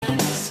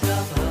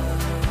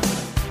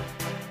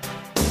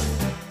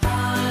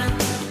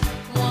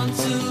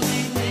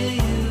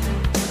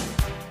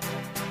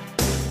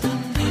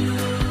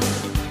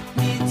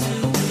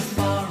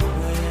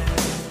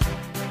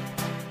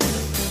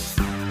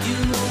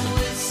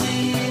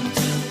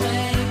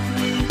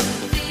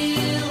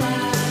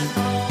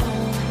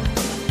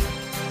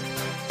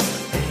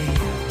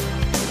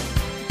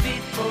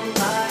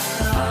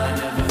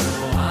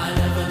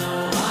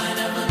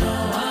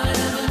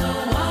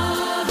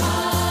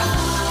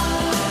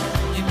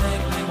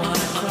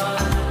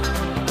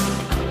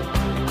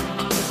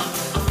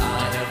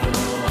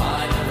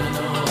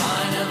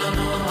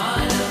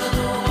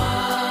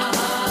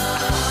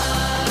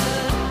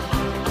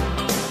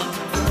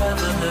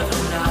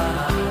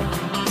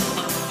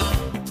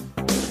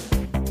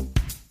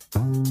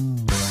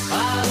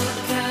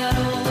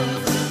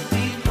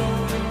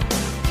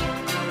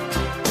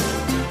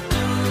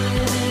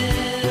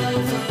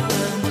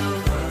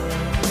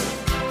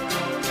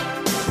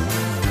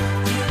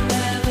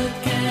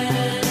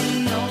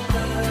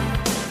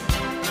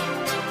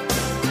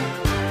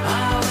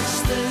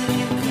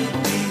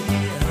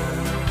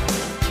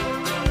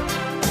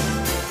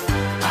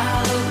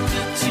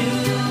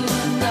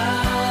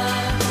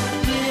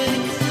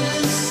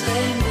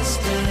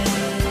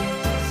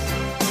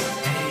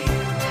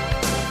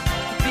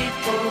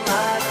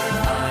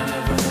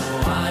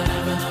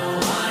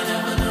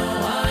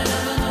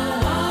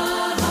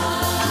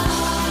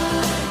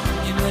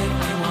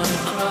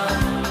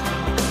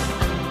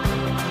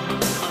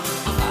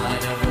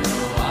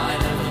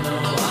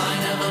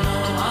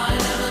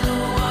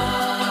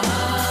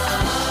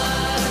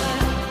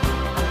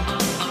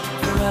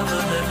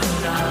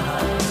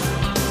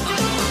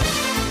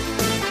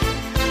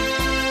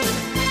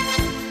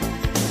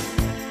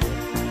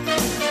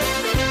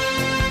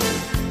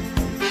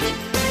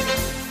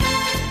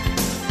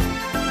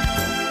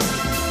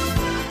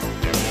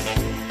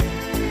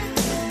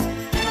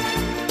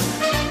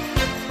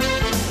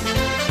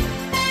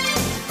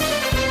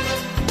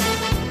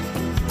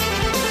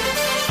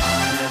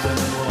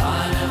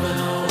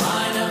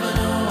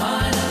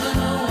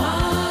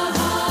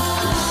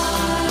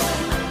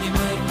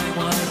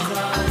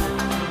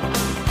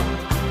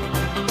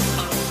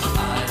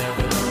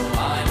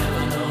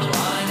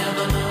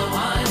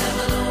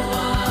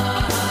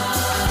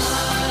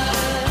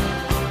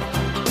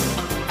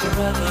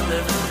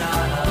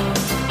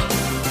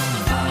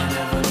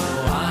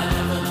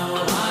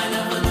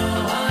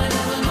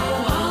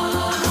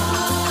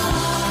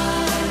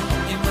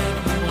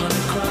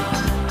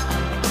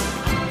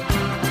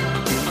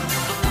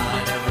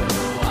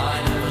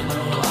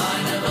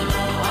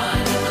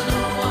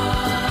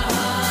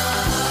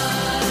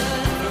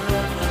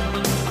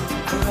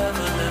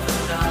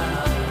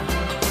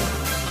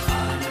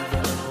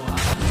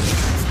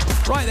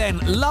Right then,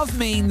 love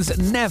means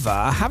never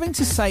having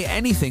to say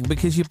anything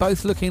because you're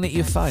both looking at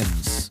your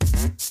phones.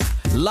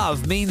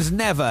 Love means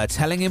never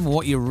telling him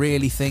what you're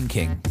really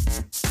thinking.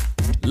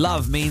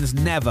 Love means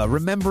never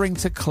remembering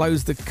to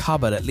close the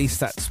cupboard, at least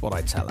that's what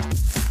I tell her.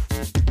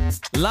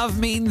 Love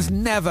means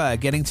never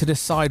getting to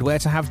decide where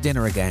to have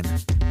dinner again.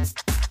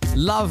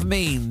 Love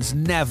means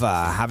never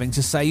having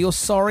to say you're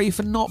sorry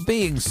for not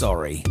being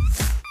sorry.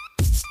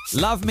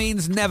 Love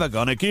means never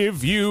gonna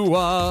give you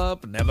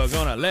up, never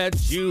gonna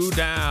let you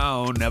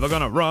down, never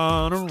gonna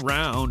run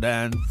around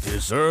and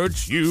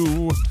desert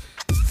you.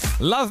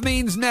 Love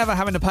means never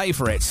having to pay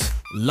for it.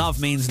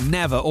 Love means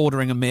never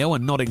ordering a meal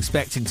and not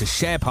expecting to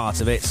share part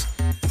of it.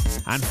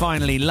 And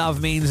finally,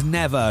 love means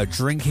never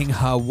drinking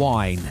her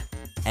wine,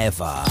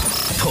 ever.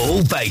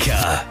 Paul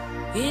Baker.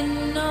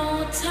 In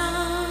no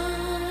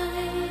time,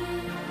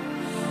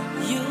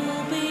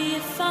 you'll be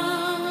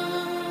fine.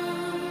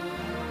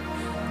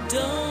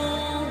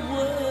 Don't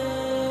worry.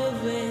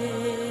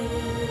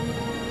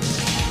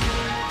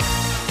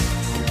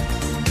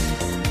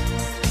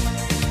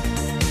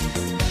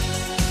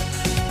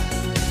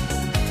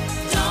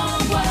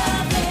 Don't worry.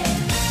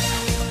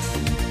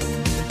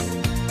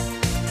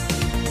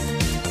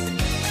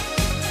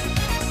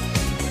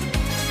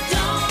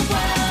 Don't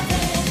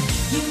worry.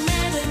 You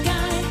met a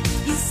guy,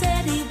 he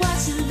said he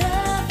was your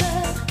lover.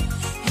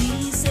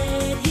 He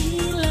said he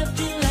loved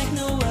you like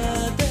no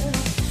other.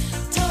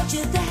 Told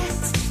you that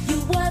you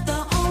were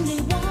the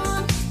only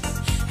one.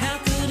 How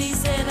could he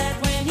say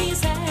that when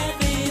he's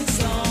having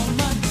so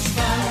much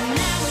fun?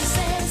 Now he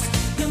says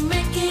you're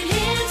making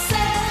him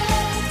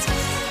sad.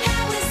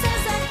 How he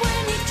says that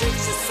when he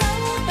treats you so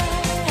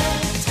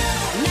bad.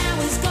 Now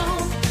he's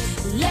gone,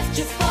 left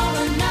you for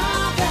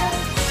another.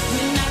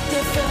 You're not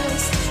the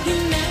first, you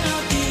now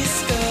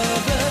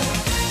discover.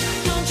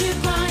 Don't you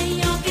cry,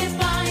 you'll get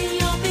by,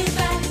 you'll be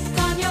back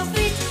on your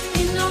feet.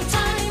 In no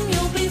time,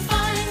 you'll be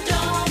fine,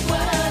 don't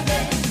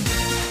worry.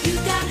 You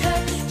got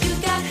hurt,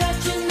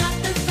 you're not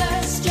the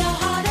first. Your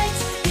heart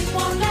aches, it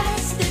won't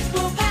last, it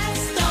will pass,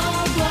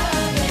 don't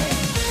worry.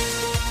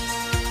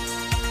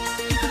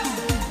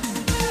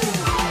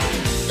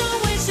 Don't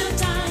waste your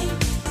time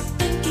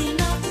thinking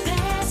of the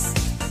past.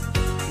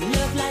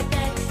 Love like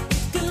that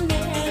could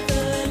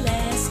never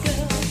last,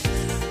 girl.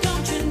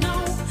 Don't you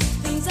know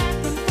things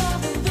happen for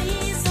a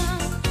reason?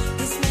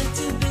 It's meant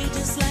to be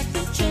just like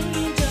the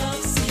change of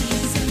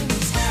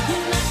seasons.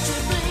 You're not to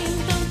blame,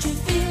 don't you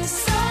feel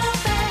so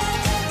bad?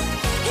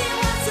 He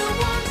was the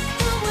one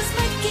who was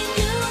making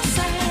you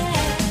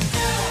sad.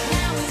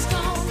 Now he's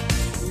gone,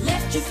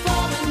 left you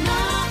for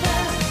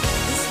another.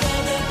 It's for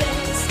the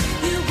best,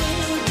 you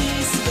will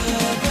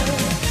discover.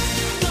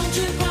 Don't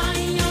you cry,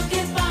 you'll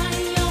get by,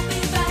 you'll be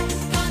back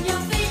on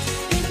your feet.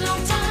 In no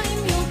time,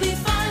 you'll be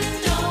fine,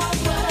 don't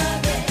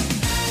worry.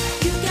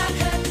 You got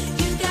hurt,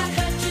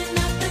 you're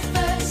not the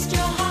first.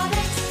 Your heart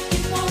aches,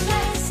 it won't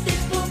last,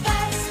 it will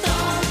pass,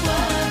 don't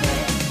worry.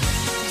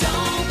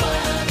 Don't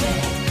worry,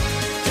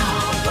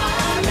 don't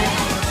worry.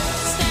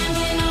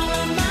 Standing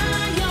on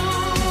my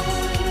own.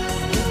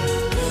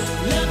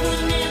 Love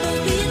will never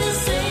be the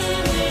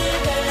same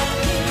without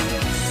him.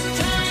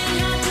 Trying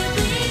hard to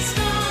be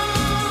strong.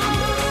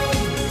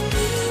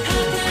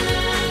 How can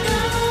I go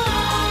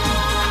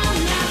on?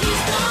 Now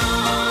he's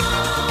gone.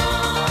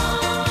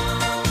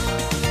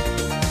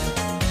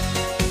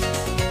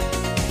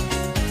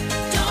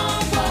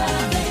 Don't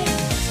worry.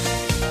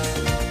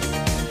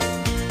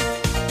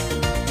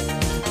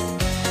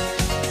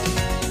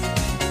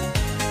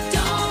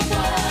 Don't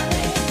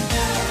worry.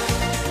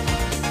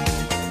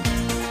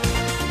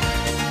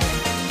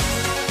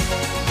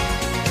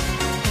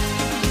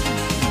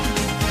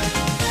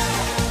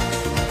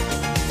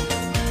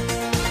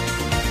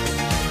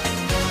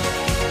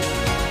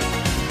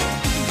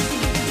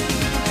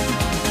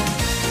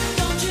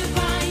 Don't you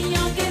cry,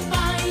 you'll get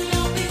by,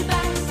 you'll be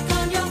back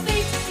on your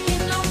feet. In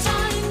no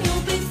time,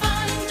 you'll be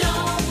fine,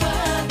 don't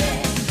worry.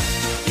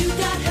 You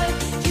got hurt,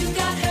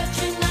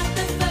 you're not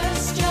the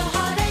first. Your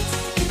heart aches,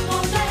 it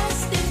won't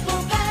last, it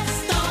will pass,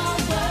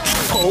 don't worry.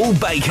 Paul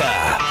Baker.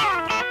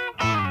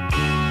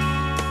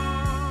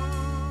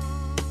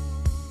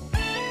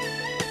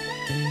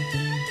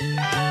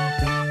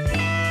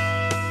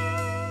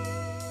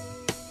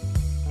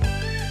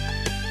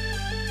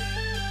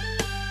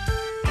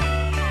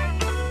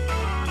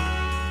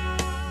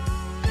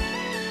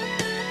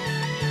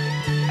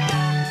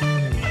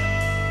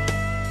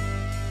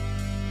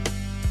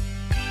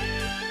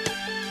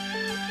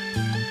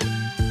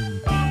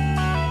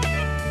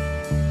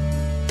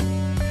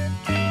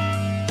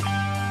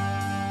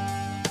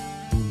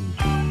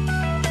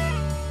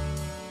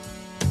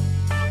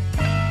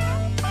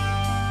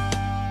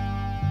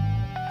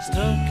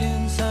 Stuck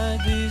inside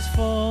these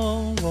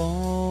four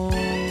walls,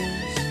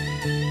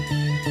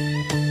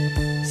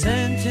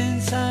 sent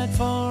inside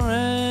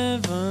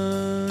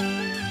forever,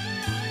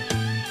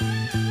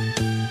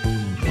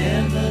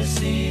 never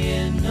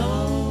seeing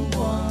no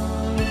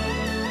one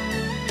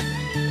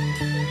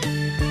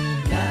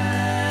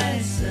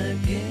nice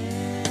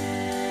again,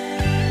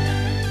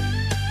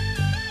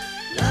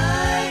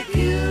 like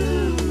you.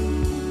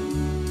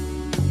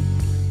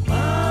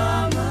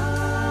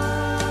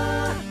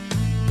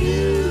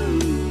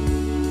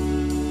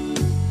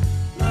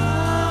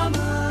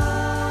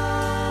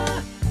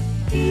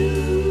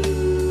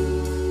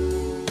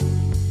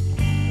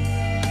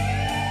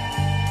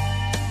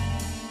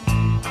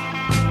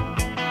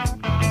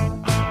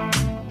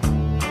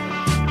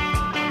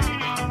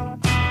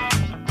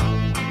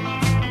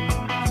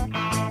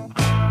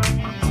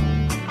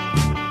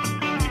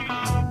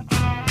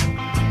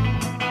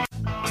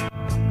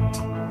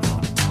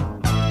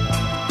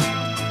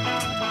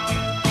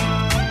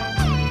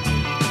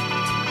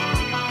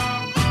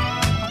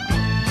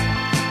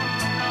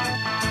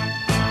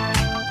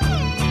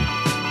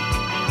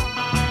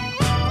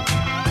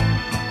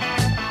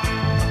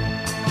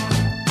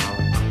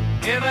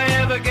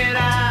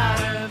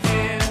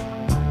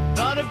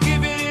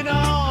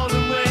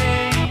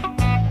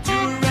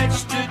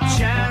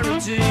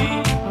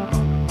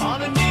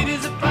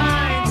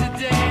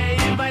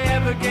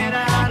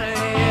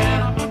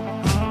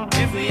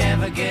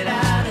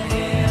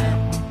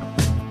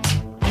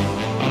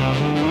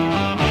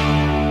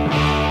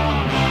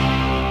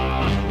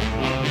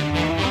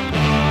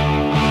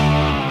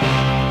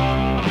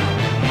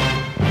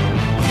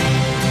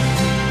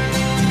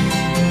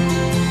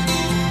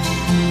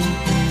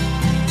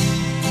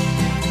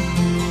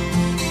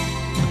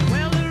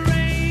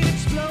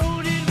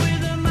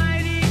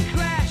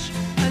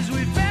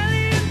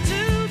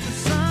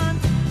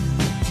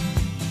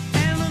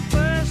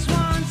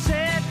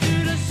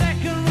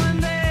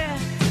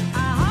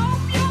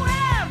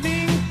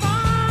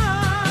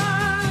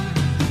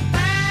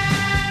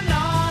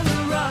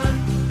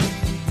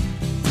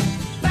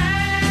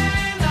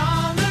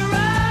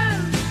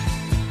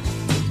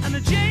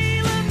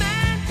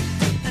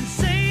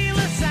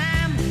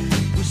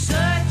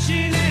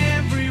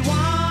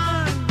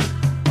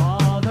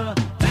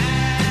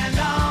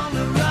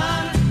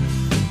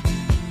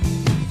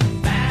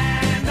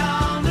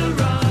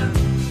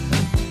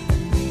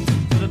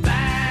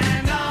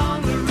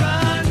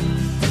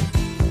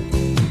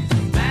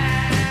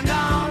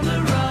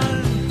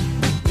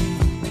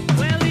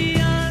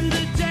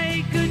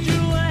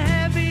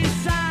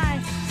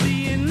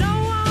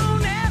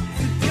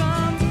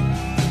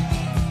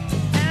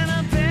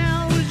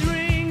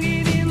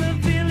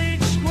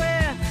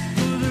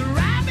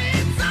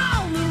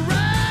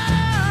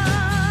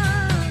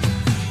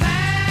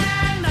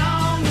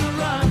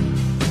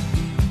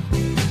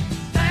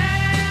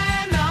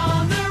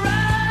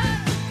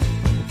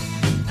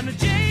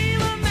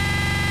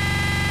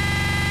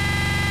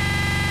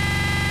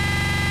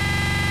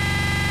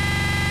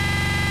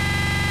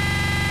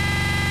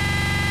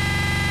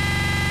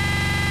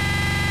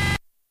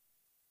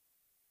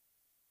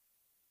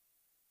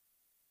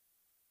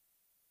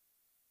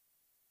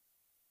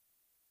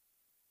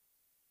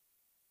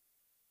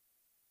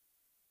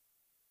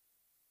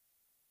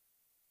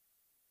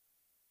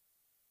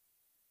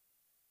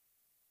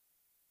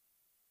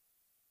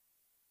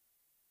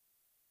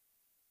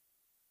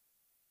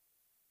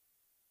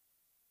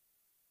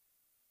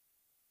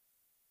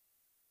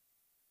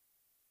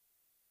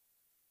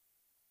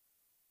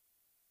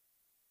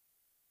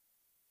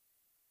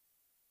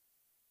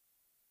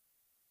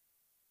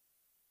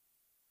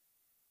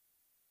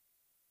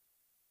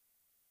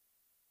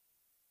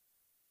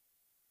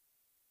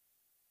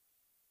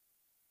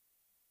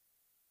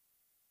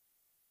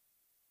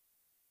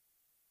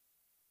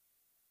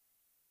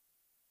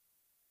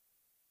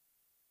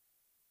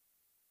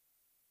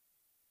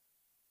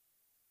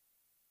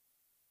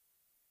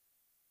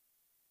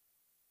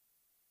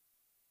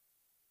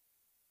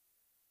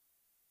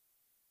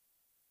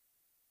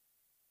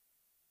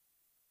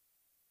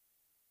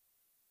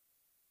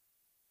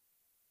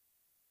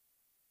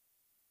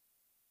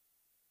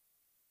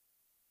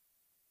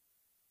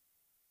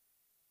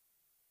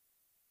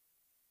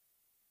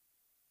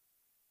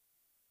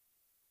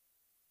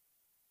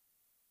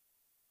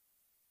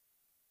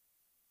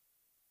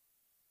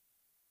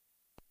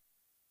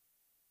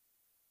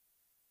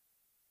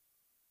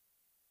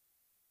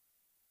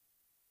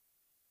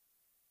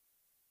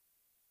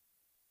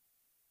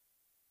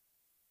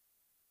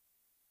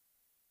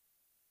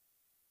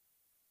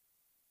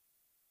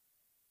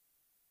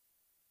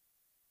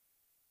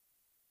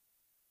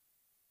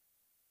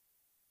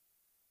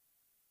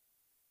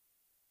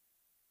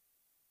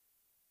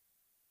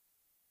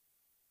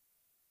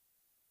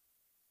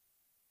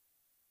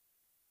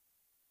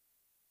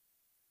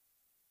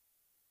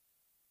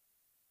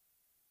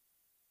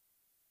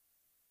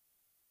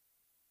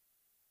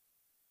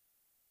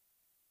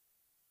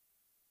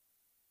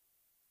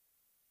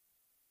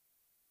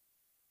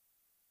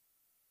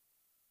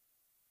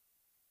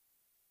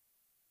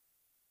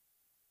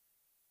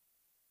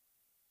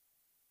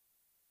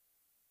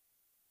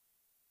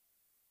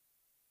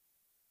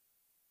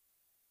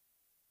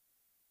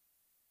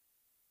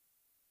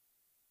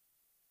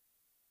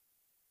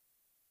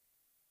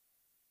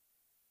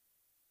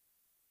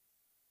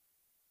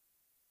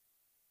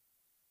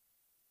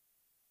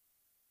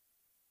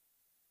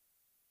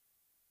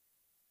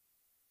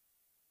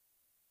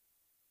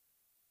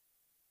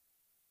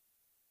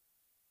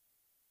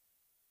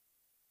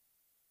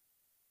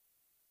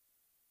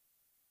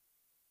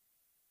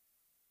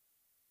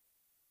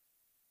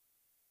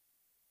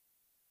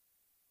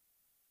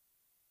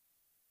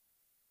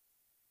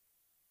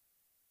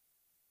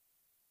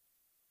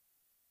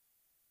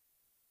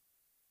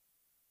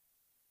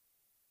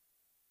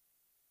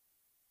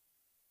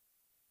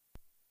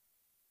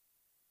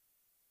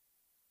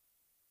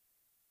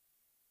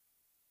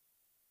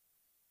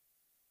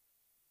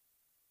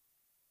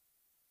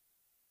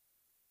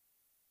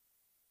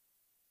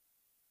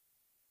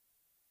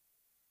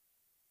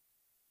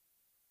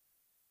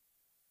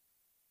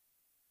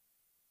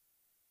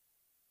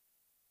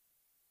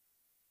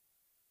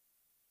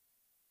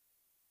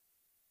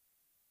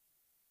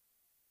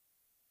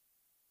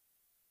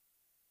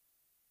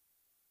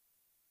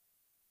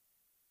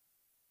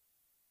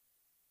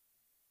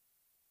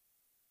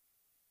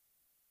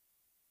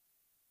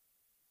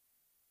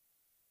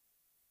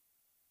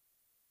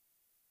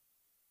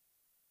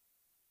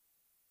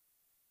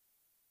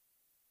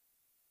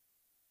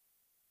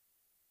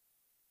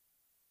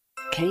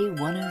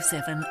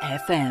 K107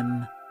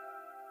 FM.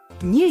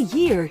 New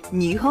year,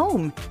 new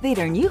home. There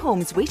are new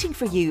homes waiting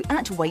for you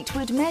at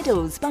Whitewood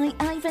Meadows by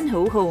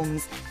Ivanhoe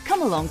Homes.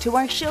 Come along to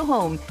our show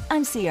home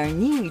and see our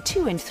new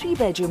 2 and 3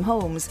 bedroom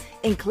homes,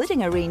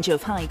 including a range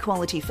of high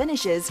quality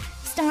finishes.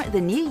 Start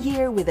the new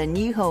year with a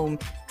new home.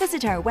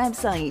 Visit our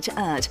website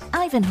at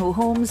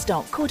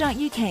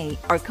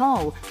ivanhoehomes.co.uk or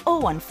call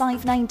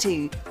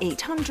 01592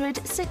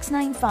 800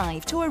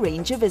 695 to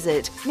arrange a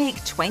visit. Make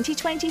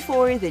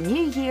 2024 the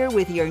new year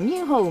with your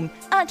new home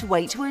at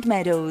Whitewood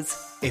Meadows.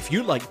 If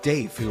you're like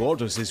Dave, who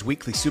orders his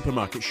weekly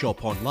supermarket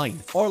shop online,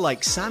 or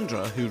like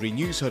Sandra, who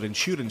renews her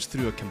insurance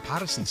through a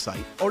comparison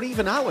site, or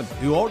even Alan,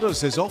 who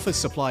orders his office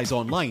supplies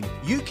online,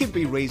 you can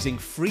be raising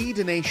free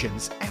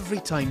donations every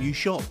time you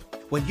shop.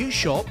 When you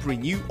shop,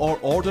 renew or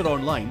order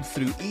online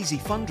through Easy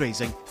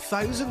Fundraising,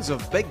 thousands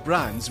of big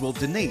brands will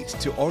donate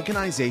to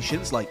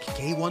organisations like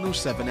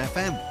K107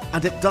 FM.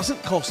 And it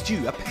doesn't cost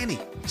you a penny.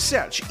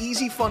 Search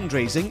Easy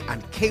Fundraising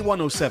and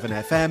K107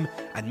 FM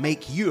and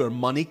make your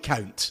money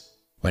count.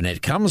 When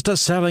it comes to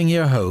selling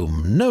your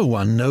home, no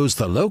one knows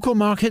the local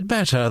market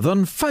better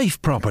than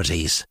Fife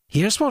Properties.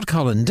 Here's what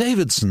Colin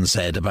Davidson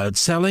said about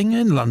selling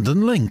in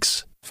London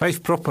Links.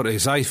 Fife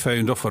Properties, I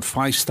found, offered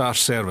 5-star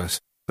service.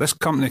 This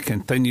company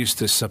continues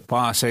to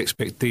surpass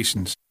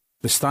expectations.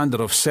 The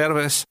standard of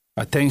service,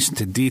 attention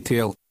to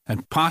detail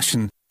and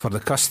passion for the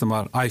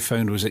customer I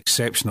found was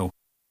exceptional.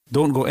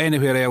 Don't go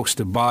anywhere else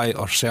to buy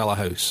or sell a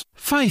house.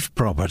 Fife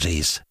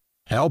Properties,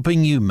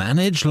 helping you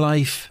manage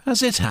life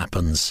as it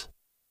happens.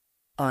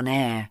 On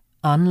air,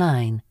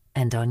 online,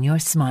 and on your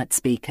smart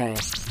speaker.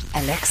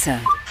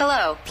 Alexa.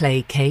 Hello.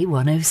 Play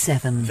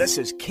K107. This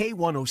is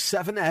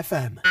K107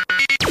 FM.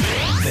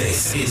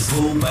 This is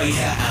Paul Baker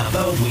at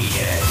the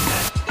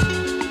weekend.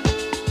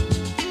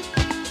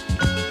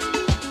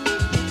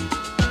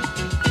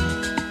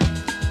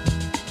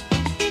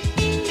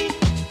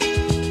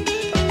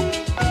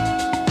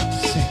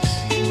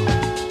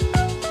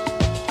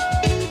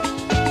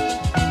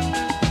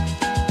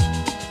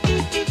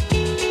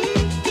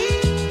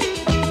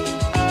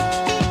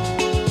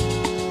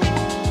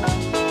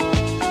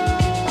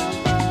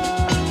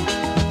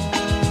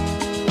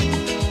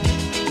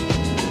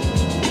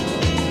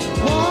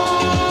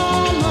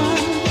 Woman,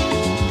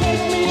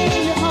 take me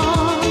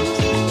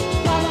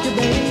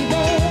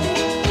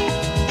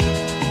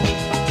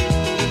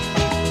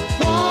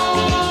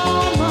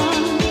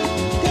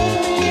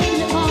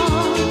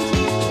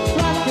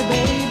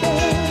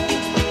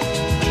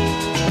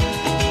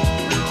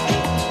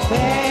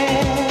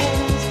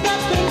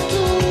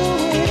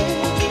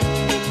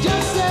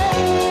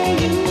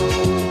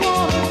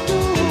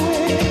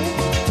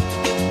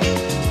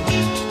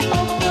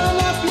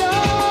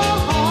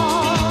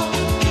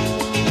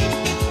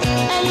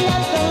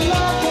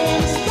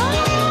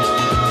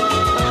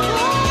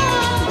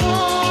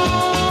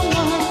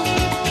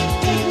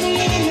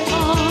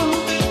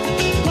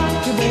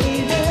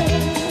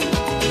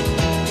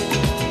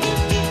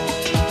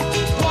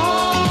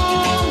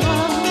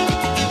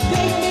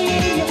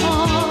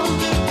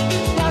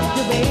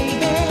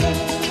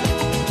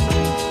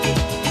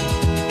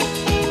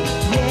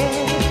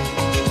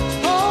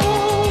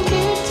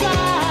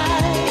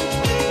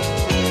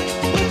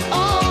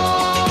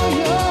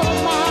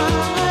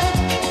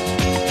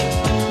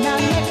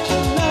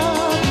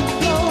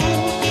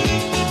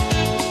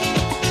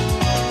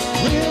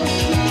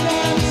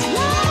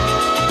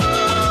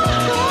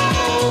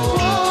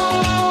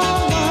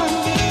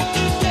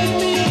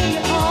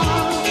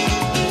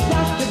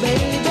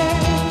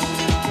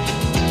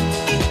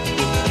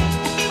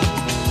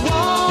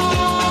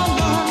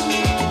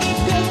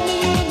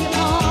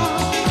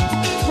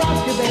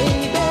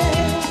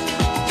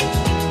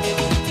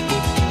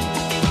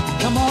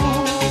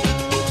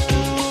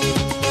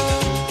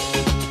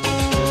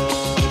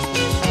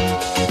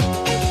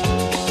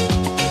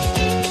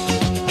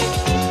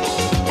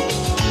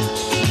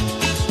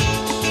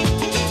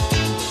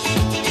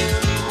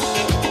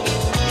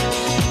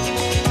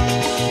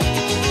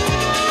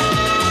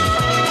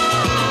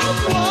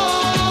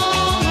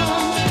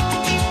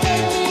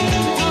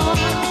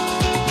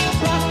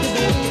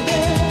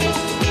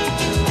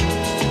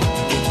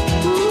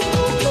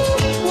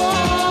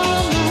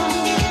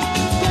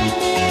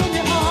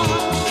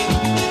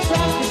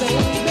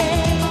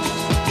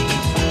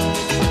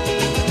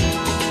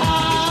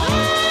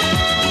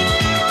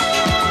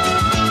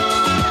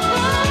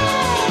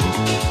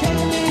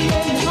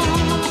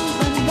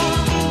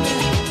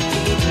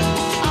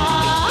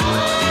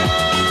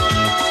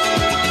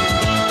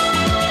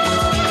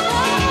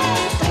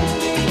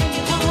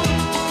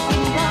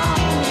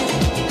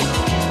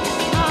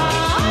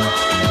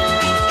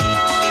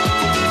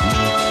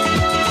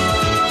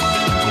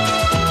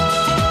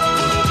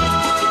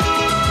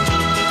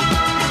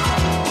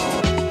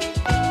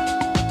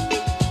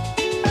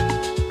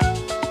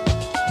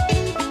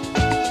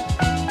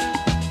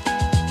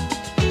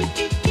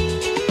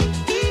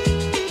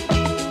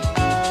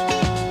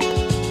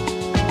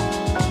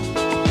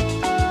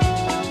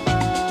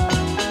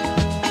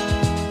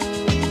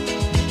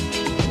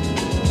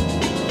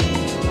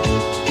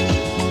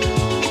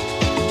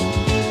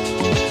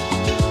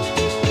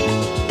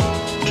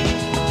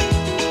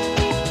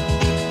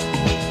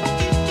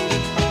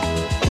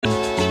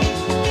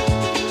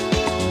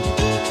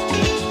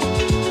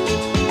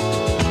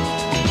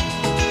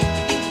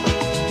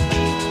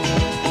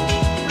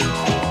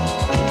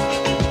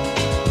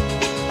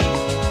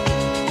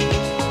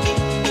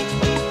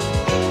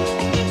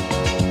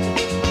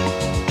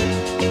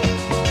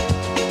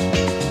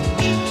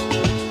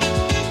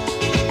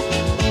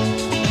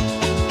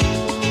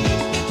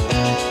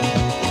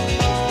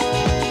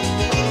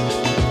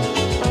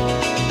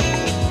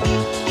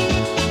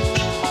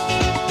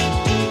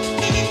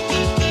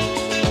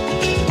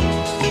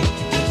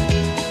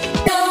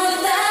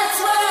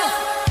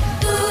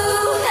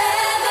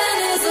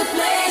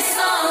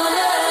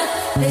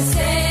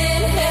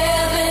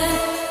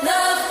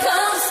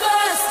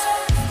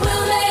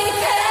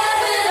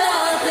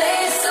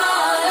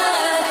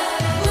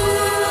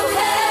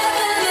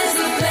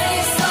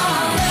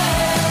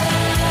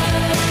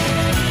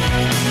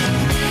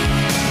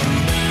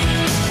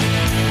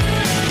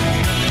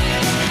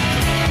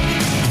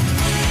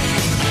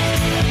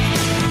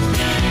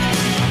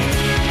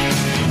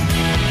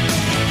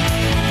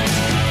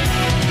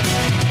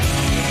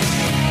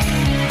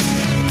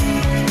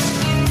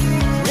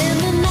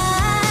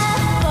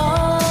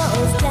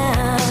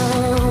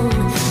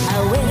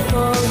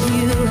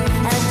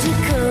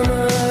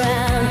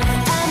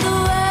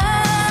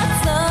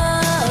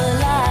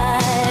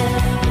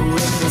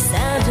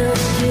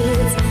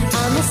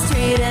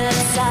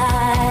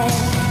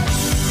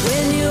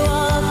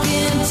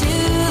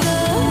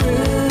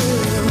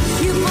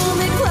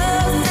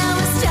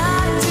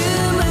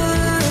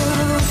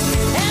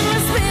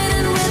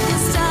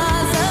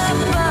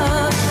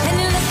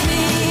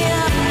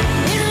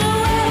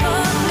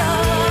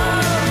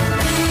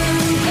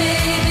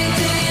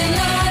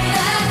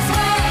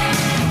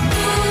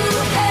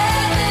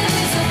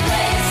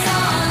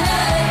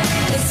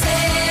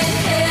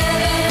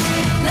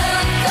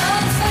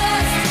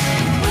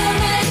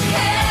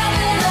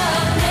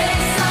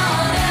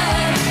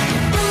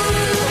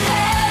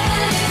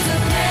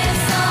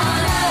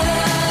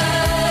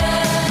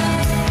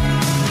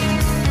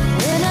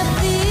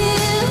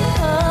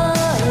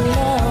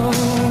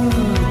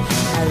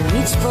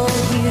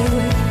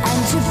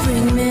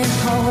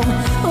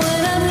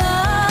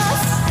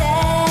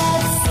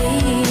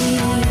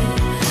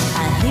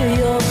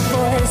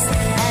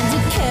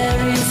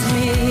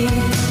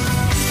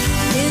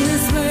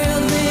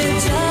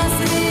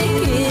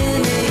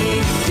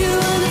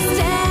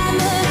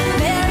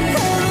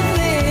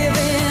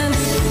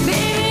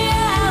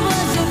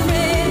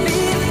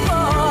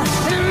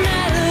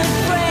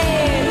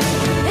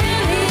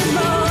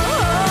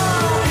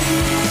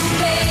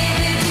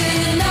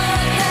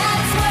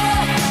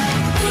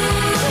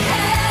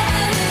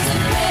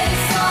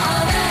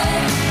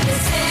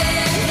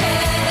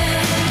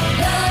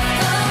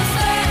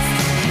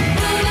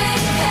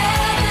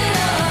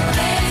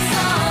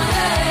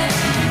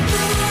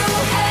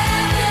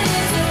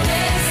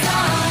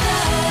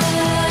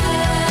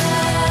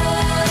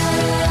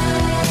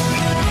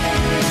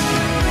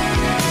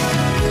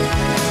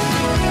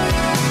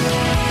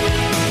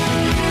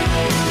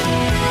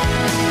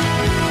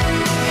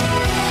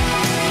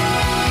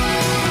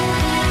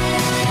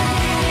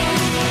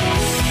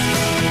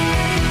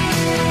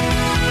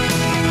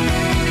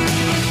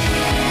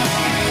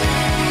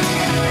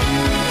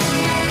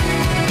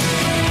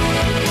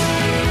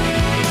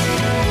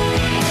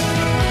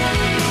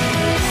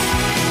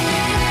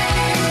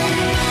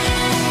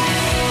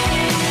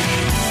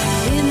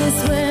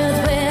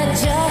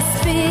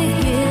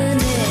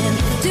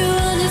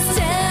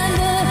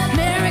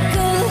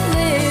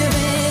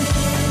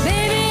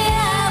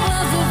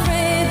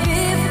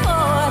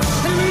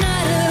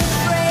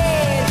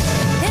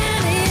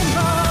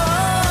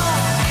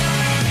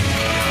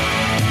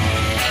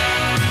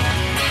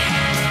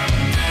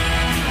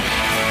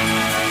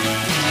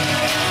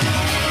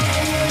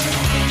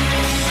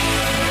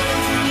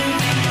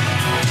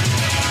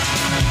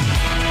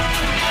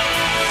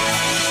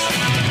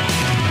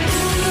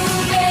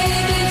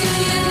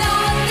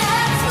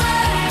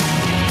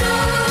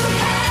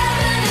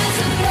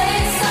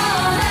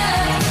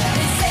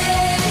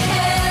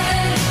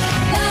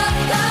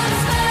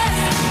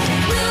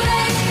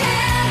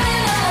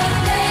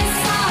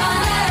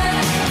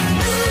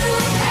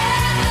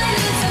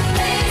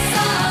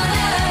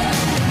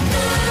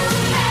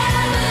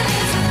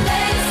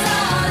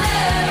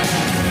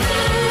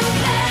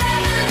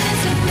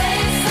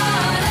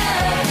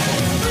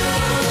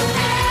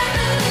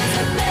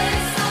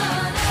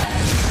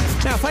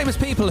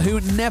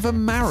people who never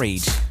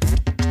married.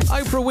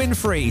 Oprah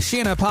Winfrey. She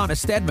and her partner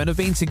Stedman have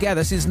been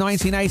together since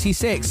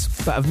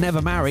 1986, but have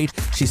never married.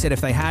 She said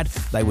if they had,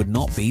 they would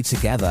not be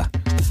together.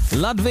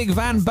 Ludwig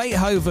van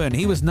Beethoven.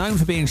 He was known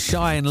for being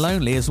shy and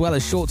lonely, as well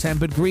as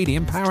short-tempered, greedy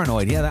and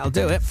paranoid. Yeah, that'll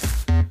do it.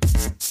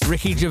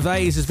 Ricky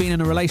Gervais has been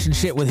in a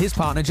relationship with his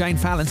partner Jane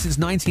Fallon since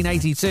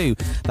 1982.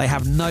 They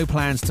have no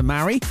plans to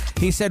marry.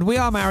 He said, "We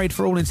are married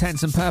for all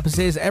intents and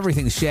purposes.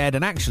 Everything's shared,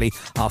 and actually,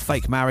 our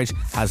fake marriage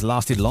has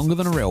lasted longer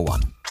than a real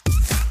one."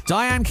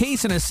 Diane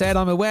Keaton has said,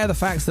 "I'm aware of the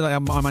facts that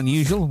I'm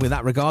unusual with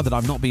that regard, that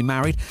I've not been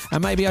married,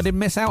 and maybe I did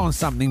miss out on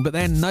something, but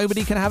then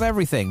nobody can have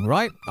everything,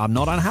 right? I'm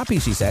not unhappy,"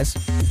 she says.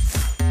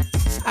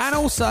 And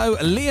also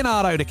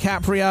Leonardo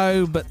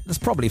DiCaprio, but that's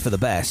probably for the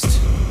best.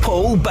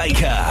 Paul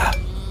Baker.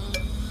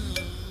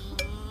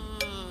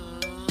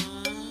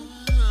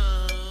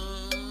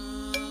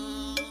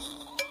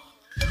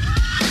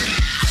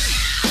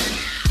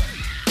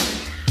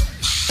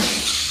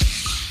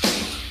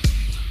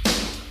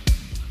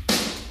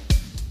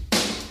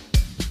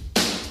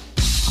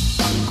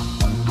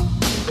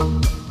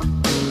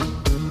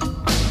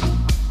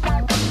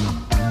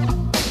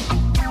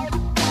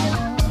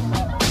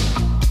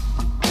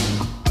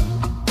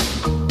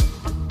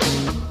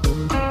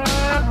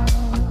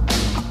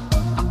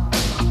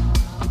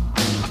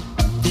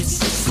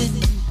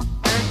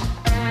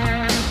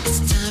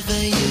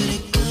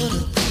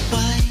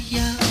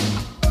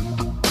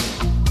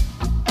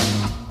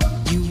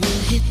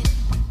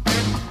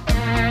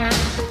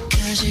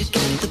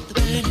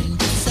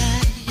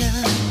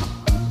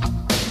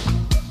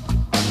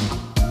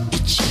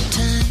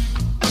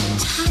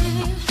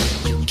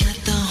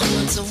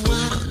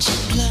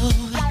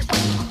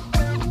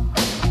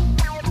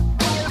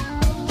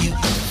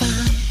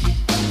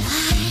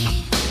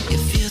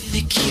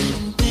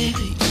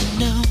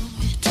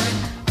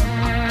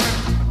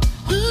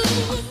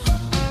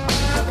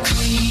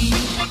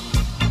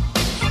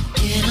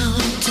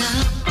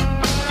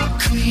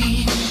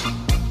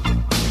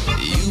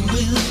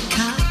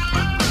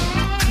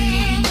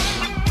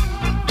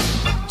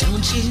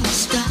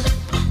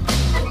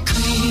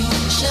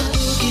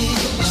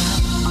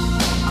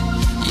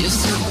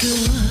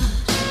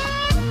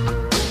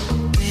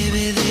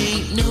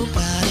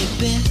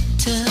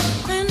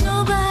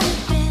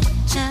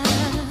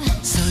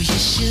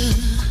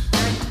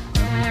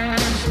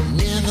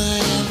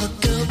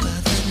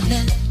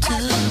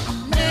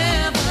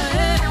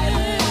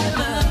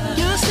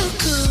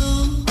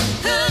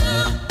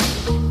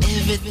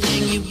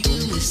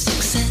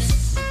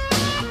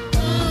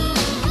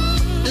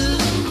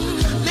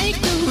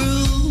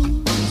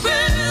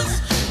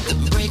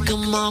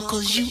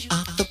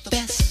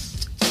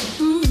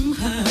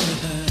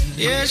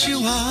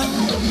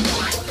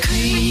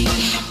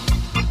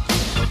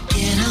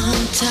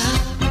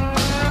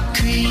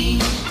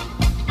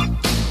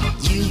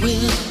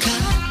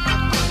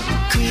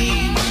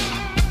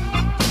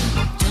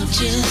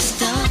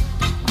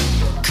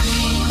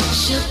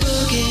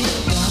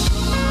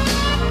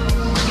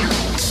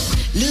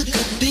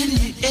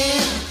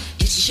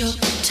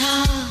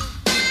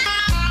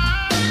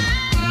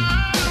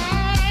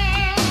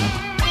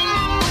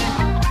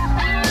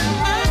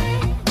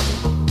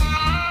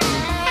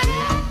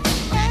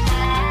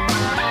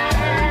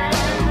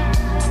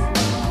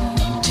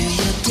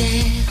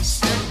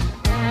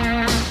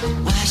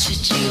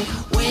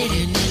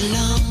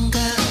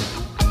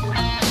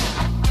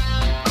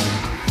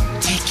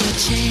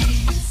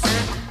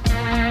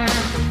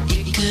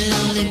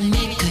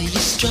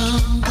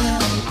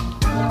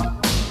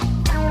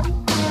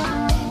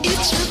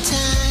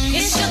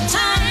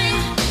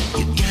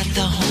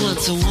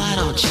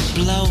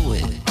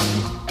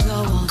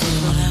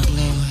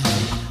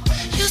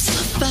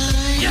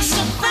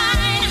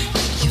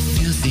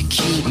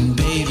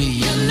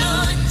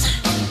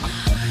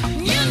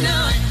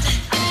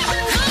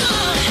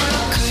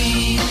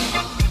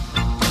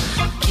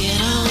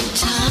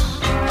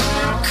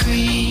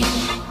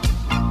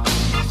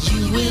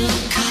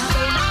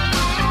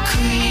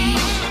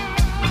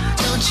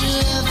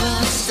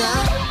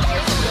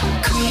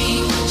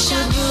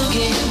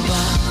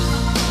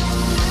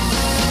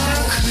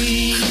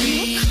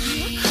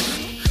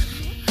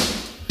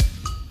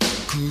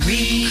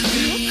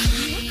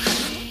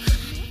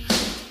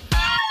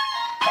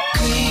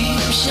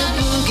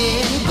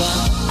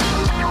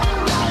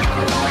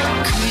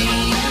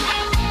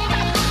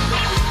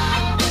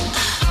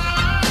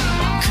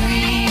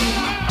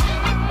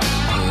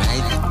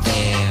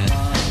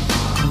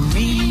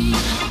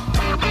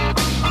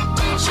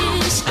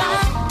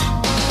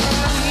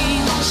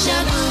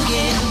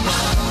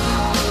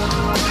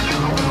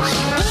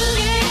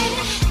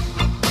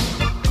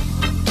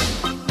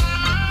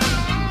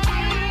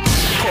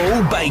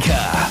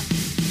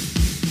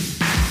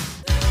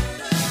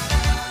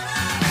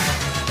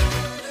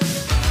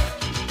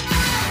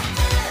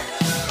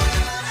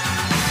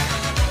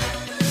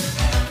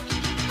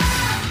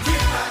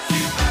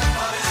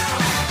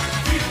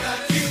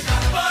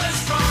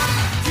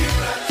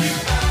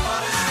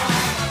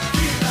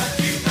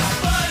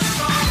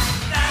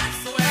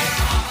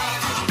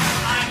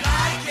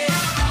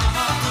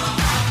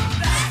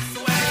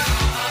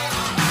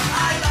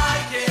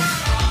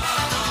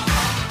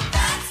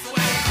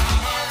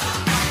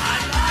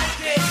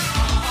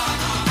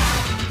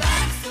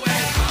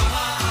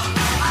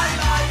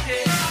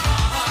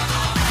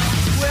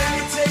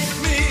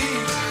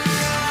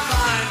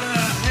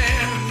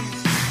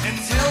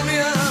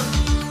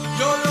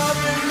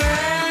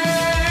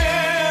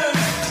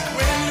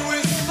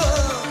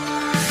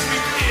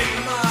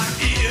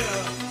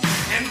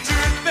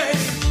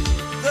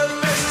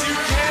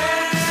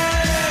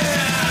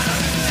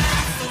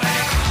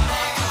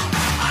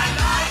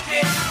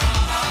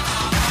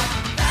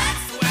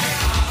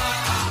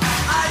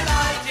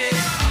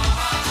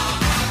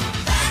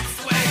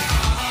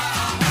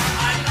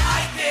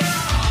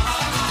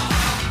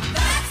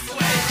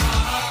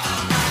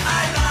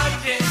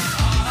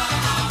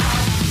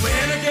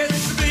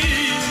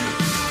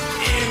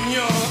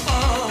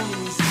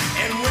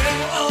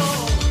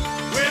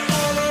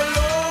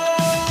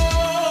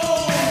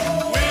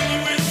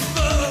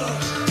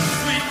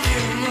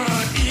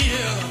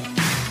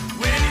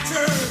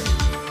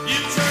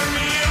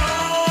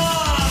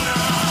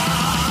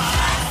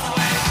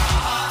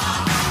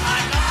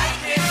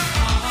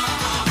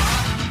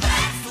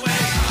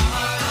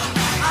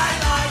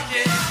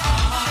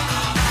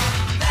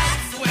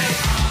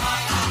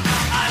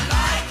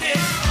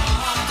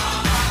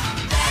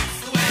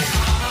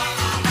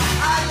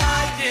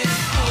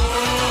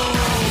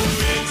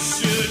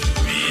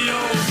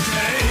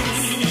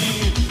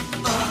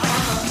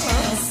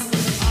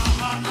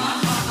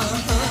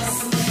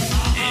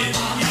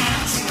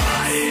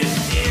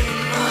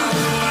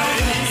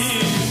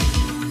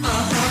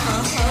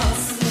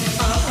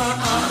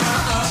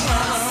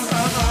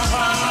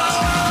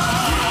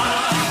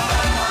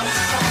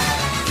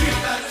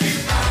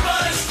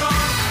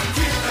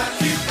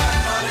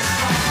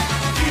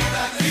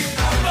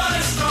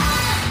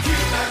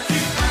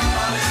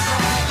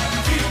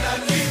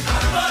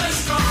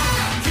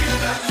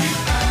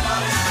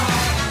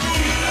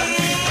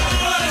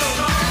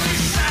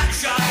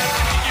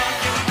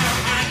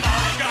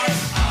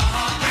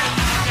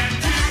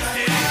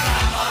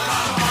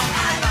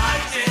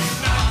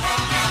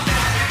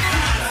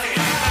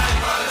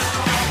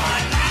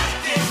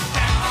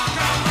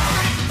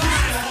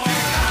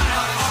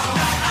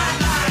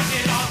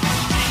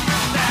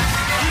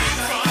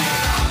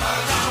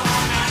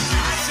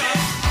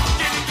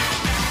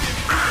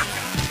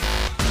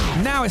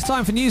 Now it's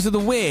time for News of the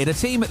Weird. A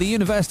team at the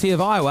University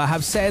of Iowa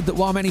have said that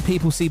while many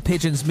people see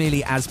pigeons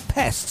merely as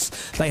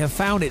pests, they have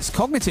found its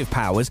cognitive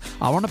powers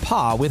are on a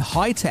par with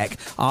high-tech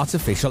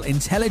artificial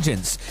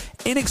intelligence.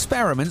 In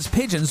experiments,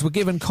 pigeons were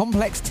given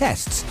complex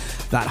tests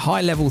that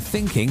high-level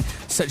thinking,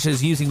 such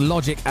as using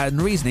logic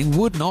and reasoning,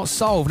 would not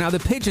solve. Now, the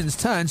pigeons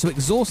turned to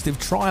exhaustive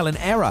trial and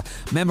error,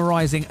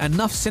 memorizing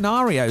enough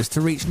scenarios to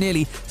reach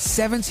nearly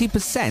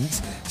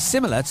 70%,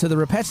 similar to the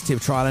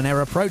repetitive trial and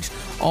error approach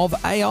of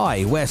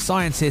AI, where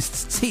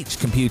scientists teach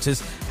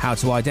computers how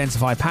to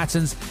identify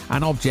patterns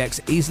and objects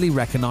easily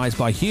recognized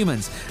by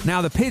humans.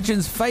 Now, the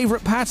pigeons'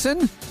 favorite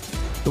pattern?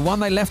 The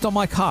one they left on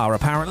my car,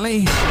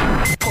 apparently.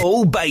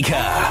 Paul Baker.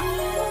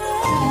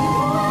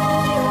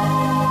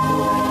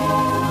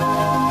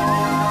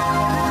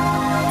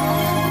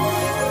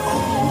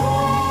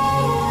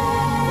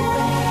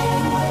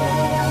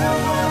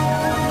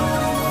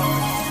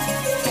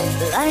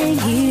 Lying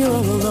here all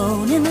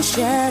alone in the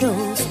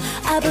shadows,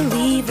 I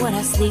believe when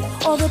I sleep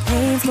all the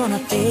pain's gonna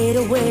fade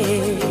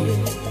away.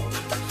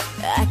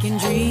 I can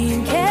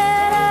dream,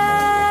 can I?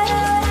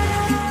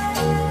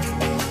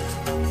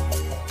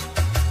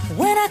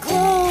 When I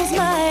close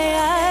my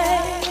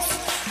eyes,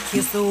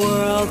 kiss the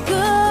world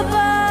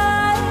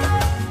goodbye,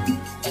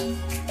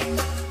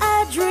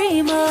 I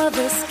dream of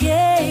escaping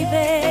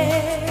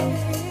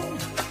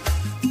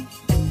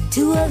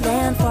to a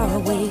land far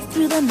away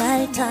through the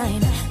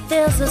nighttime.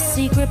 There's a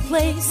secret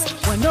place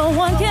where no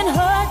one can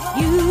hurt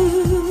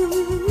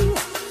you,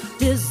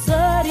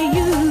 desert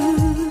you.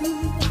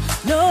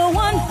 No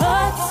one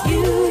hurts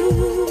you.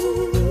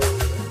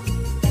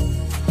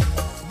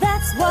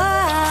 That's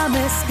why I'm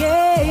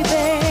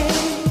escaping.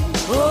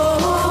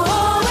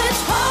 Oh,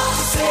 it's hard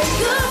to say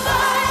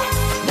goodbye,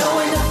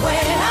 knowing that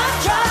when I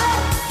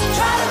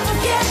try to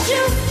forget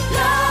you,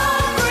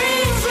 love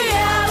brings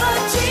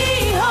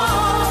reality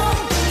home.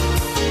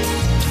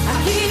 I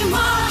keep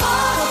my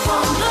heart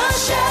upon the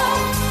shelf,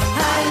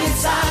 hiding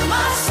inside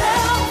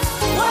myself.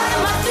 What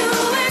am I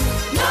doing?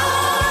 No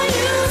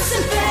use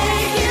in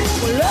thinking.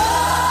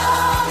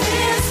 Love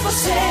is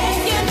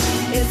forsaken.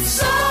 It's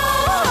so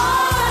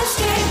hard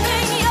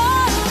escaping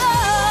your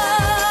love.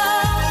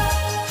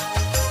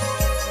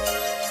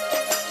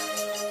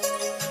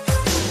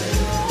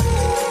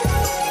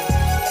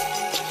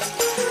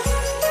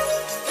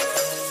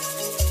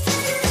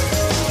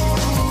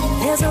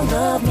 There's a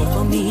love made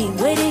for me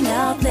waiting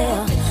out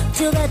there.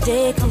 Till that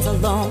day comes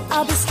along,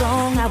 I'll be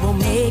strong, I will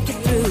make it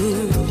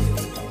through.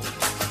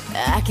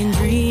 I can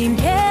dream,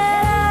 yeah.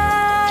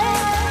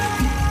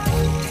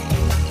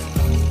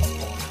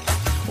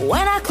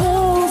 When I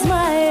close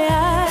my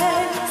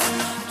eyes,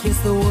 kiss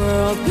the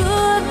world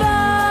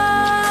goodbye.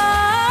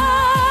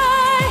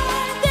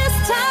 This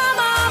time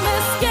I'm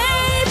escaping.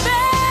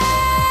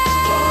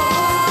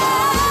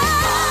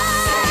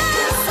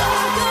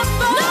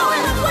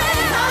 Knowing that when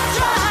I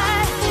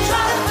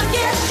try to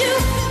forget you,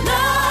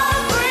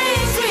 love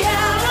brings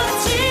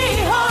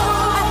reality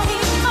home. I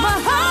keep my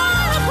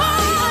heart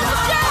upon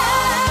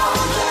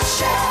the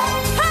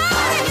shelf,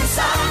 hiding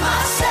inside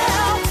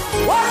myself.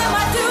 What am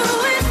I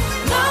doing?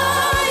 No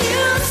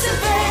use in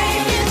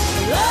thinking.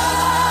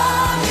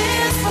 Love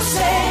is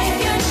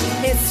forsaken.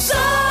 It's so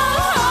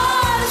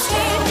hard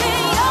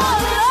escaping your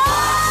love.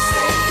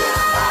 Say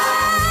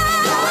goodbye,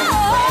 knowing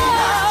when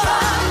I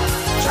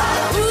try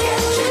to forget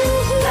you,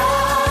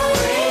 love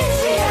brings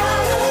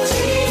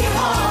reality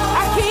home.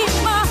 I keep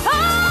my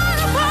heart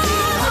upon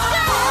the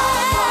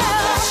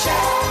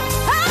shelf,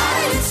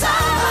 hiding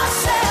inside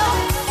myself.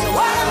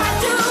 What am I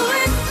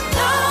doing?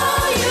 No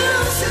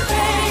use in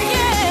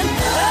thinking.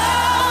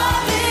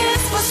 Love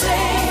is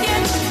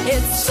forsaken.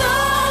 It's so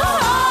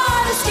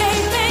hard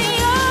escaping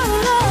your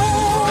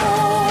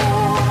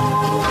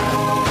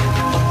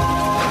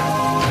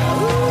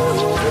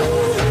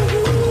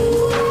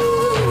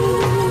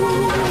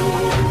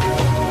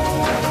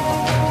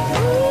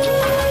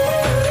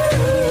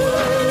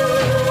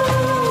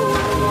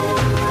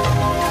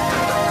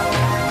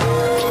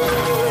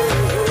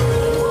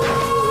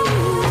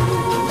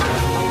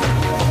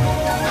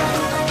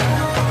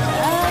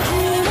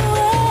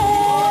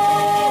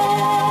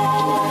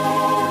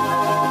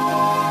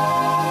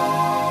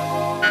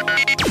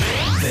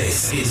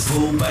This is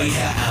Paul Baker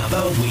at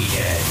the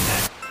weekend.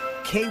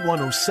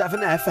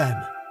 K107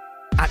 FM.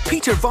 At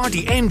Peter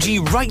Vardy MG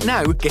right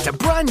now, get a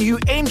brand new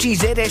MG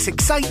ZS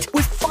Excite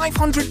with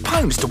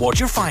 £500 towards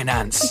your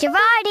finance. Peter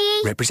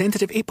Vardy!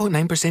 Representative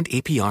 8.9%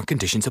 APR,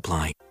 conditions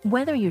apply.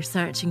 Whether you're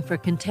searching for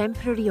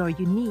contemporary or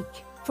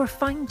unique, for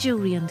fine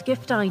jewellery and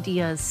gift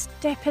ideas,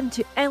 step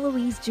into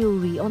Eloise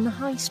Jewellery on the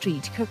High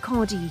Street,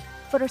 Kirkcaldy,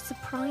 for a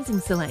surprising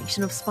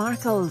selection of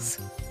sparkles.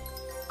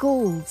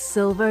 Gold,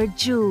 silver,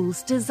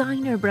 jewels,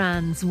 designer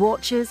brands,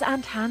 watches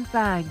and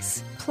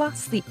handbags,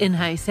 plus the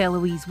in-house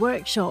Eloise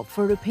workshop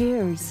for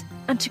repairs,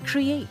 and to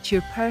create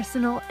your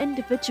personal,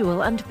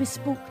 individual and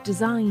bespoke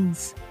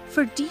designs.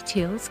 For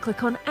details,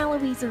 click on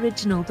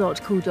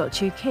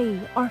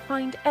eloiseoriginal.co.uk or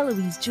find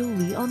Eloise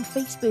Jewellery on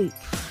Facebook.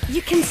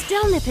 You can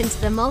still nip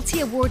into the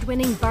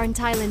multi-award-winning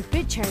Burnt Island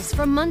Butchers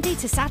from Monday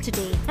to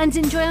Saturday and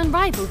enjoy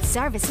unrivaled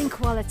service and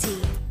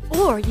quality.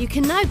 Or you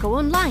can now go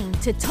online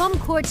to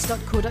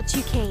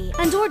tomcords.co.uk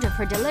and order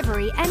for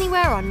delivery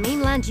anywhere on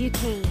mainland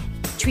UK.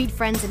 Treat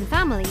friends and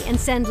family and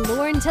send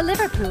Lauren to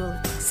Liverpool,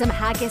 some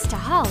haggis to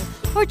Hull,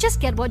 or just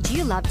get what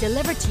you love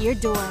delivered to your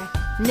door.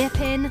 Nip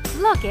in,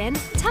 log in,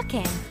 tuck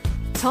in.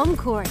 Tom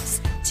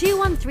Cords,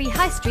 213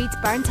 High Street,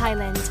 Burnt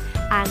Island,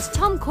 and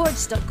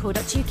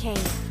tomcords.co.uk.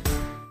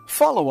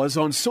 Follow us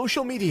on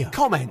social media.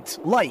 Comment,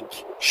 like,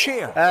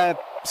 share.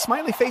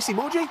 Smiley face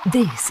emoji?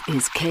 This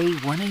is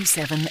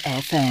K107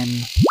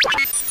 FM.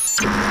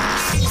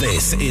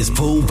 This is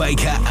Paul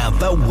Baker at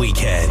the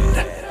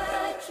weekend.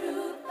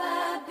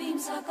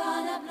 Beams are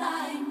gonna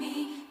blind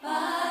me, but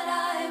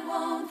I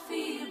won't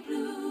feel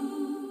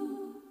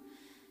blue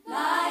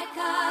like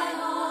I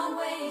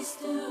always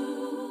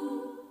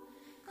do,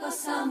 'cause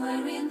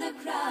somewhere in the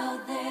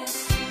crowd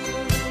there's you.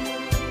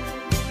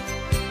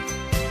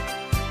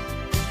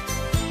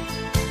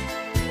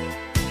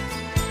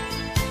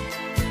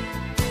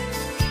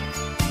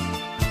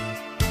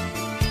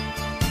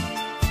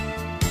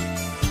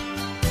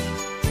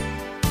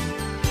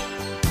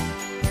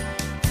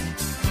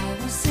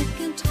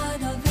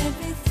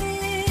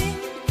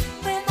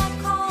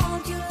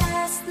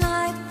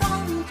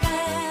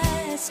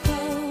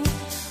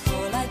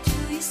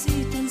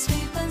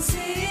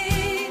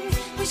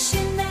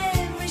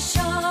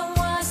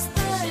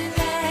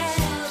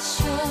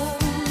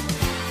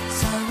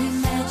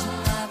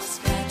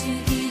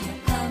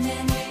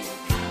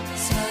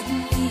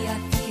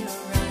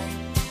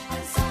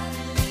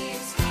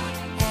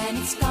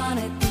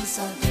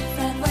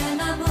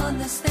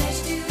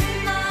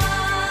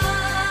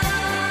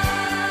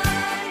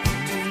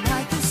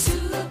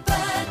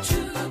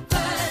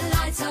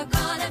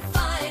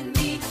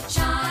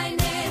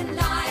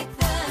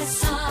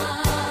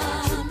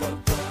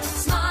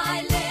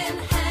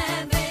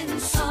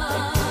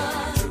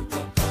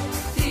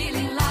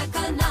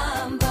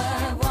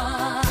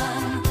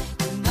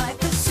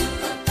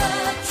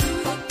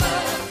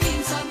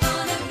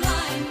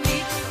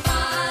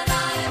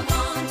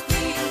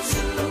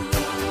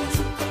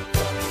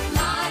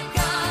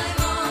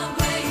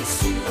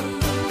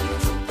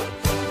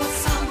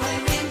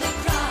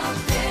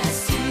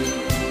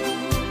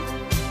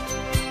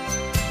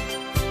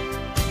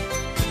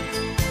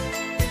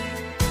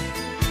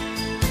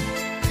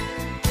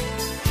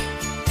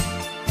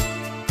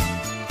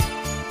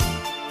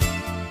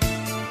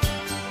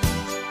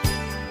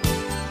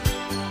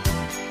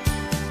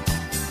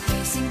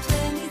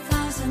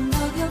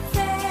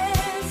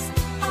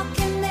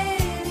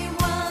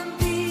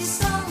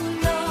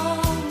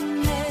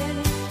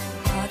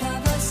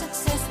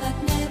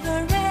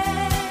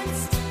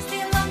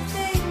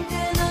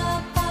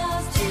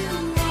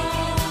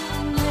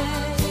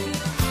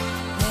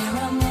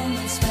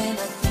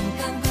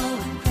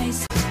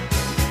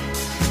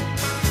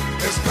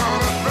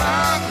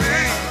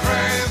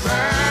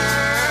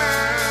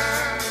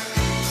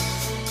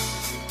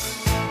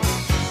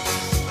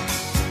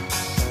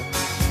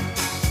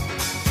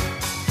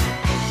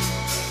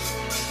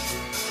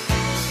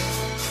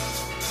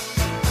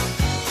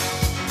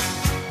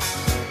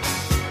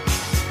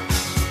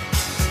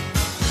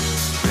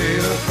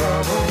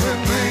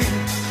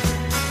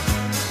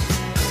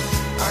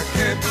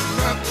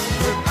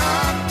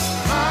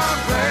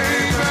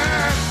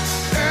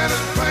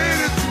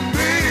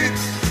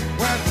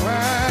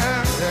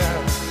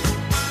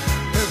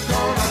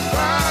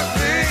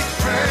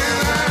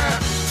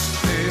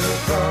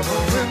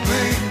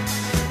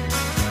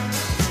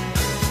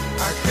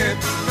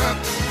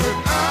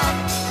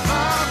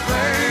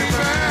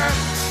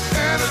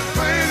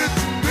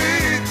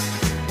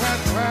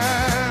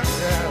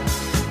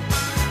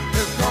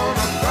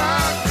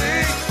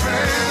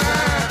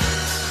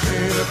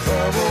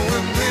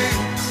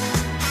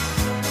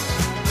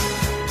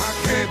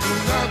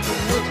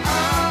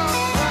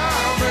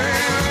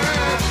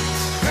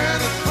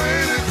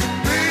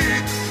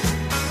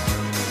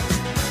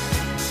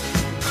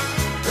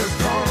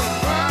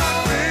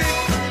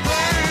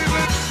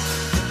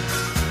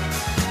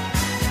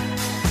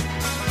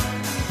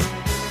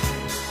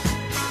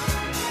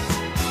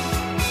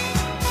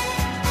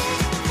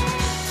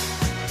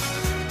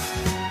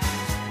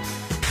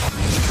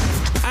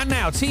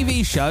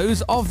 TV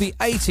shows of the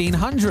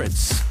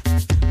 1800s.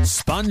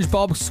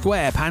 SpongeBob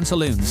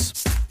SquarePantaloons,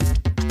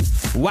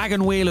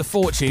 Wagon Wheel of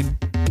Fortune,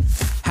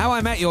 How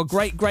I Met Your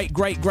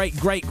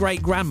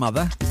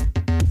Great-Great-Great-Great-Great-Grandmother,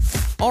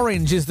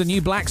 Orange is the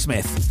New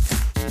Blacksmith,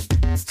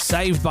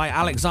 Saved by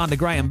Alexander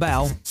Graham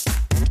Bell,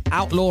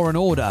 Outlaw and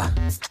Order,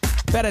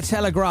 Better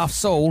Telegraph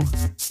Saul,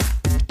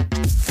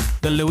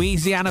 The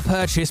Louisiana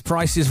Purchase,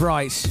 Price is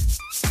Right,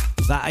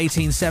 that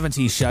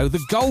 1870s show,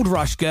 The Gold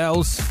Rush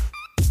Girls,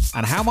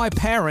 and How My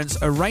Parents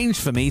Arranged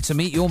for Me to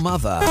Meet Your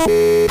Mother.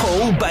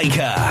 Paul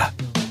Baker.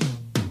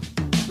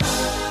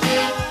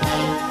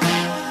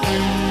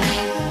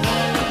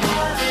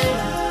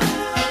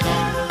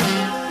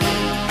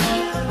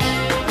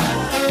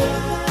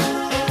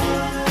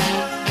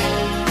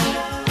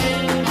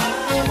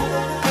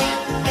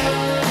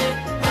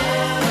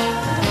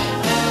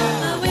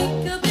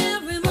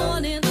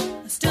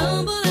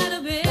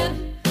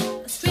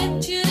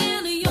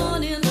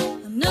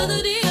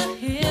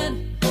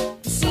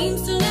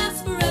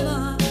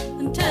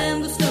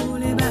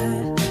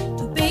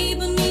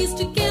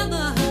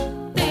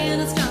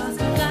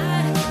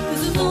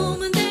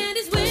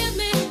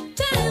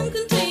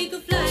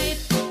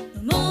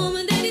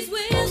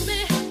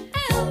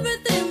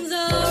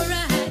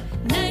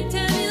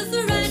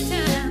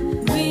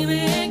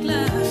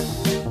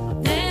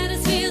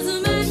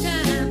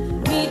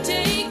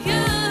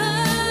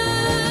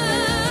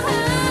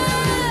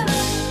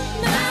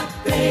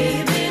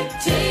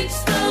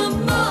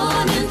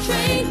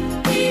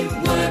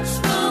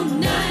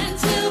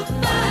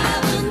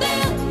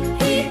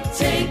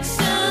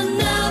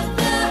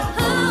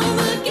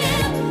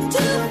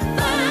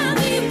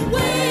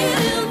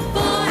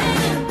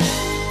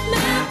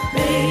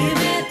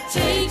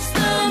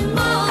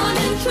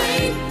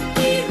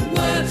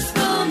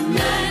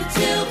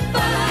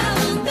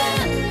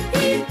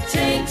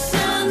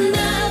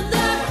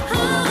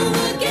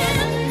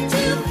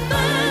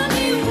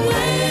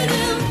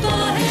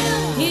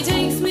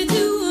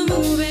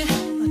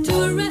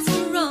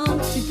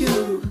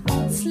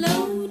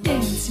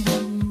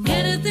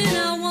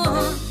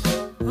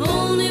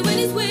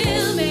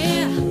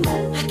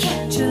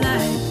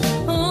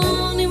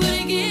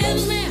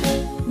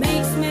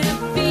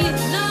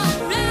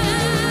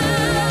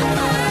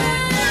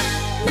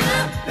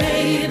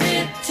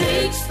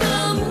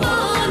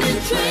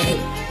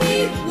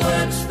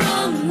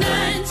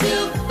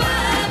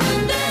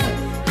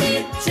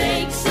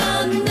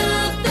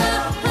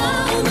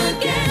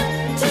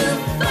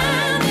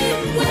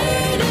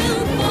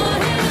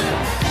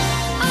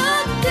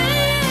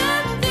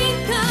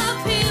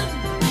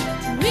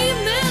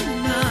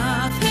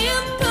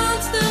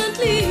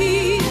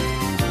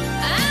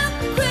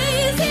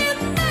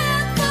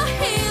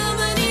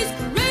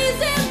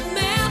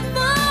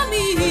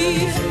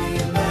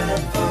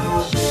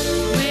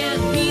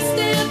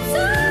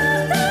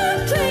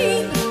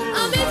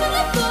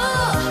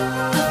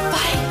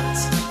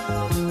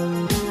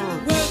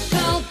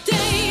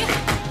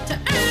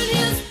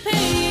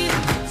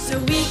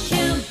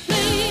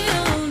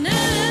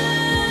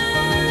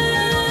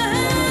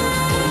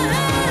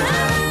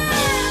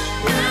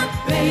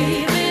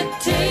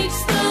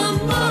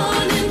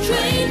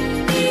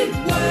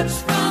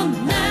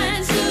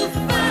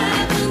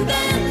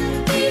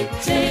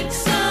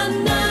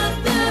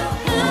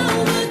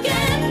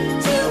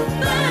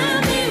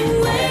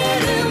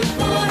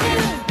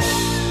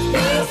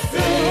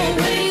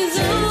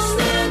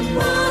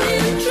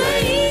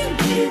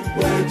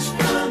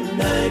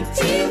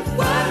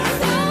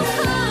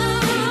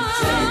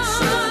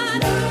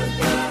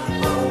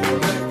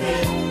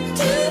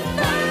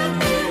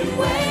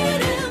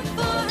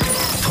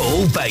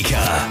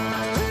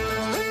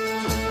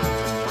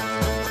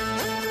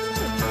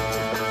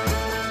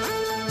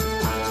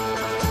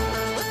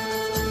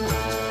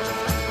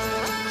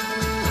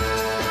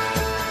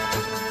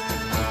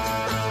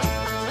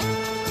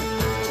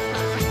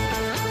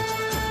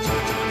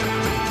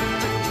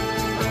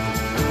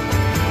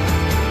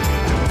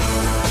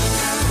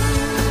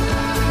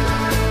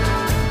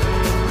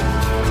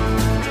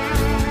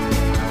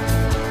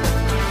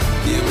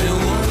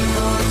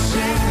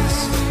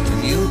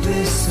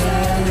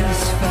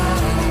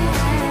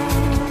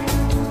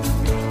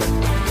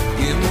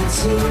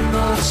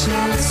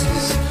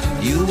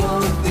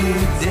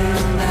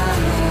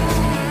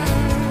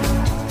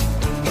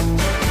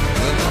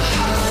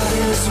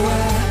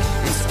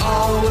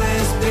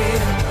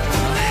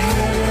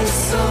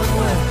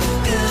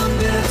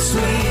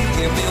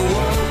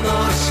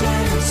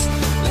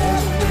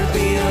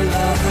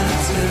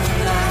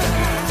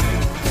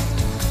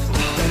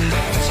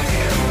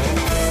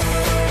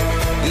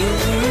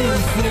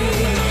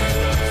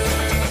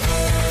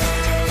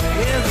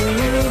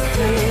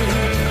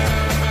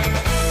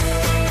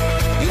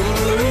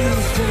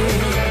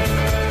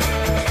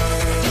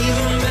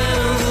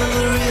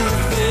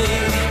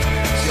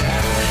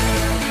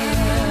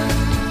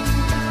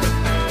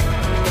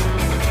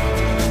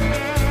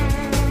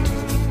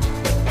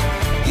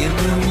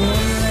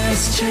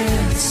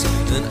 Chance,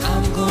 and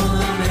I'm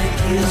gonna make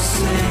you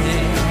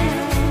sing.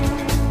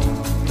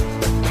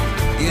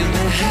 Give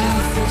me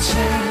half a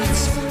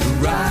chance to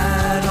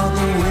ride on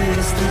the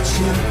waves that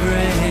you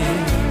bring.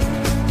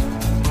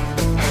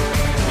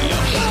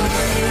 Your heart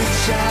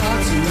reach out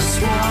to a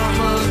swarm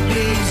of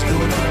bees,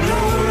 gonna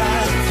blow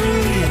right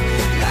through you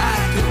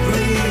like a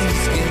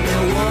breeze. Give me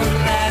one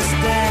last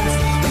dance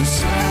and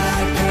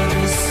slide down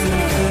the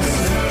surface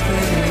of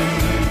pain.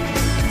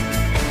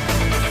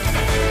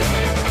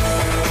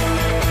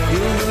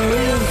 You're the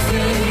real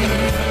thing.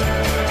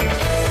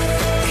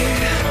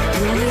 Yeah,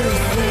 the real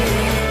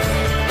thing.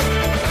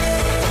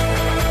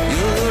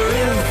 You're the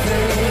real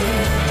thing.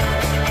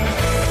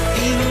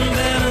 Even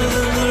better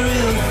than the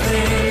real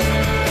thing.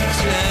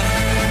 Yeah.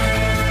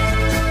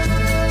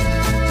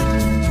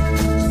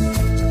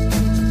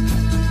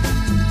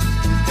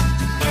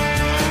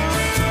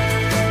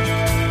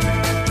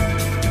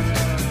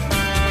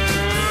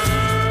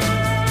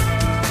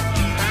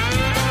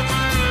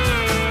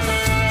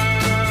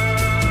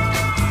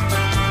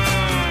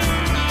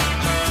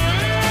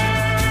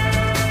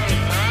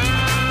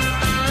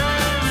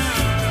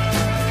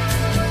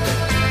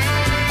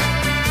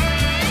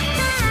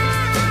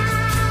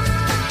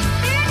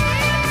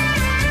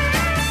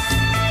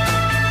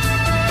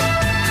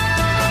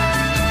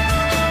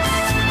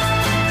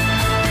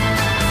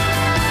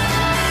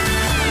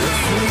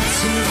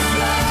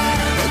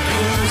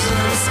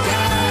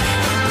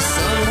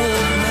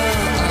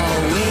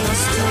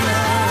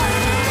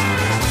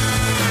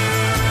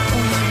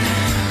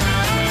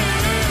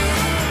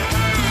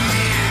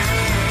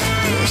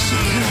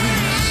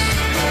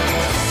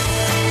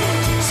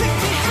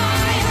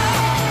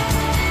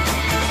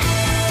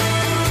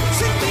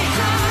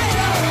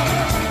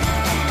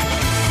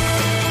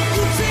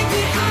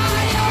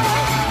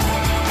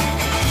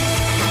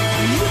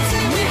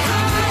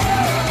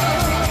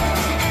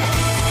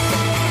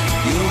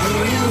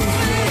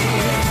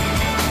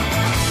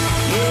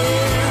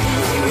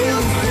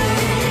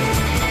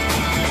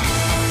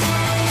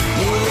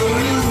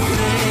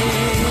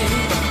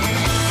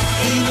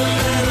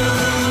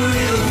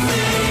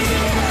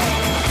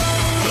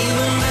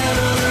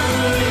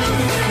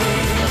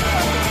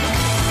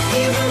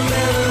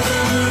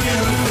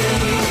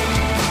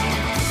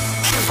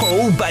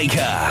 Paul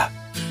Baker.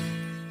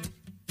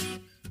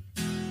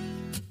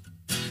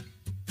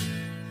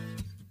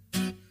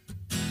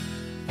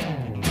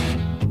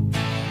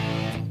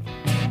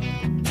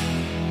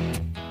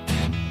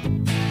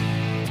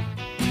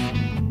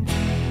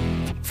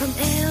 From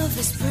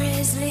Elvis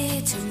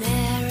Presley to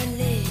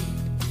Marilyn,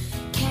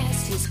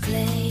 Cassius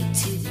Clay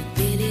to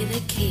Billy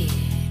the Kid.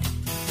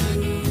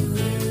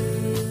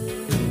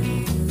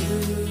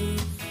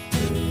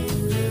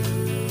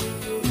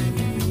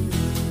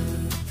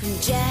 From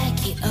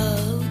Jackie O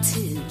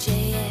to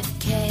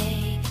JFK,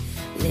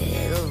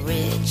 Little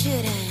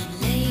Richard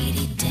and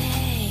Lady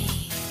Day.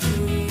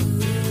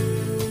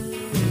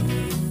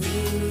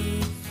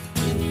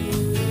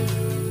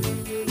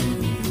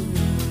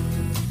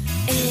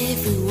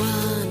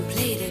 Everyone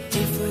played a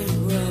different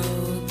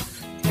role,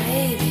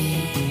 baby.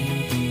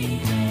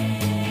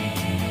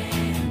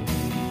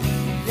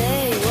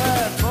 They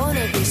were born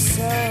to be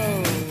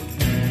sold.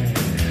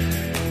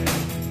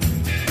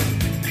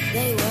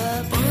 They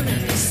were born to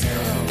be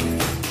sold.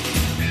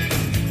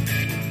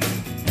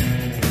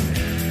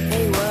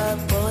 They were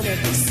born to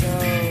be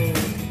sold.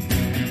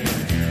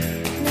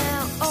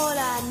 Now all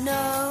I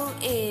know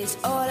is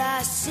all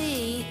I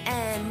see,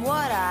 and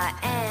what I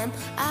am,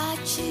 I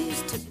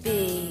choose to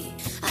be.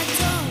 I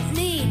don't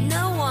need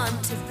no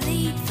one to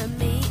bleed for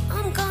me.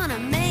 I'm gonna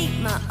make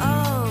my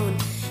own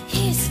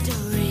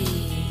history.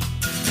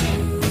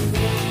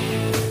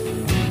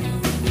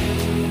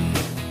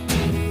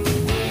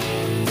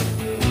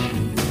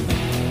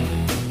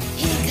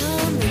 Here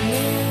come the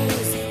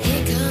news,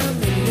 here come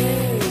the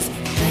news,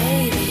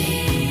 baby.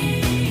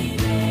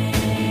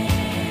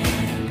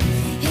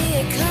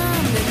 Here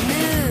come the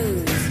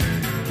news.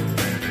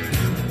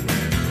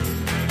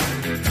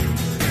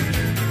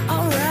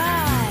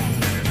 Alright.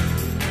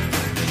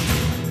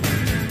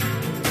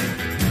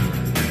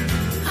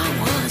 I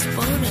was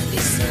born to be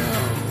so.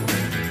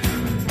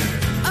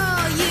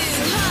 Oh, you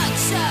hot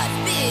shot,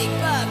 big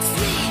buck,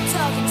 sweet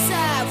talking,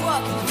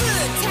 sidewalk,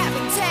 foot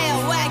tapping, tail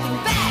wagging,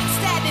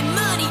 backstabbing,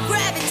 money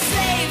grabbing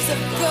slaves of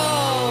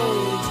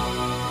gold.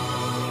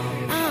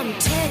 I'm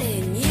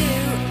telling you,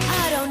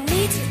 I don't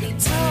need to be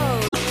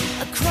told.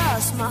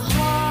 Across my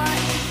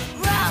heart,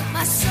 rock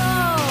my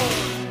soul,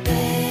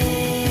 baby.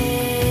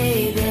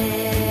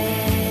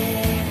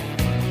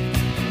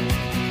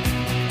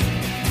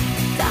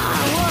 I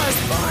was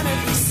born to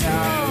be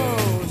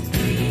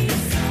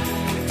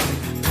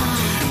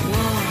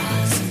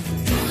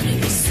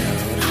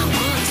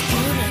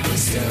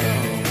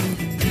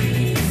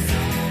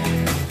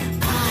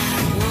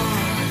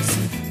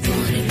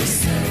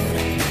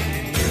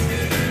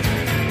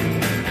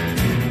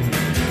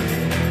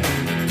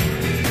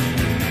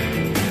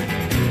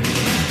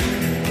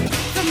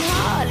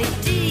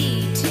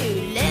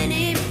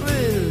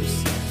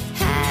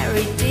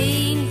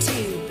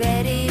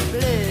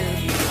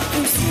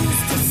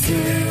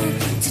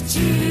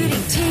Judy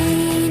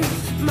Teen,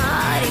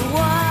 Marty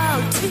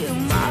Wall to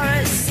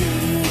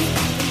Morrissey,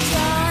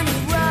 Johnny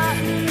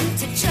Rotten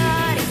to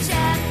Charlie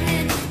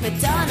Chaplin,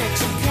 Madonna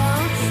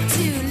Chacon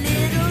to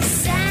Little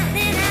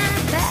Satin,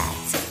 and back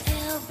to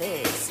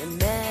Elvis and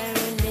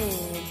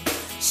Marilyn,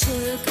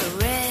 Sugar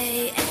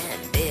Ray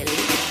and Billy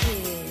the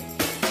Kid,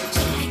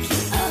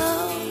 Jackie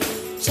O,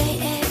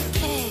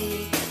 JFK,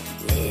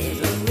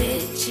 Little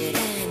Richard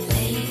and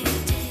Lady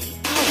Day.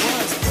 I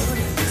was born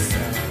in the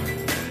sun.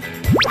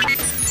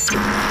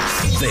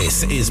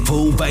 This is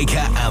Paul Baker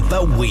and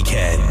the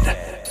Weekend.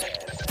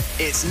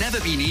 It's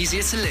never been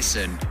easier to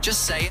listen.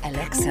 Just say,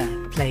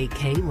 Alexa, play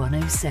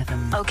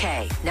K107.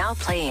 Okay, now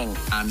playing.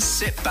 and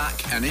sit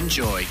back and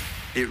enjoy.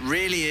 It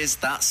really is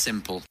that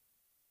simple.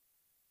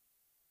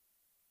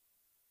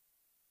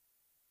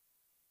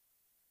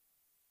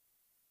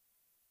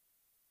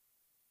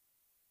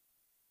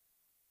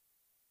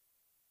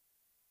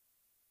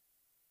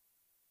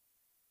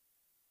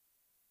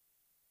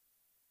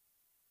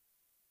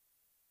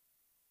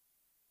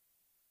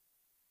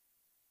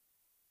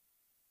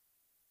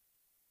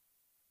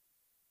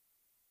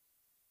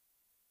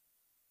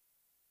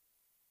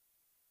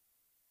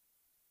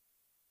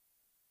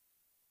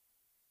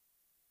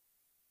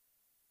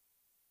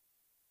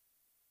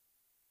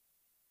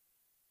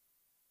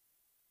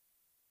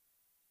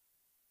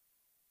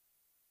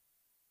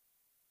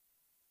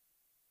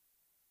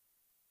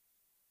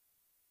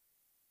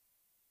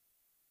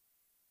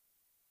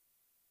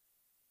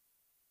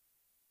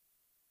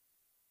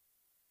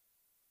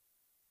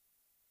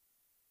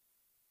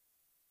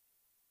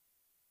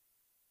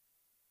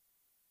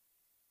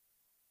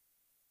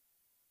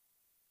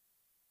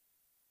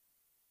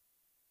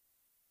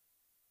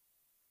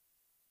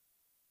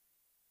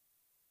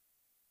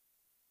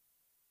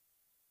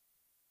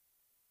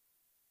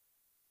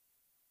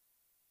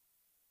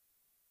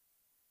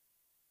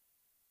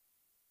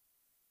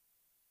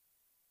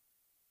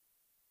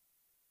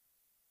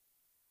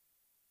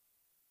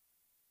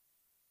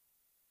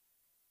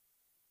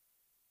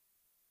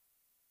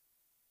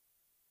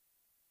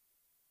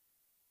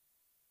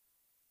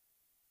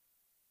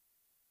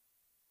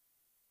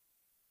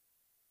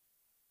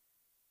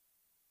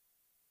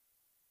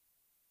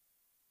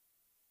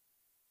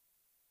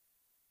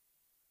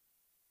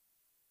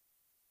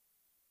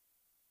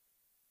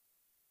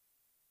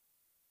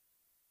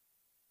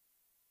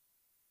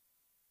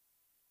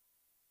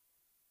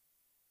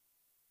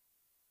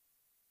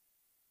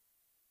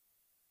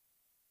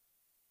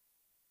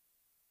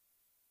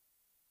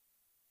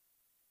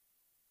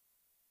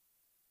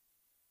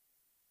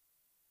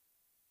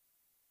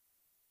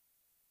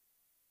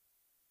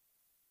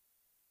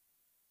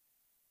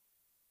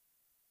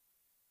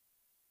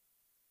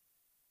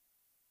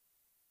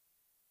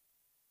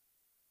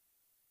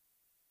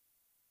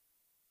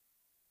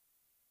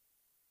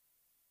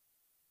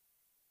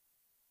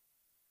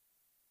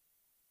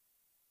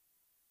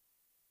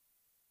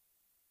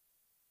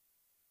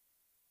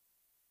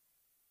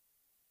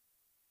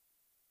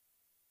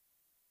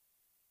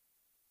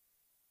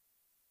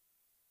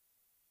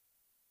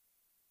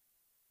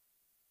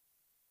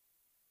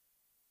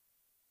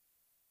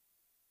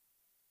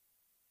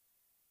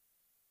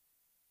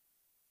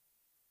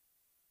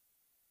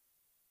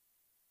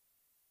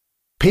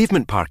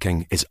 Pavement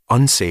parking is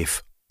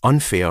unsafe,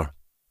 unfair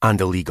and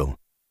illegal,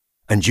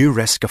 and you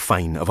risk a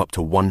fine of up to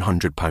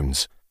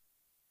 £100.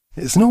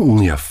 It's not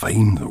only a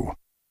fine though.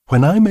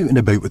 When I'm out and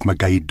about with my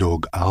guide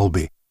dog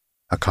Albie,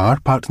 a car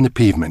parked on the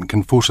pavement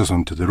can force us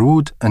onto the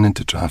road and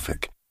into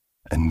traffic,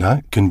 and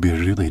that can be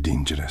really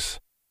dangerous.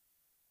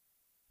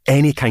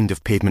 Any kind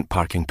of pavement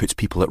parking puts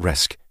people at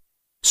risk,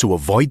 so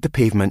avoid the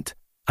pavement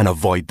and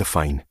avoid the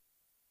fine.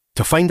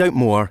 To find out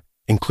more,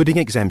 including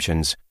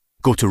exemptions,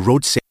 go to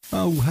roadsafety.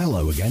 Oh,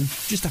 hello again.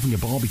 Just having a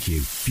barbecue.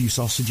 A few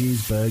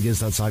sausages, burgers,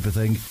 that type of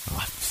thing.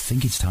 I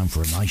think it's time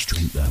for a nice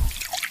drink, though.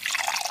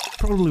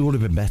 Probably would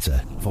have been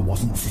better if I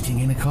wasn't sitting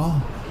in a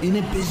car, in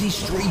a busy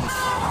street.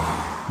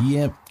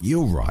 Yeah,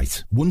 you're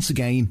right. Once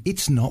again,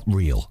 it's not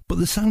real. But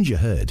the sounds you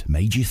heard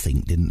made you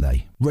think, didn't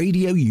they?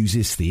 Radio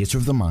uses theatre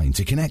of the mind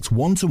to connect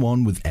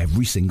one-to-one with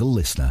every single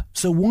listener.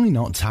 So why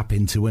not tap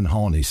into and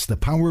harness the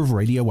power of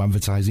radio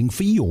advertising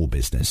for your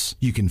business?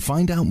 You can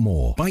find out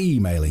more by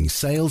emailing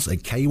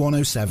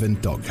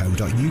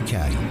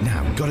sales@k107.co.uk.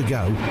 Now, gotta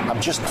go. I'm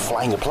just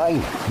flying a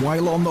plane.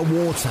 While on the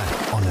water,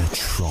 on a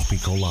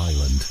tropical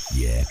island.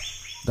 Yeah,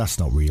 that's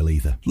not real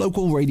either.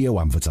 Local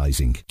radio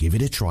advertising. Give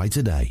it a try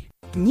today.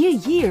 New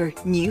year,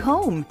 new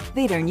home.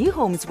 There are new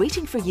homes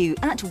waiting for you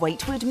at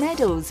Whitewood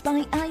Meadows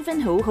by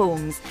Ivanhoe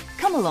Homes.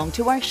 Come along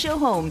to our show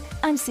home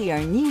and see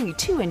our new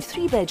 2 and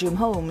 3 bedroom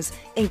homes,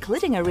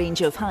 including a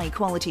range of high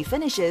quality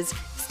finishes.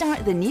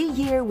 Start the new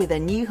year with a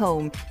new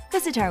home.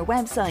 Visit our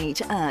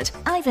website at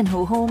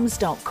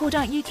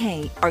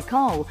ivanhoehomes.co.uk or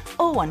call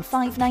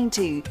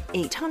 01592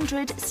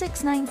 800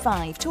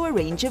 695 to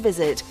arrange a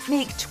visit.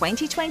 Make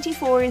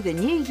 2024 the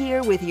new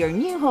year with your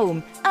new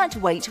home at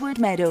Whitewood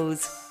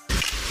Meadows.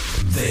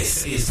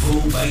 This is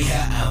Paul Baker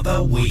and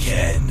the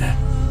Weekend.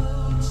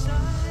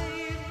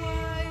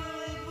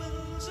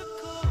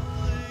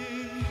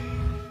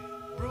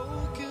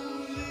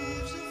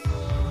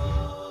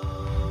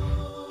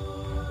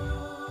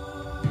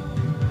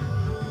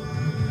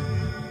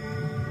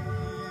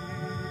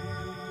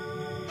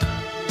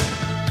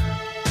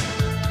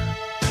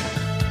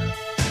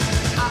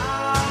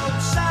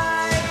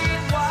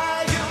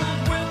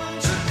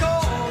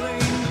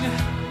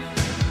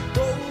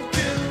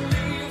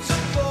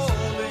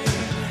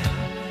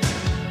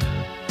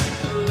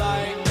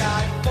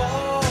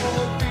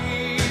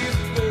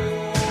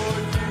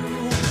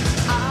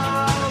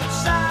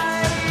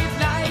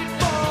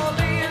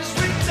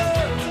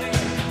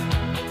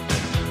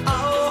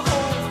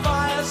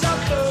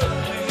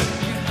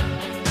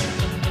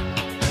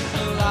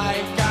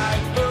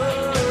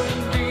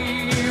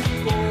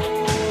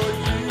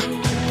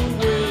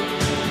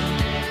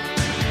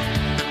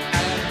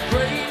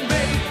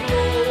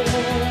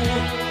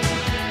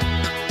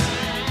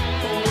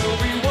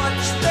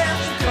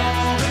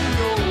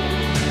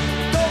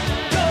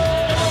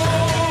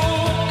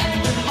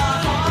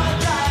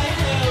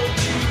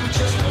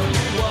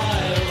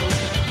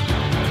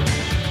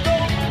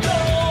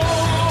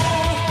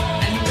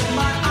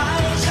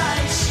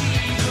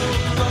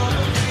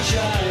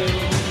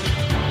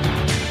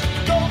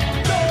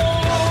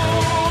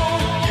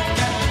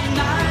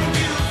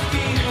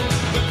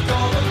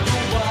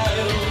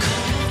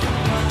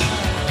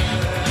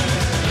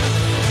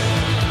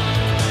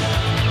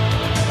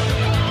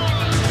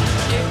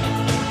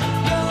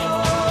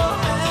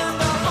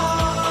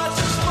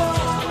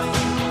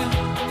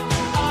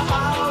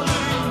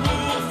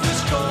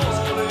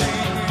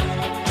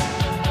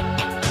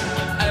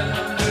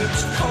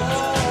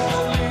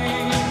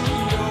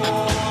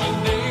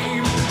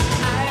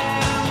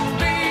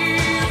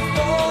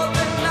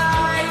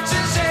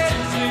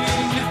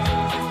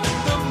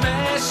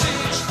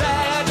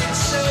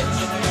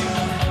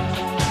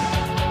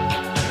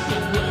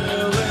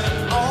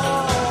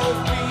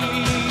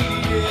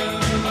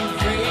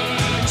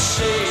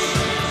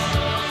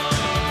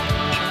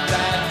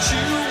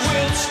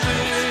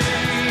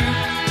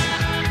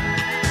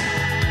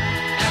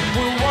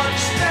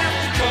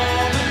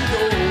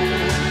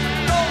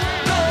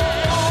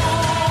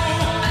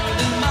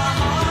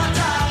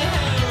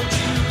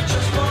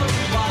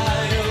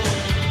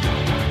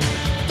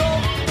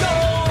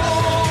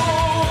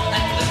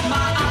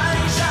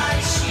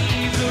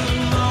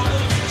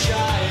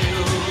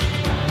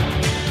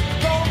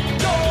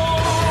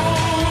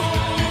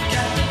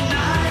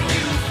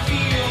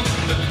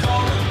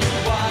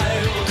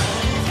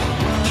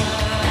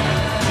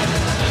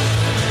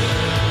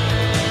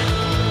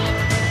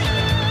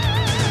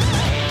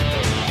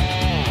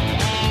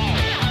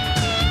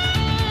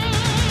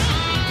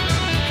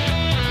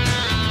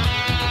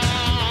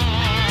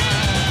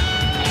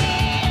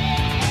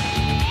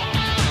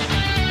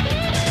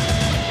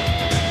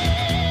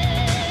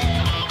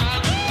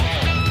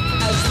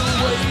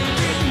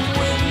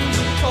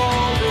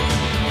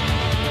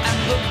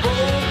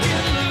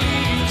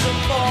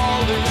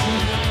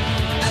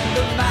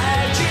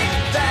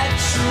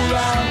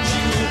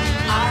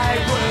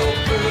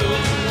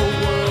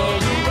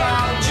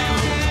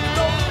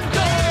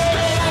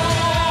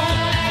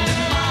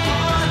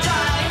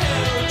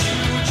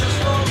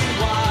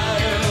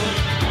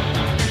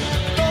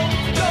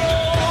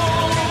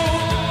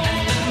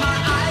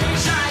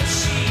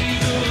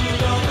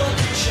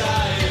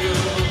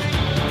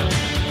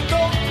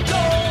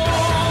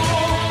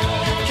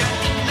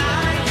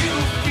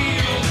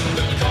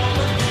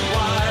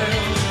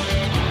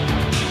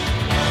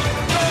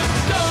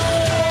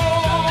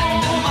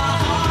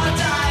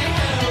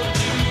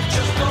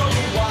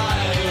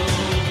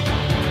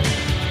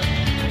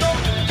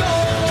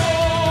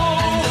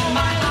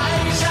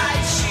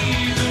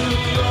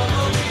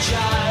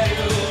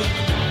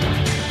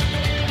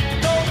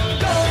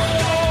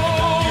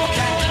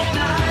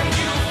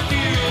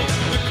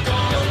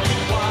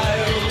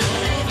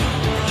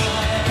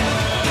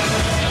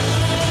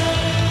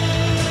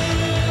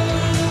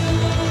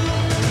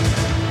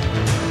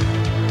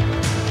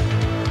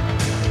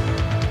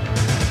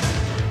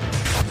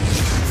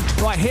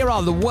 Right, here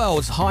are the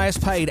world's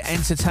highest paid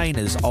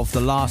entertainers of the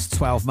last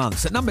 12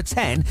 months. At number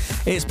 10,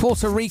 it's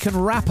Puerto Rican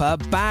rapper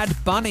Bad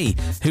Bunny,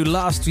 who in the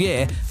last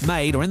year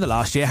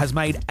has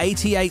made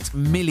 $88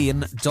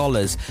 million.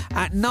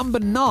 At number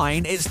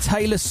 9, it's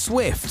Taylor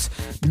Swift,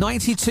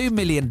 $92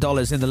 million in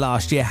the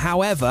last year.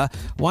 However,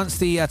 once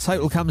the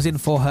total comes in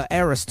for her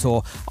Eras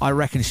tour, I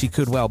reckon she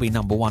could well be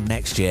number 1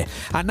 next year.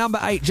 At number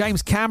 8,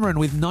 James Cameron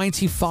with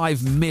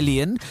 $95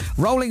 million.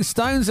 Rolling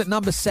Stones at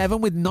number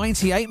 7 with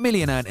 $98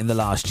 million earned in the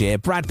last year.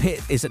 Brad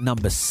Pitt is at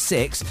number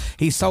 6.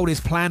 He sold his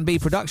Plan B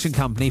production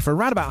company for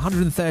around about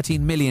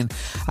 $113 million.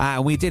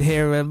 We did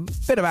hear a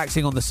bit of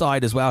acting on the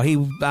side as well. He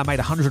made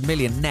 $100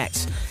 million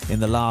net in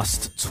the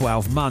last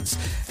 12 months.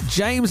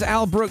 James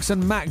L. Brooks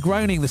and Matt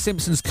Groening, the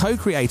Simpsons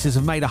co-creators,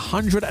 have made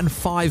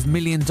 $105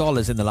 million in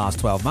the last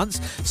 12 months.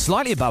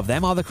 Slightly above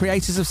them are the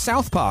creators of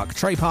South Park,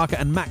 Trey Parker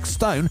and Matt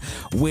Stone,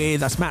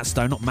 with Matt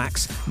Stone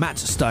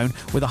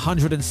with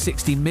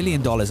 $160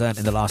 million earned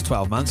in the last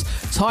 12 months.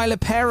 Tyler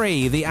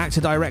Perry, the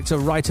actor, director,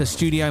 writer,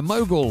 studio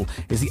mogul,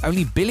 is the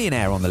only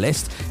billionaire on the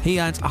list. He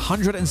earned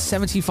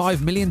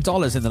 $175 million in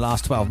the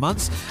last 12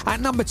 months.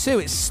 At number 2,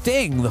 it's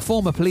Sting, the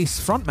former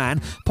Police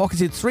frontman,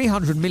 pocketed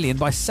 $300 million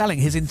by selling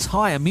his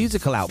entire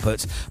musical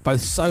output, both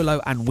solo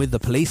and with the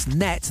Police.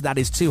 Net, that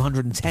is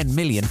 $210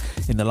 million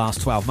in the last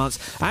 12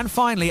 months. And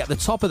finally, at the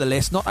top of the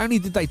list, not only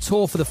did they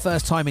tour for the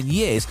first time in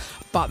years,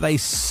 but they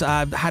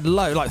had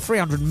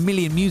 300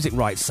 million music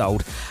rights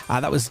sold.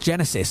 That was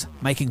Genesis,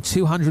 making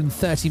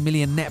 $230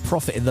 million net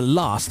profit in the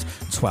last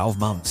 12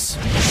 months.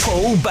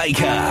 Paul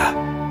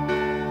Baker.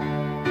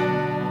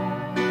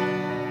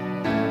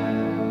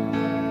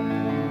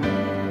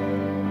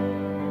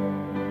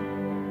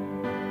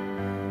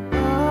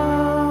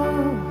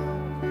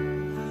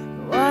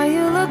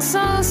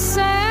 So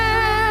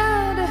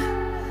sad,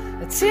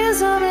 the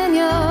tears are in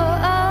your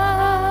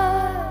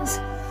eyes.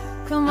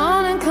 Come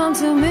on and come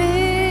to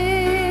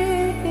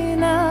me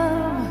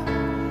now.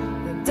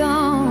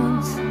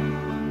 Don't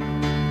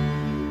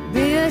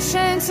be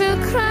ashamed to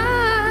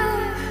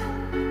cry.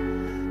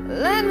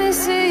 Let me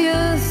see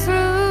you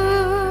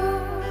through,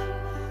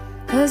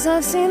 'cause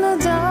I've seen the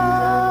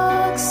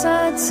dark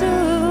side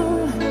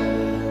too.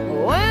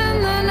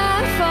 When the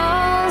night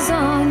falls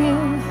on you,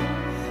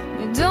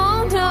 you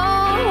don't know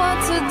what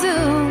to do.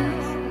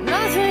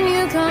 Nothing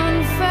you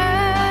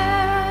confess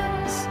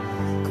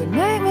could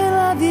make me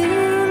love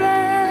you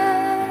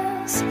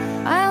less.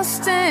 I'll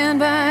stand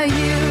by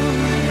you.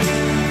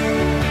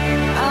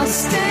 I'll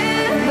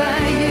stand by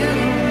you.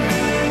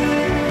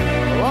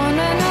 Won't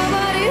let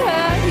nobody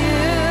hurt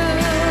you.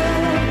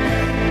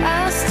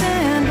 I'll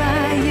stand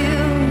by you.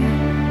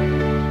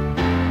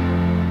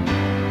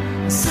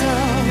 So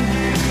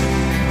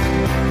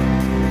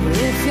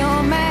if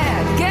you're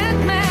mad, get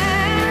mad.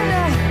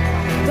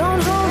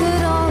 Don't hold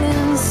it all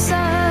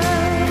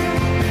inside.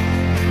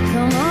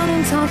 Come on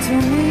and talk to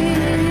me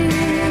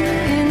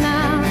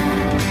now.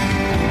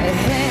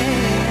 Hey,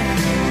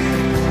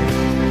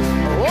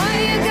 what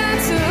you got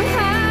to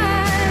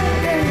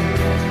hide?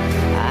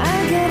 I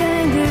get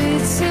angry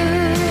too.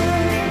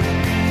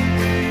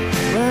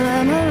 Well,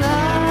 I'm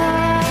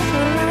alive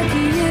like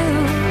you.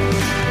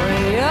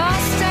 When you're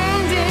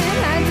standing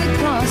at the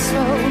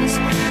crossroads,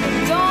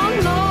 don't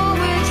know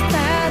which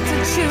path to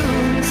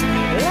choose.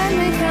 Let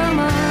me come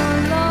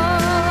along,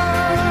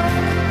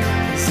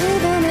 'cause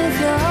even if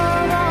you're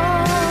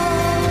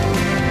wrong,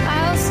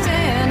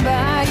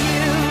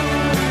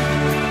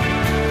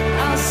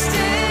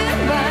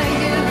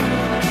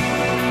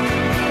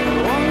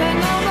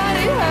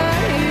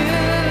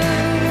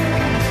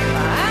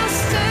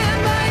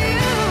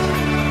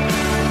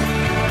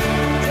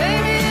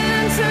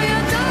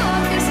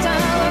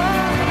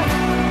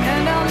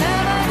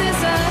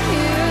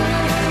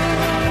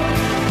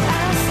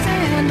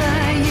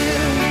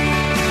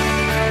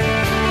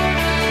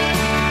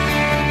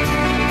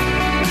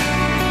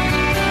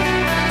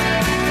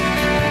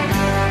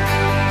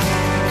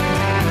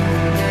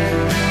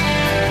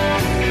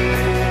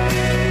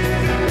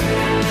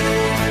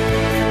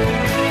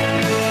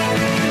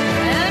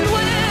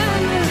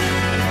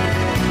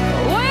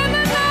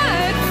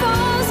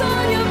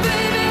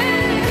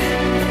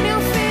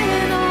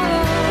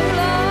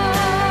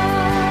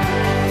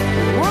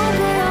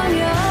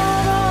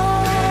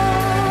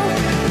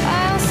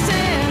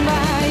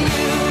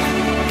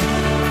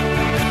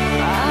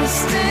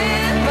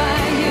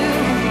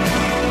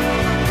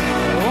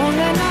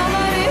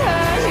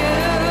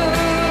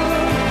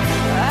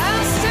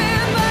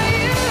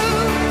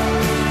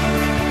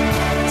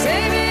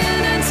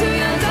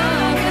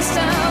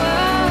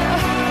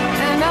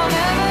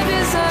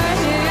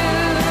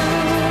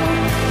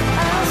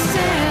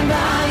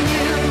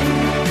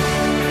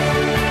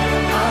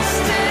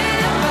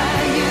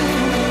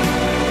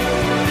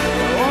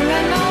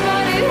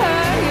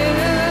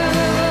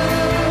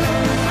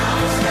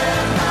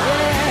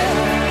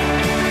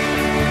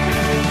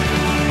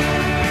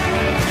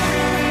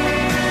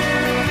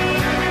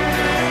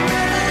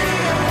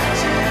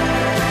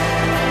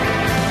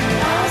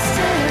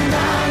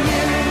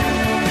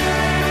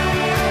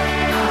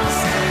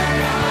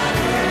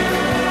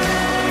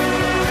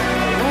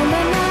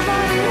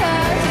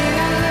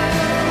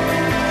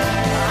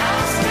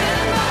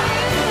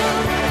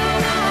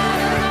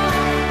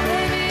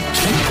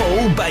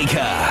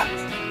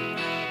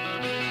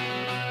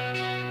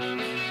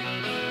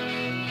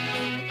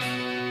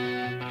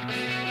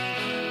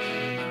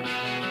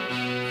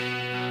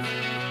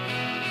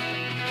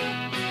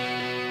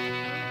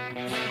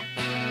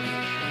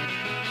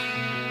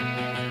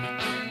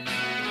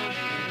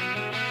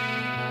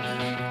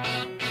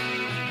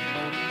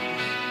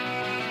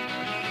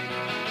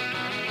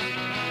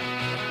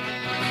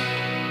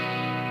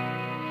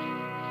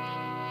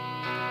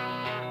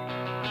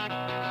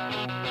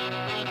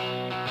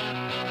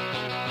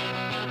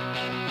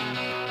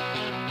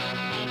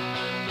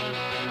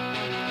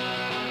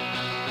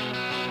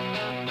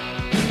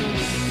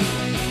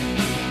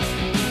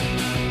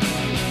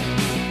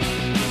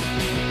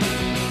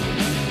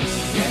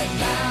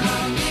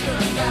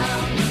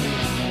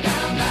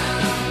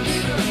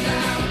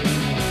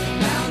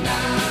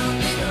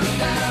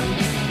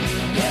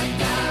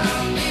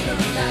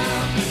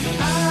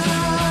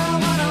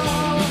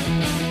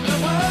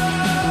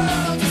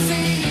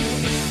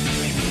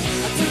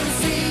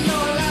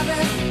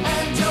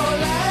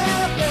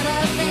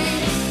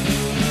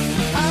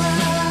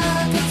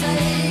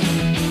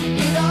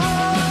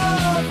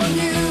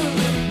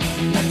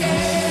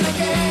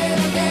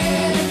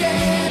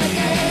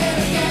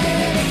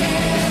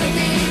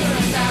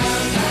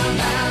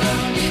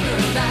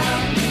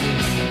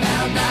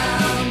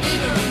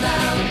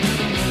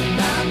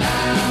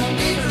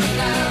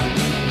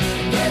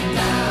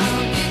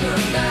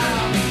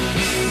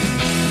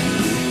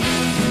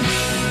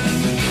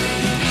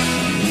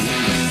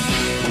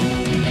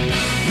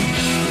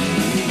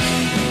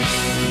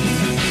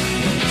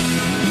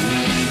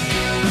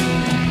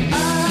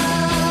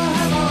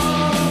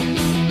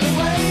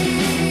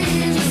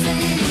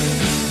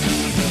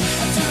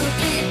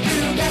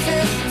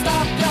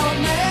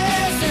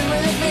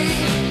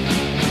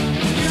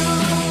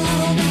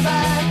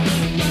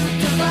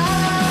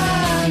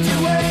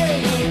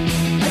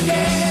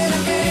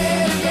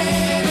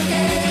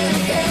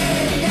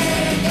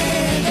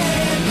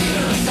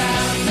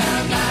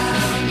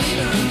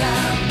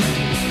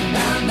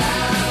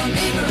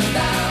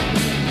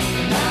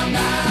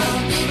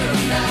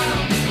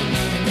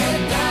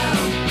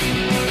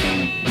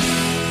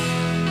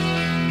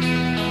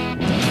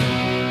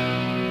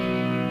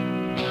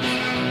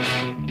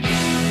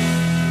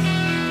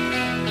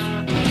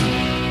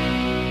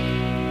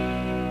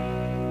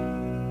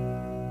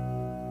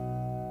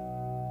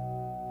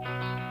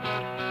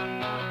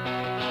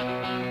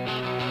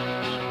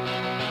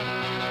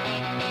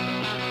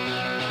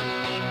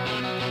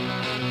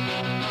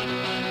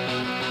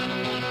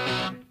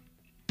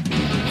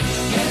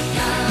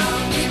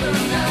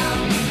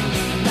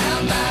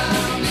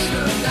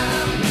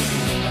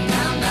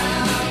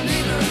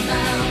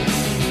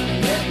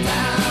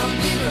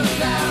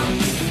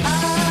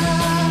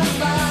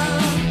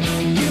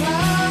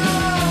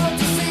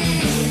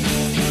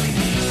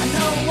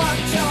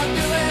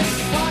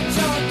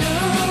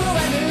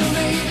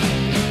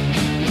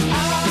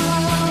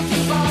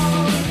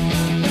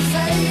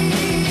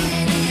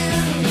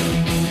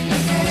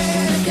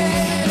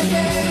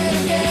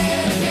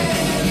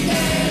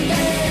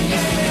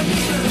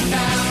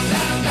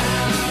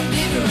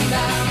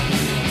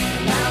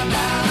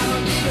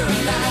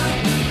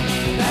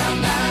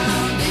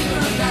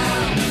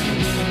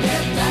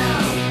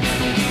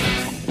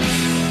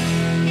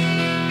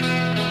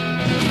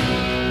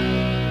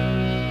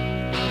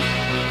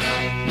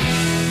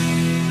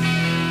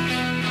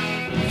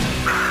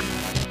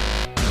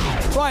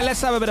 let's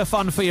have a bit of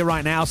fun for you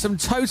right now. Some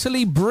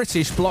totally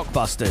British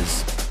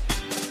blockbusters.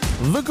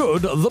 The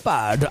Good, the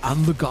Bad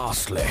and the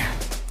Ghastly.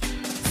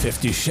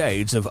 50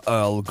 Shades of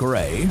Earl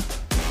Grey.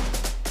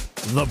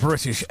 The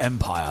British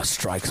Empire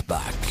Strikes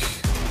Back.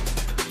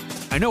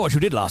 I know what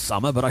you did last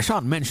summer, but I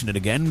shan't mention it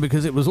again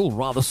because it was all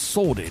rather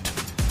sordid.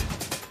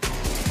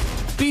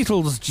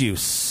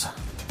 Beetlejuice.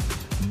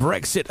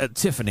 Brexit at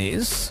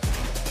Tiffany's.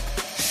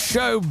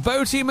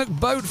 Showboaty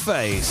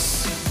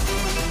McBoatface.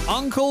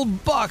 Uncle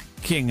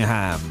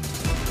Buckingham.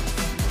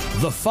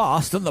 The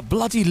Fast and the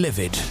Bloody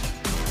Livid.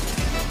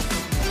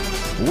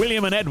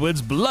 William and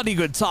Edward's Bloody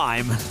Good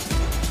Time.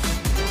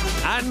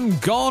 And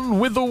Gone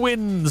with the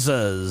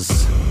Windsors.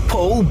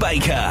 Paul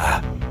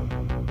Baker.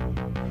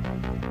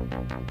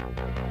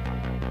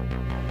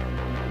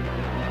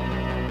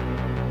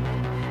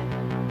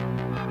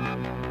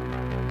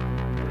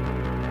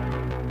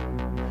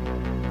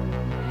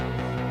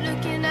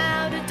 Looking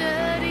out a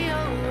dirty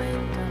old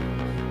window,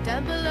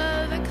 down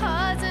below the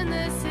cars in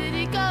the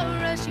city go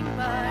rushing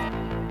by.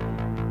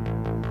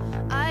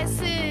 I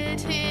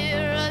sit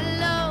here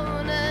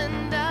alone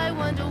and I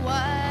wonder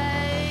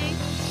why.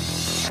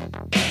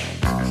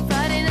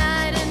 Friday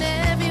night and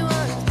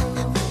everyone's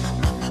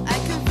moving. I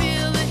can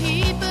feel the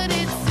heat, but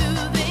it's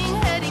soothing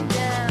heading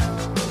down.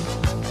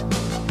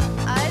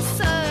 I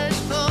search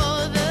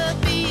for the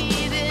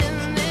beat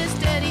in this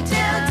steady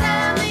town.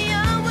 Downtown the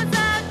young ones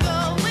are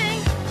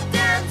going.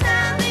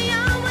 Downtown the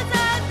young ones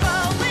are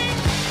going.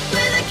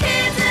 We're the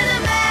kids in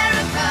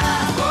America.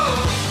 Whoa.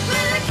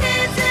 We're the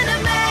kids in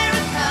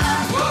America.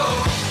 Whoa.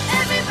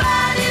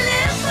 Everybody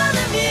lives for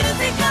the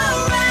music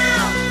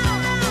around.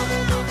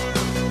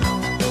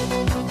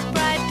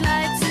 Bright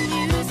lights and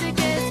music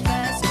gets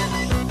faster.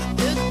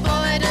 Look,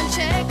 boy, don't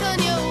check on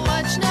your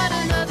watch, not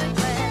another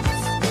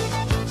glance.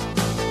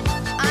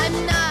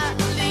 I'm not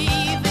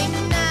leaving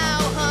now,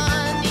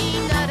 honey,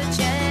 not a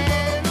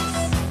chance.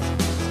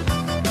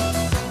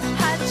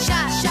 Hot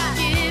shot,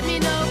 give me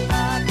no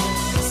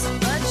problems.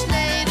 Much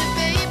later,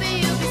 baby,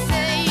 you'll be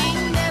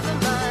saying never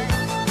mind.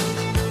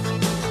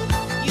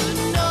 You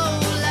know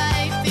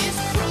life is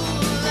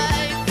cruel,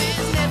 life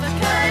is never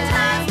kind.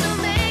 Hearts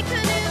don't make a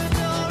new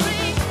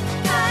story.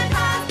 Kind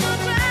hearts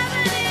don't grab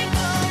any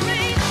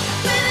glory.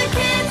 We're the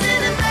kids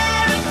in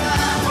America.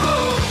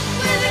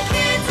 We're the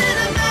kids in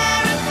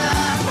America.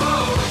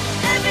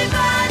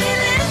 Everybody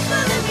lives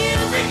for the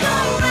music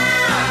around.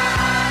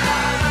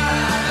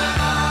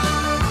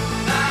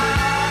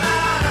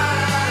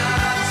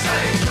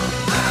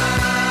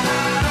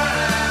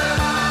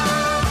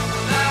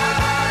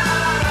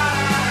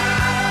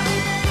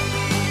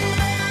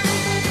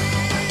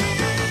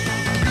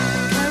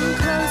 Come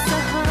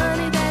closer,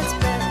 honey, that's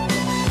better.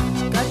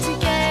 Got to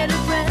get a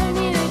brand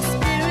new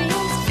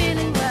experience,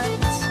 feeling right.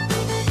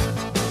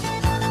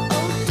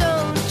 Oh,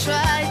 don't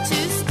try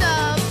to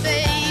stop,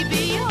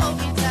 baby, hold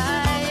me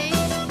tight.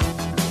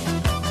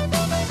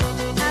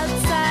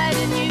 Outside a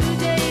new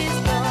day is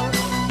born.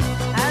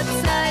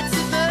 Outside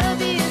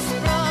suburbia is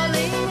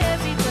sprawling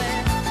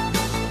everywhere.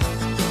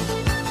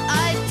 I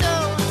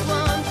don't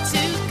want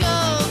to go,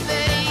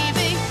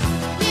 baby.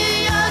 New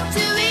York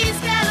to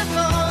East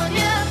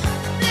California.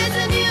 There's a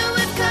new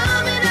wave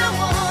coming, I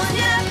warn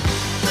ya.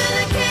 We're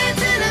the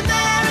kids in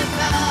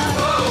America.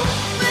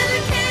 We're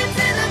the kids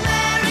in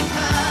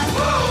America.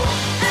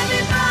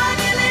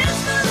 Everybody lives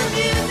for the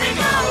music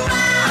around.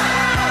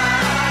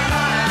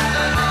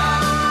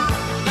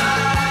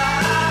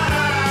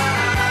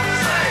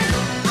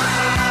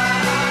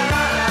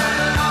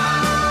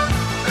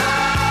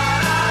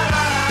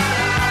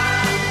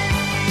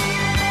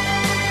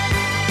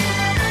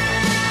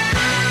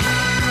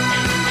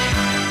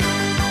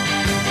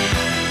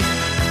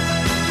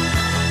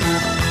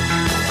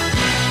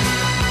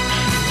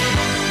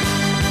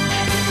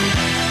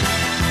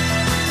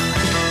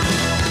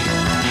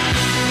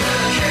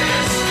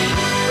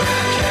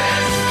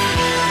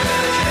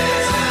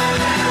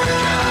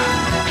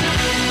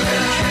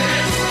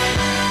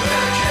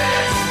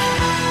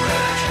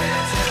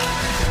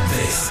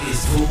 This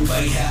is Paul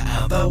Baker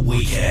and the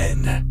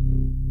Weekend.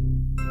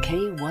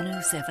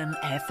 K107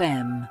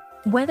 FM.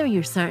 Whether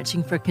you're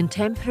searching for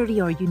contemporary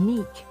or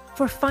unique,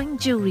 for fine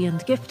jewellery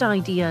and gift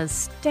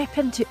ideas, step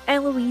into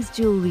Eloise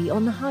Jewellery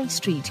on the High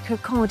Street,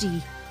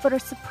 Kirkcaldy, for a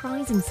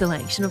surprising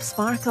selection of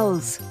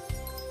sparkles.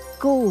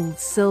 Gold,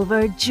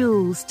 silver,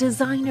 jewels,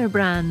 designer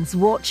brands,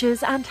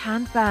 watches and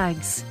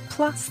handbags,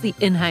 plus the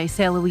in-house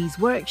Eloise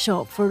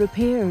workshop for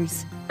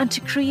repairs, and to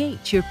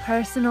create your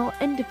personal,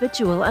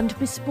 individual and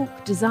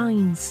bespoke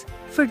designs.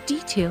 For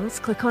details,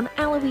 click on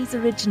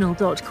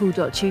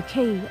eloiseoriginal.co.uk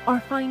or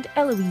find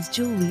Eloise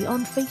Jewellery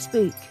on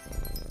Facebook.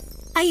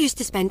 I used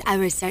to spend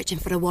hours searching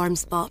for a warm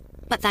spot,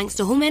 but thanks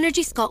to Home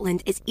Energy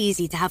Scotland, it's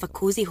easy to have a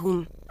cosy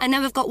home. And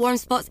now I've got warm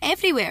spots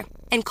everywhere,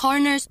 in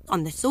corners,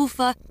 on the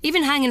sofa,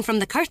 even hanging from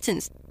the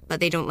curtains.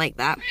 But they don't like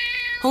that.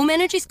 Home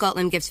Energy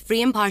Scotland gives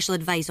free impartial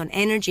advice on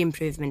energy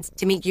improvements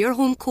to make your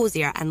home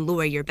cosier and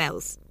lower your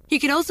bills. You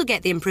could also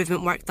get the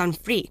improvement work done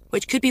free,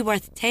 which could be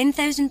worth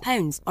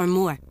 £10,000 or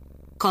more.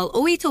 Call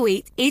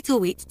 0808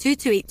 808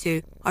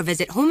 2282 or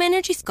visit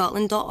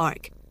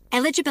homeenergyscotland.org.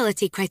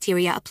 Eligibility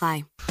criteria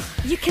apply.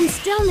 You can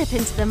still nip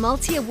into the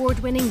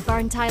multi-award-winning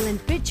Burnt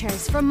Island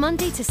Butchers from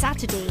Monday to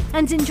Saturday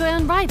and enjoy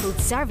unrivaled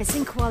service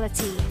and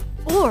quality.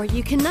 Or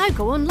you can now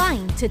go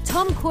online to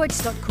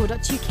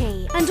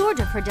tomcords.co.uk and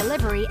order for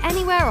delivery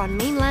anywhere on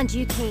mainland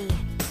UK.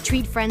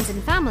 Treat friends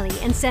and family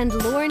and send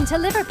Lauren to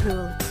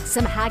Liverpool,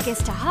 some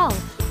haggis to Hull,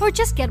 or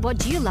just get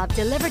what you love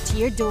delivered to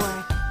your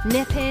door.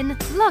 Nip in,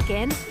 log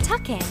in,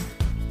 tuck in.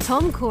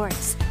 Tom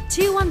Cords,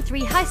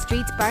 213 High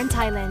Street, Burnt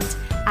Island,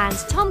 and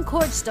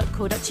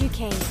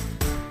tomcords.co.uk.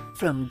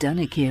 From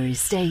Dunakeer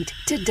Estate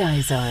to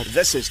Dysart.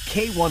 This is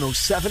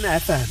K107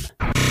 FM.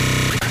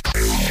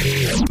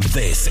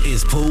 This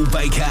is Paul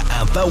Baker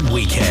at The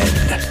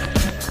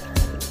Weekend.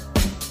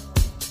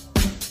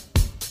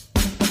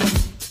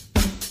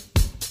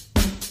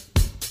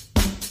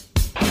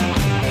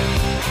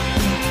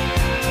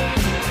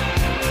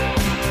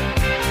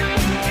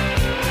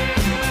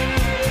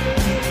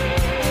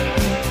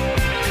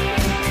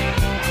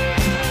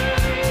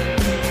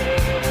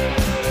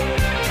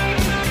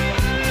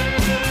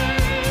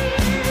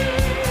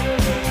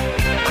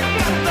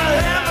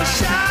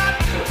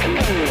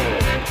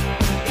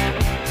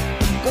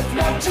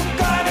 What you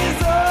got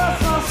is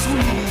all so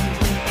sweet.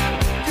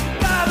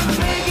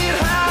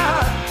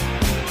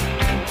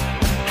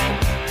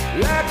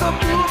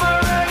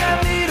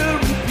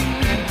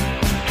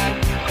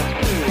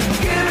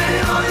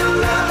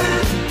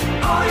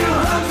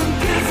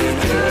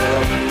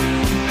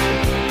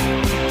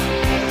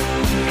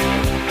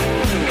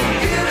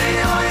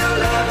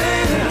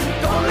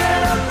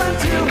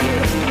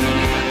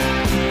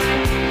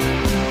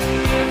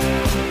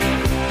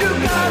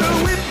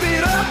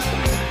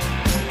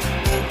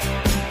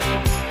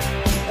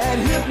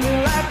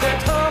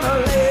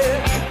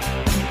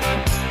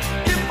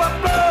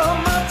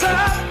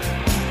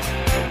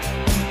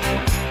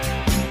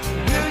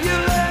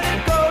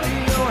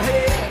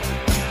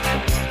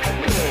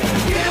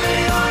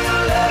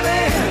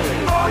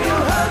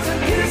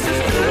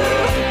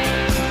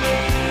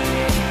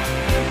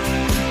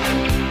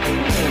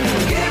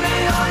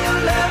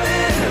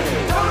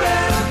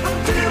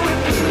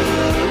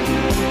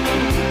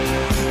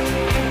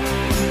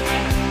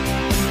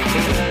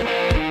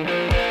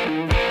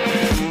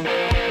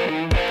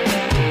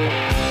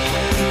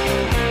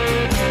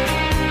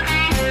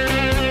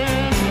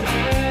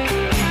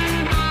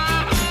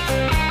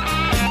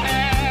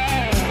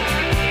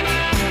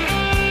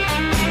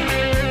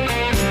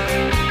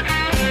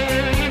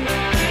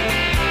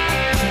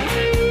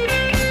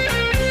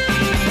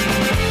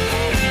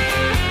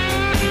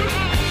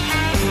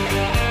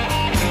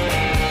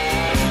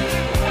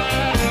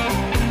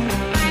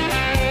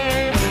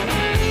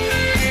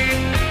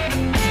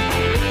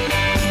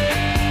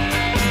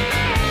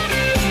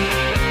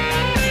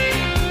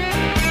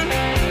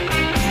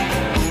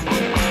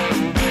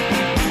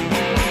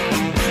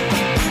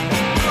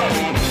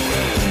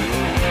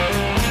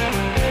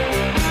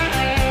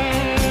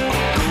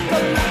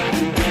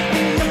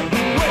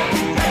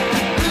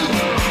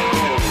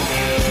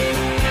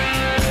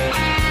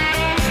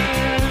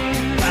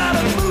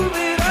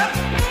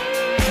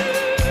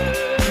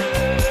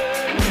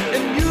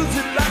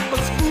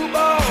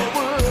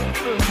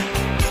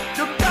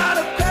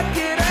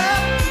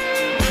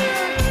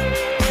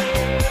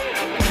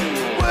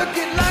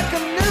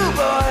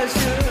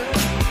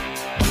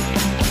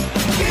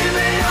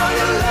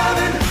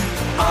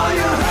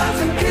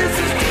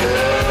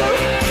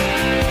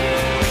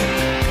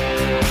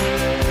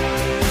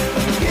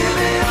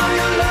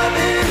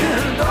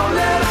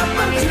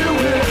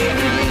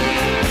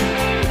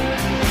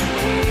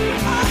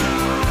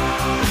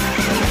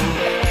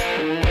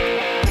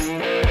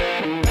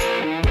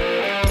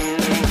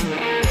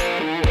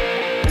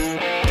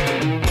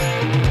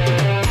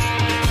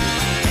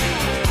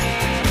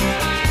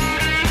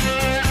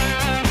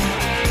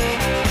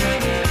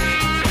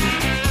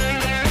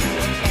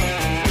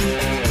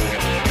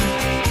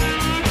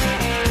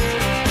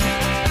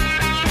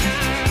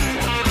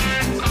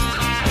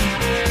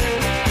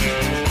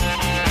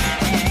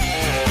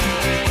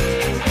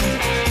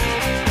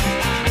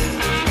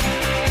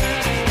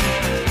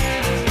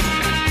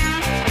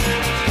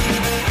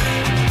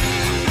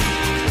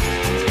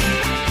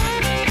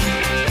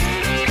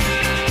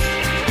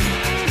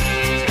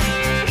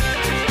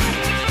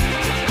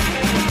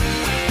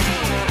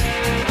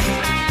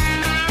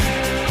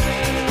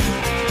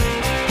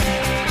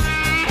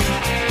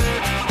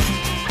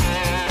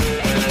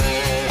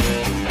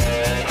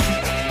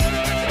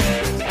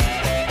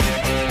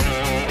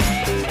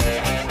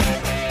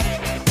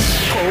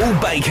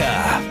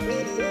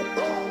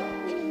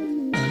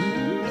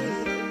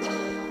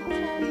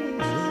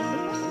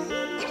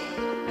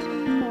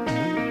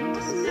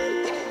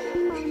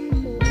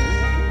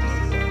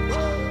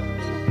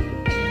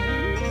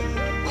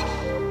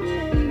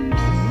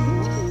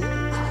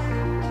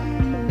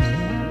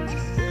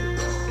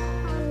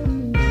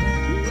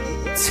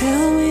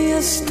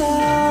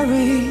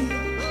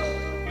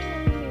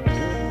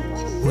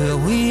 where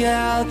we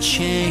all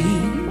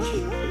change,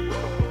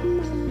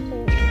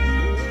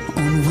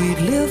 and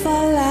we'd live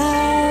our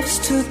lives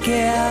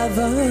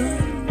together,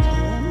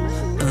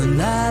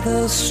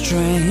 another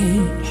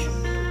strange.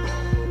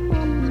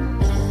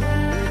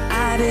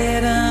 I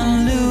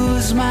didn't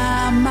lose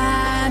my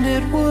mind,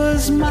 it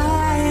was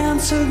my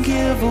hand to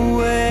give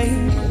away.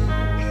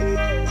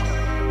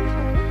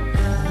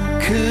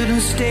 Couldn't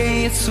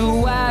stay to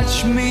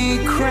watch me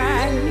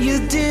cry,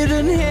 you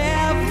didn't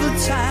have the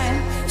time,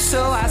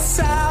 so I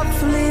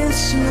softly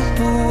slip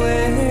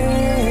away.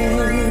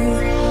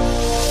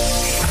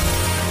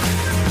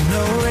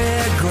 No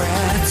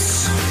regrets,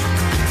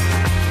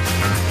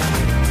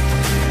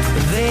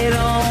 they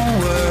don't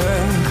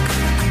work.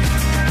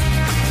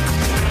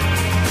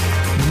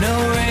 No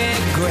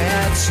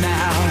regrets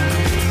now,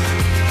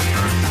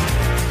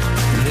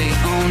 they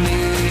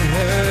only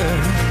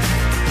hurt.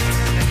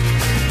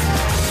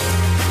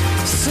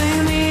 Sing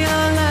me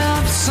a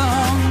love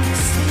song,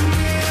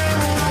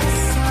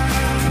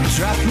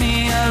 drop me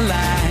a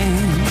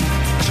line.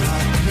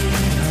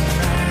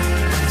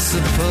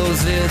 Suppose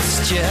it's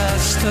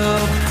just a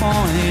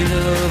point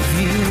of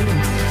view,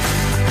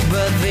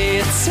 but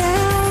they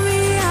tell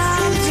me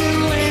I'm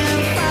doing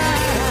fine.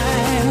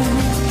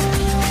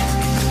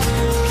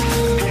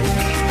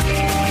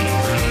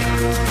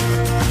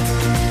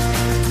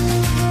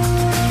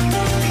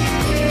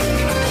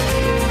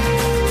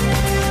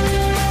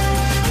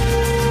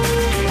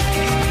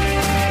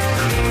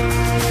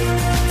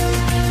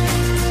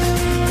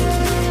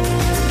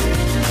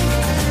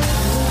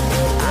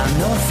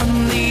 From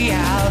the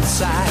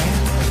outside,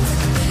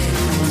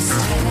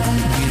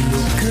 we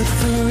look good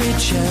for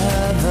each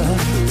other.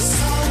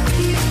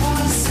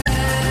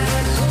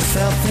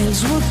 Felt things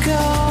were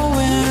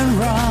going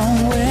wrong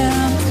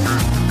when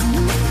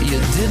you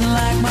didn't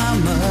like my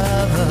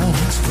mother.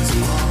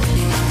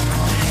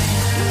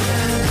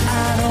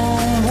 I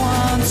don't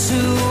want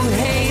to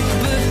hate,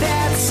 but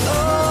that's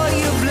all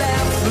you've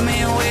left me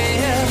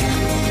with.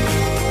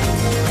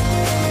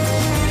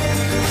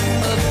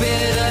 A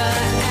bitter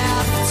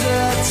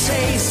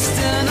taste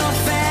and a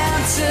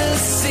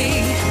fantasy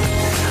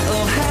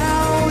of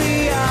how we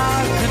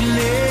all could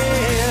live.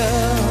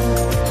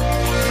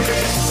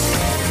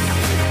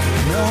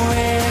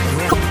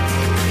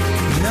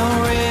 No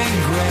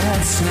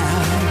regrets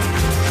now,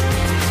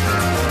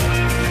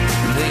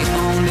 they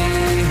only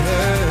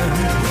hurt.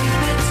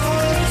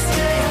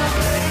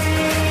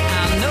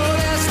 I know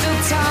they're still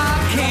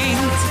talking,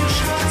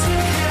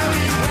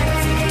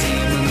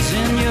 demons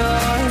in your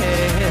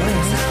head.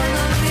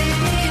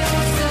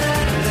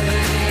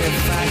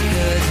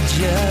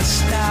 Just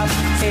stop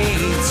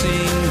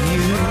hating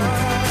you,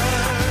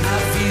 I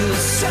feel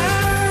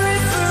sorry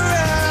for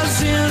us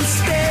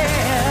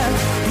instead.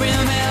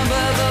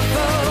 Remember the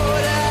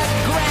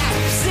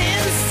photographs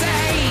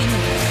insane,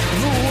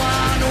 the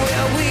one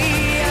where we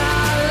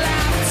all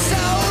laughed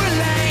so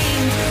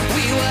lame.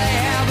 We were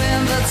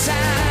having the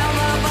time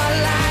of our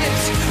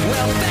lives.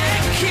 Well,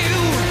 thank you,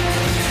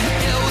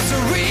 it was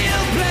a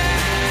real blast.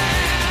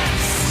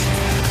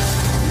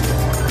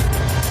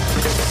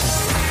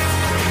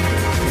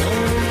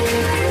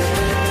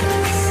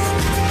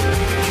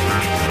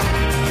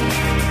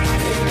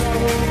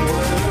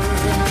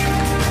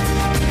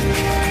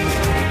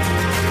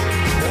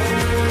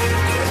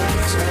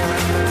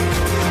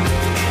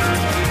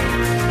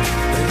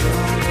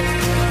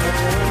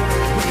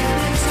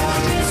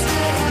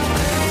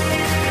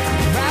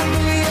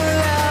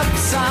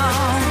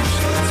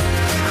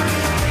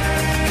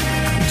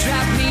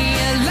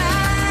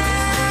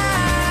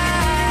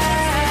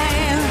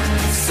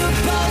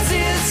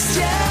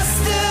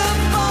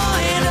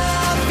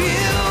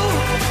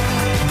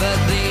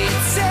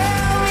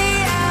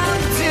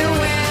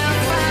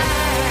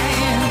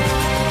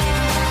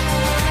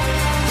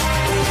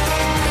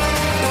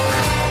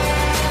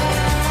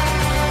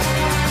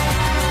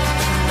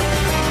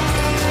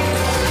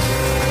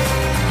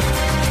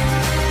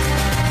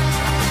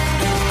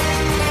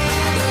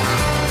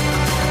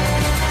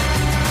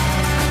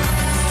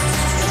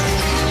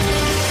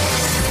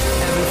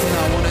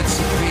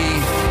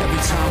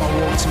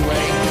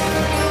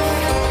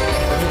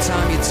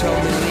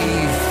 Told me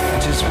leave, I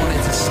just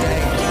wanted to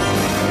stay.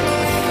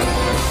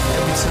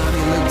 Every time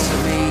you looked at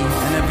me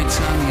and every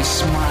time you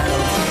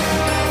smiled,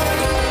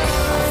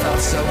 I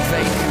felt so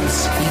vacant,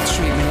 you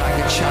treat me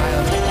like a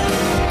child.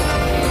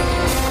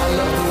 I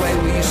love the way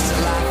we used to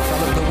laugh, I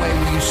love the way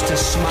we used to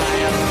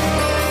smile.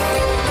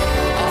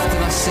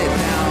 Often I sit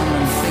down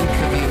and think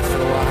of you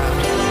for a while,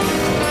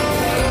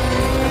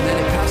 and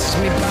then it passes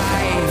me by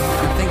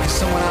and think of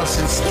someone else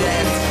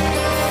instead.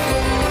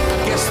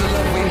 Guess the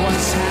love we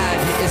once had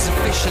is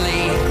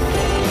officially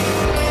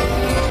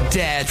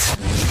dead.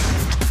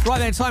 Right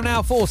then, time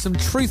now for some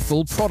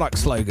truthful product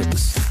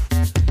slogans.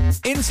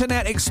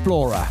 Internet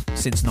Explorer.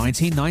 Since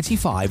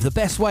 1995, the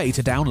best way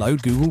to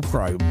download Google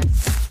Chrome.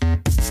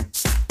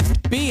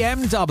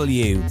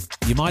 BMW.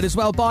 You might as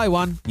well buy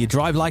one. You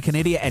drive like an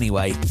idiot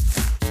anyway.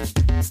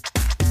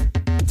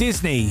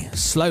 Disney.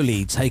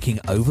 Slowly taking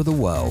over the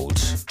world.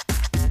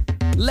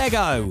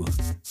 Lego.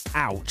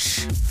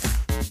 Ouch.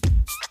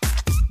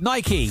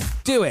 Nike,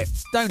 do it.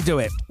 Don't do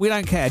it. We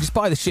don't care. Just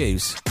buy the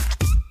shoes.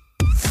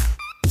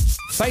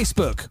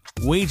 Facebook,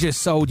 we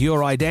just sold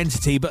your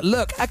identity, but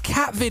look, a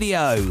cat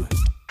video.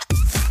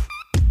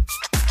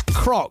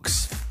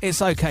 Crocs,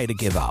 it's okay to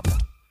give up.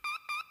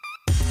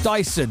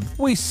 Dyson,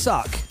 we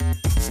suck.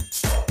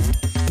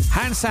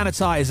 Hand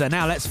sanitizer,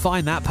 now let's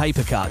find that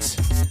paper cut.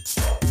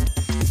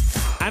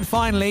 And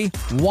finally,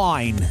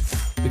 wine,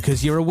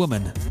 because you're a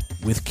woman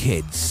with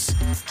kids.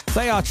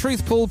 They are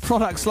Truthful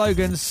product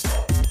slogans.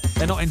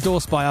 They're not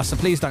endorsed by us, so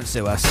please don't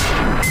sue us.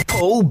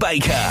 Paul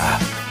Baker.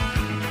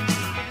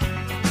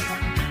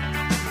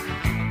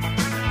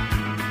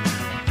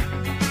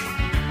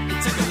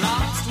 Took a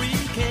last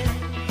weekend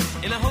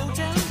in a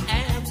hotel in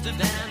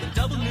Amsterdam, a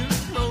double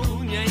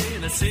pneumonia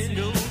in a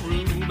single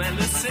room, and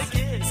the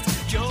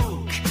sickest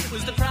joke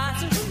was the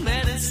price of the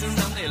medicine.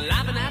 They're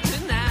laughing at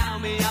me now,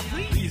 may I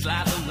please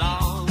laugh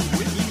along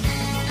with you?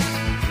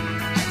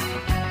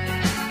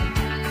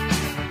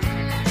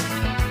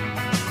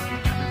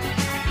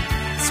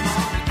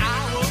 Small, I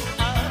woke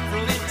up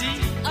from a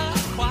deep,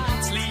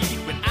 quiet sleep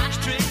with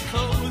ashtray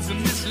clothes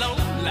and this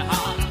lonely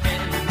heart,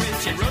 and when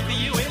she wrote the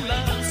you in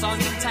love song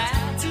and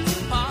tattoo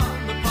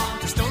upon the palm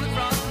to stole it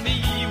from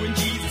me when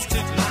Jesus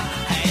took my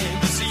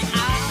hand. You see,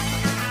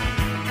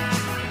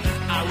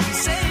 I wouldn't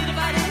say it if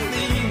I didn't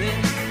mean it.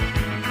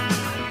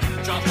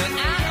 Drop an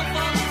out of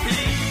the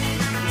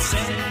peace,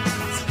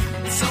 says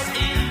so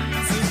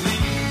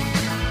easily.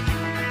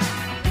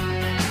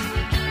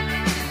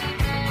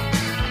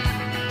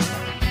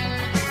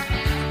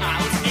 I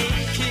was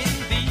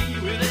AKB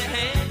with a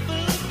head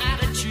full of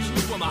attitude,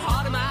 with my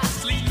heart in my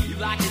sleeve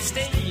like a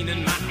stain,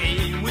 and my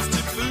aim was to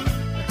fool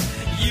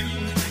you.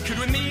 Could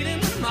we meet in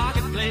the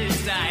marketplace?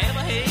 Did I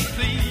ever hate,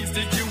 please?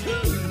 Did you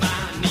wound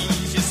my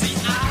knees? You see,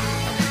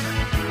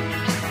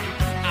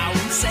 I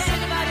wouldn't say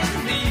it if I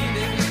didn't mean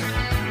it.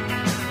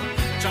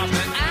 Drop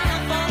an out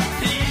of all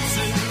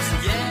pieces,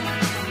 yeah.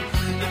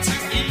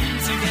 Too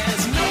easy,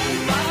 there's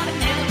nobody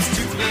else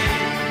to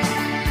blame.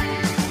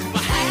 I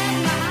had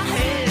my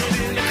head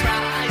in the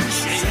crying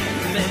shame.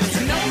 There's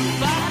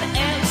nobody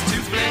else to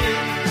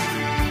blame.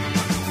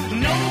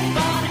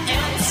 Nobody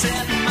else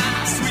except my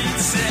sweet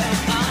self.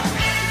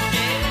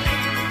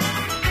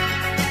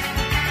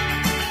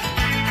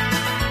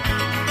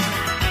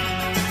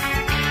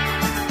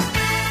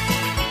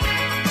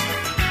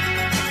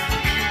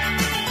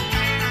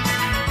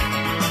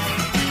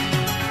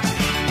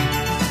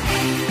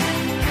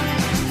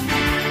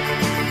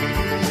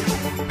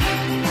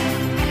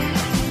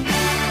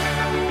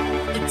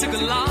 It took a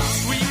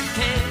last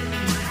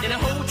weekend in a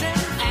hotel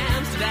in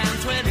Amsterdam,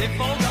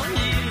 24 long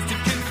years to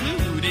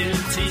conclude in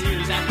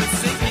tears. At the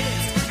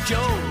sickest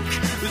joke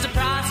was the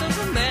price of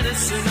the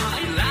medicine. Are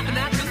you laughing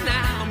at me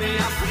now? May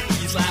I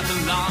please laugh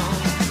along?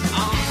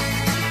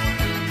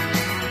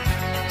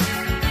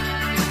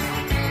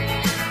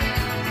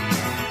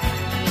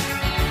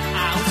 I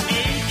was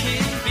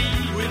AKB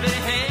with a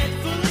head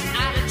full of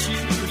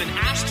attitude, an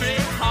ashtray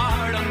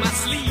hard on my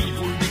sleeve,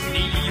 wounded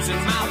knees,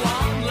 and my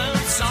one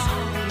love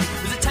song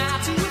was a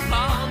tattoo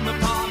upon the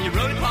palm. You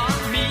wrote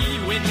upon me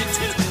when you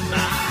took my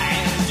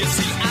hand. You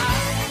see,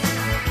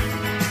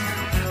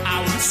 I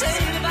wouldn't say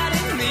it if I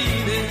didn't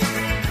mean it.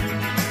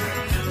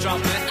 Drop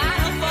it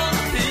out of all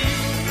the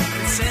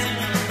pieces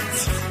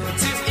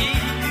too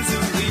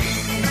easily,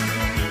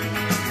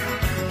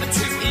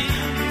 too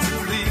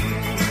easily,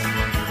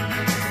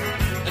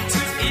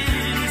 too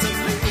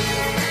easily.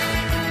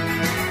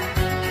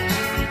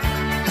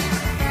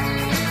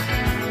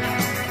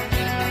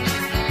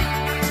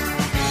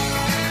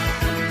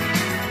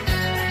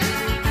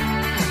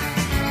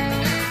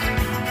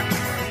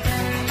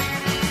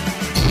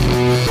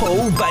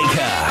 Paul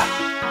Baker.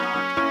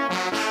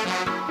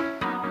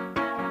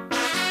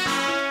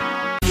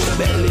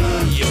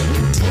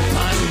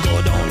 And go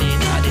down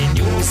in a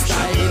new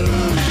style.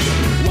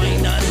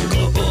 Wine and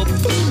go up,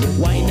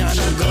 wine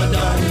and go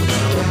down.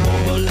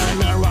 Bubble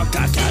and a rock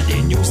at the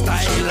new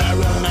style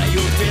around. Are you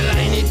feel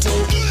line it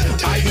too?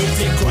 Are you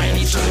feel grind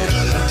it too?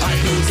 Are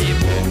you the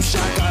boom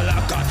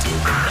shakalaka?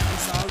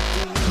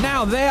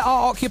 Now, there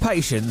are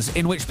occupations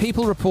in which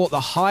people report the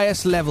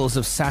highest levels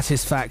of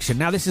satisfaction.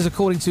 Now, this is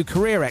according to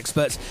career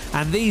experts,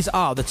 and these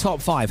are the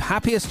top 5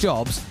 happiest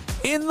jobs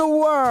in the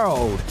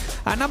world.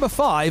 At number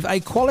 5, a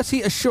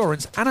quality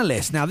assurance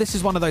analyst. Now, this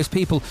is one of those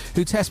people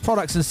who test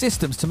products and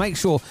systems to make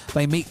sure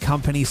they meet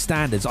company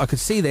standards. I could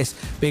see this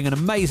being an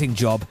amazing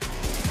job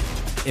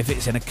if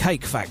it's in a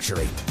cake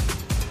factory.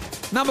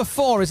 Number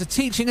 4 is a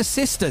teaching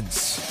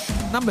assistant.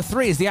 Number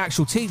 3 is the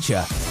actual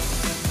teacher.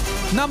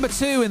 Number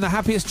 2 in the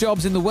happiest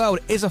jobs in the world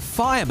is a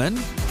fireman,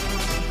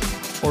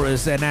 or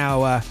as they're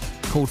now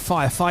called,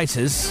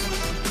 firefighters,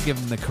 to give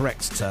them the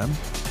correct term.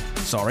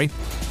 Sorry.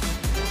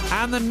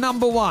 And the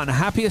number 1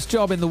 happiest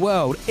job in the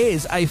world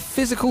is a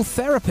physical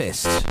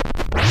therapist.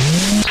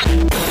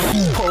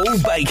 Paul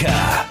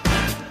Baker.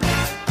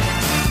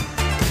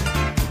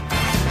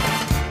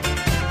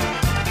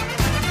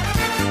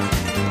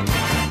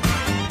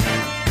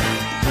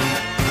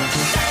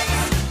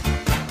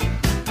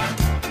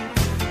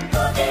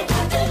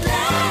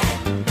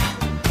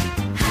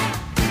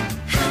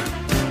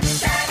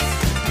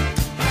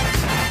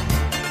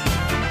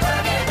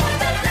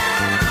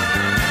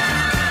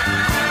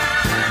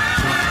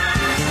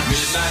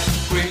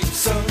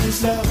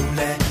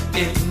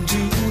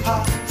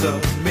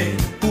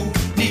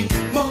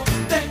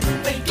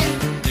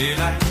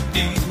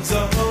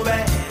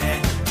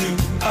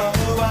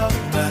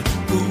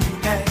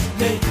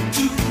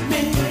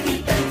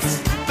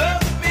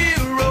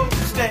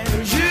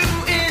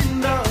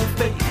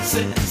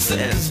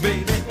 says,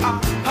 baby,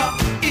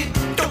 it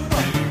don't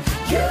work.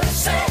 You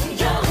say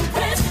you're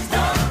impressed,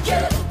 no,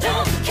 you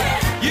don't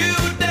care. You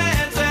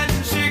dance and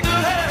shake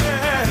your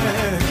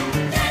head.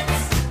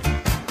 Dance,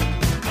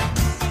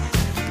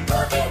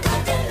 boogie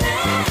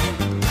wonderland.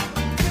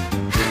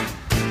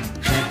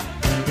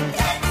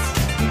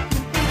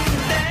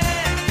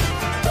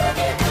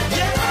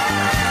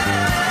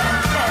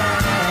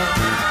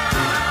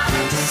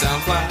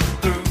 Sound fly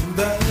through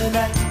the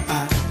night. I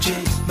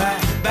chase my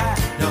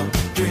battle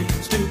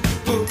dreams to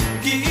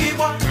boogie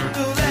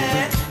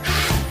wonderland. I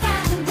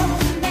find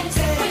romance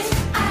when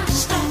I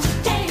start to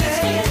dance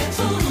in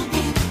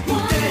boogie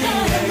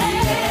wonderland.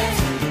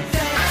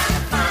 I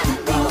find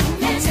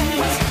romance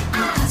when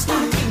I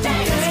start to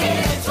dance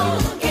in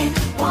boogie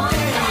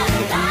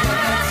wonderland.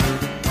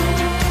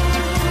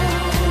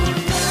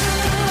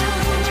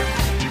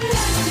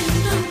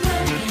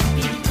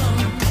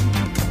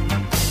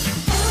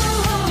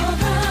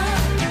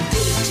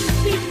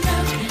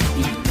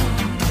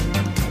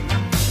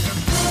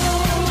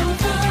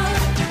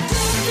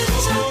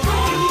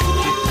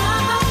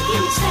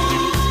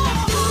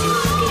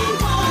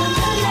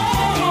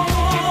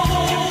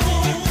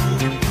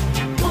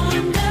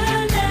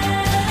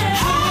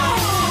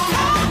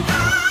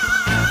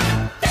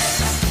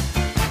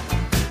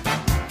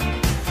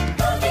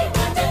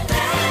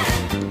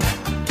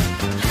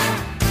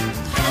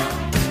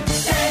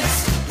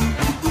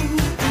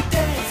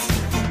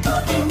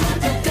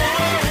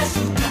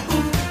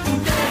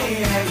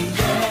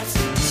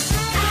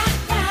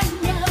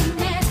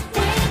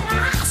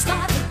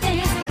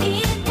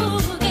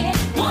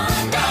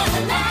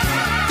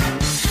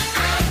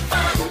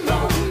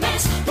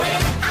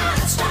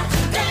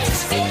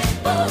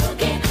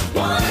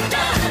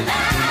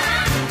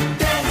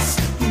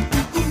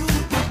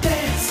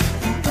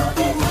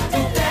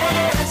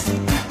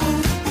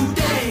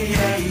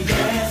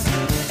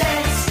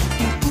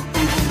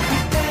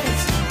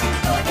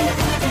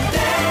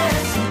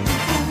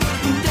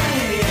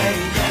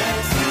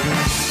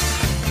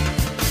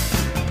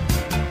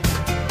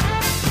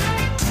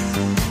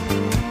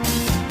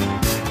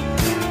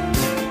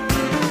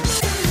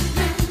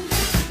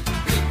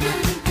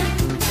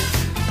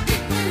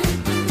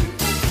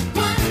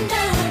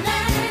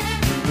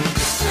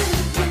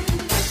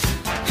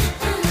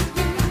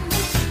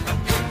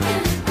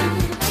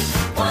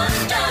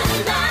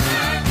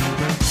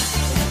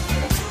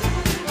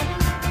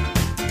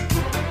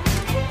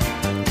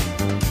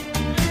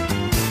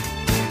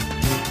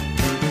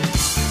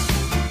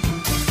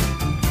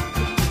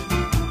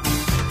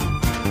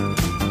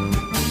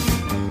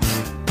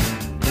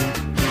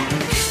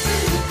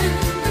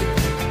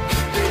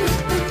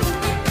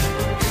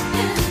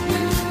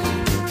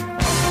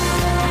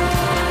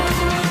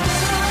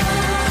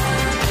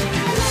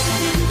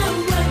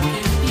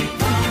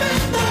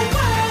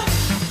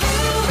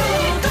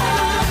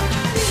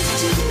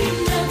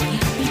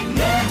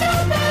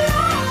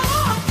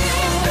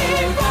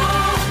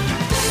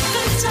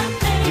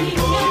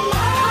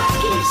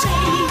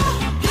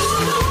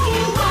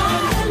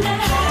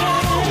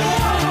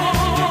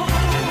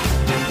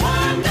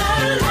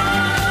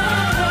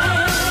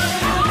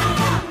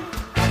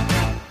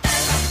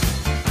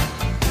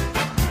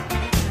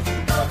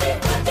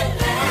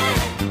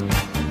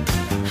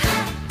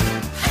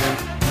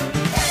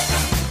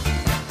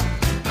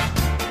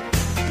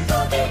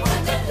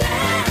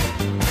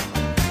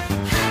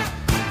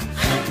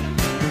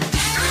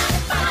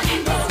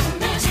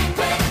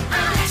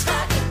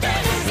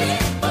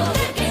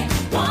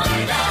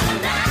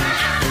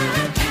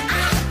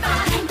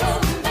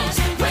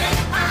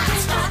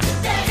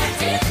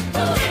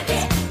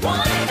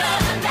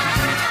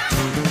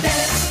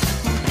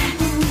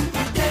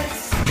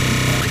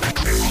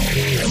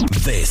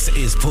 This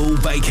is Paul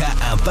Baker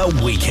and The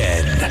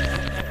Weekend.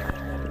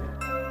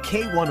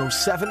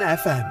 K107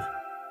 FM.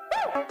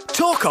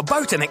 Talk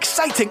about an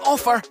exciting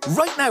offer.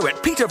 Right now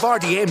at Peter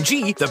Vardy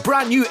MG, the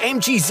brand new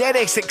MG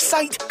ZS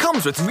Excite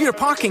comes with rear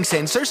parking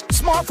sensors,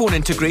 smartphone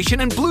integration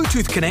and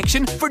Bluetooth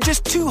connection for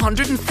just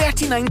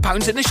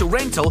 £239 initial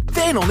rental,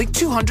 then only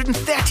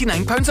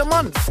 £239 a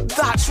month.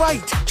 That's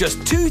right, just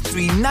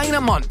 £239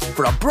 a month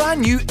for a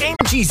brand new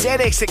MG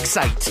ZS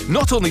Excite.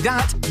 Not only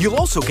that, you'll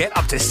also get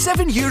up to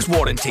 7 years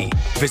warranty.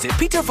 Visit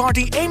Peter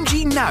Vardy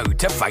MG now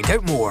to find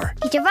out more.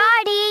 Peter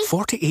Vardy!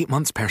 48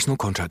 months personal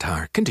contract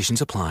hire.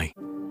 Conditions apply.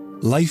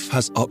 Life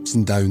has ups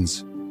and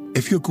downs.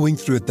 If you're going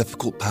through a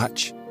difficult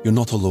patch, you're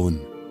not alone.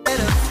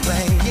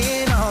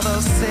 Playing all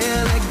those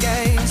silly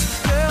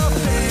games, girl,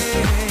 think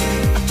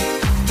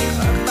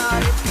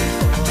about it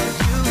before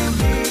you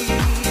leave.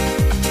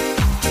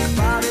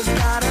 Body's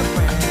got a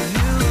brand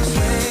new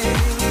swing.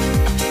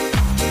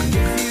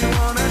 If you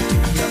wanna do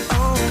your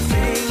own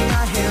thing,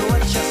 I hear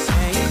what you're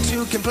saying.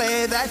 Two can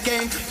play that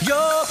game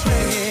you're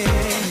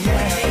playing,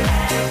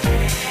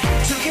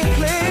 yeah. Two can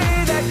play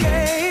that game.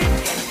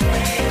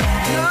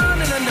 No,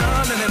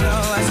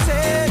 I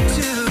said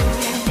two.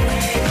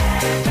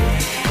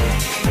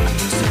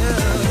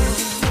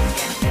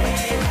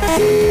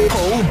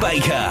 Paul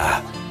Baker.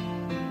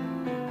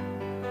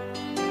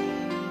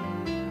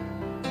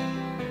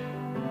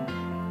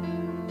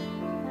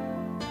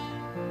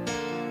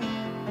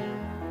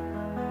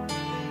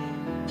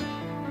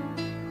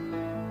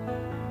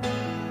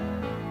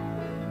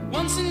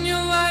 once in your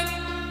life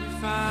you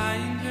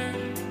find her,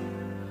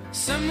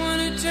 someone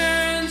who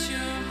turns your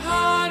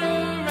heart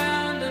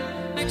around,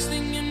 and next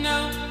thing you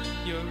know,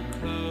 you're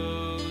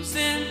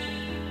closing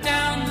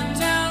down the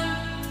town.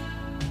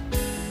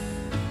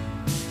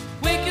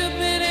 Wake up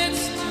and it's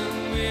still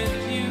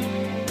with you,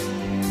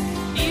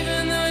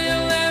 even though you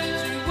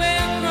left your way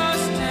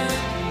across town.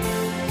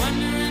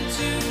 Wondering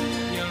to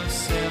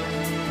yourself,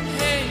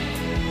 hey,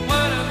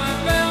 what have I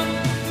found?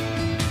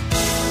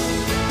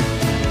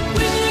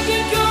 When you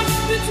get caught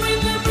between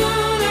the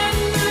moon and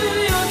New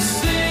York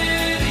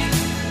City,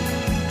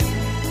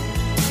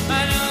 I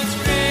know it's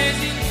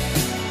crazy,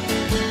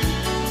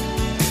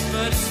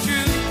 but it's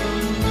true.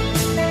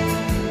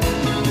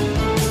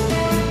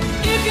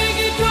 You can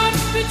get caught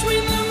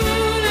between the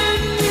moon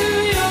and New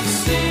York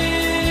City.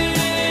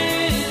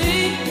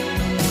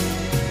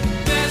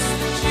 Best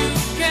that you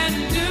can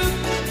do,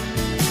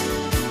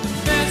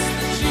 best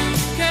that you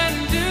can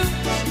do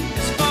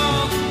is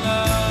fall in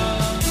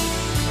love.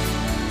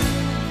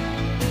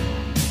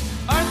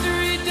 Arthur,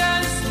 he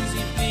does as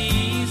he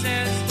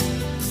pleases,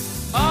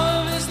 all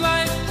of his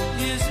life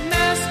his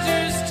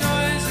master's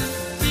toys, and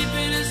deep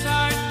in his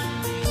heart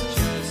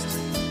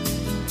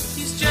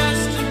he's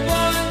just a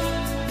boy,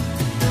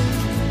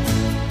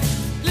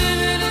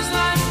 living his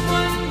life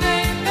one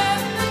day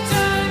at a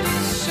time.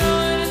 He's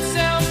showing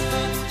himself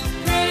a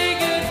pretty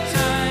good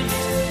time.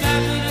 He's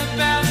laughing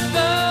about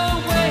the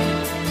way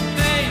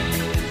they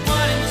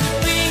want him to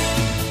be.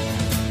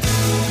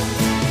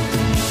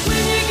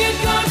 When you get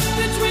caught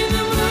between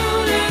the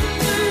moon and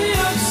New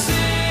York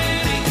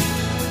City,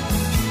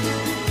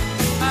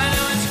 I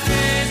know it's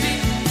crazy,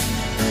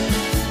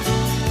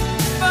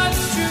 but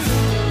it's true.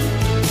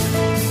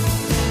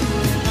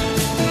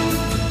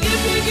 If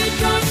you get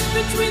caught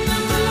between the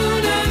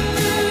moon and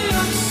New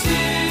York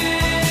City,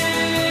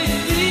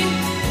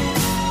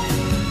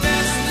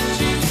 best that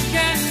you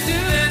can do,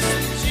 best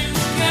that you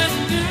can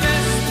do,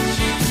 best that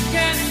you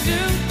can do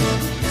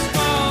is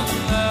fall in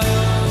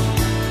love.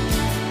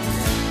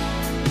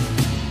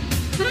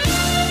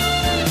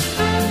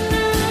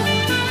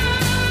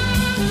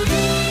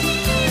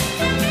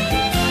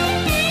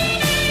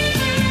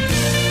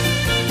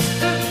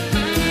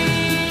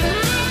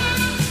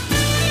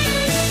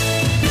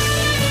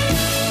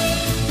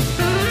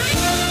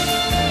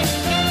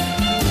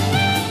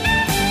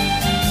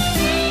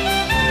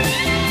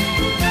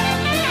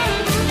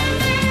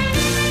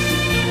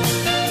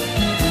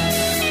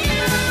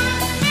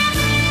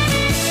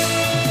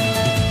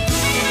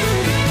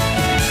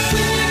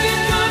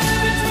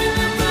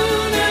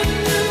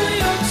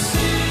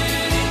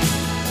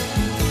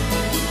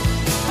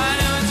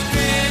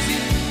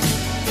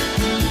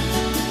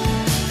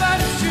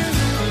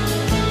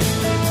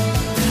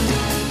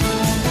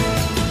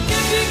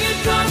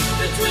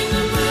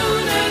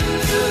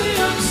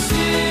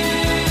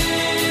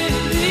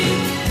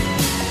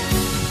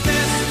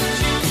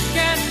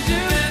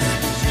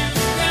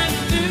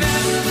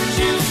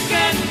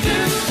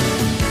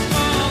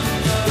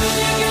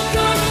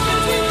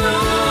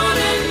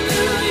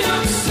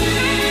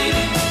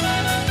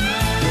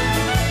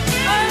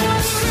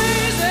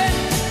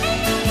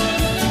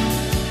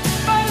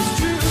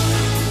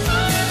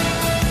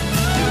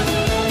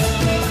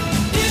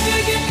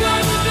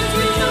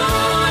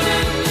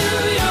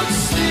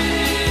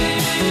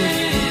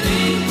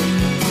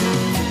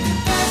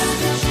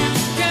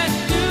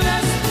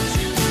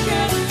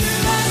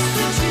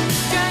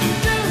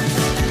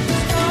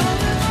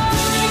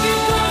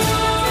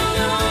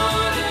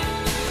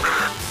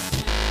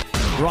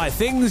 Right,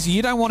 things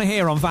you don't want to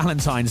hear on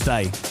Valentine's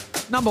Day.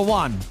 Number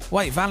 1,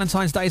 wait,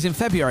 Valentine's Day is in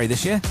February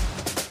this year.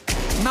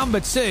 Number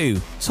 2,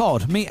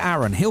 Todd, meet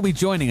Aaron. He'll be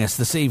joining us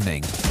this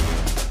evening.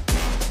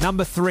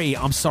 Number 3,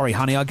 I'm sorry,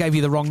 honey, I gave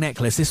you the wrong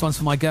necklace. This one's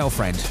for my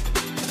girlfriend.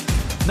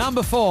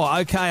 Number 4,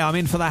 okay, I'm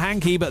in for the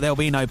hanky, but there'll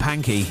be no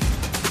panky.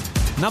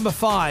 Number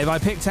 5, I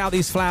picked out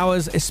these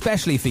flowers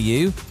especially for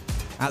you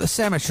at the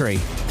cemetery.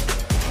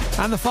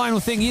 And the final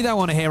thing you don't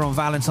want to hear on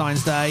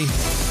Valentine's Day,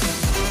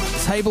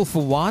 table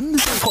for one?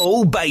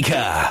 Paul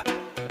Baker.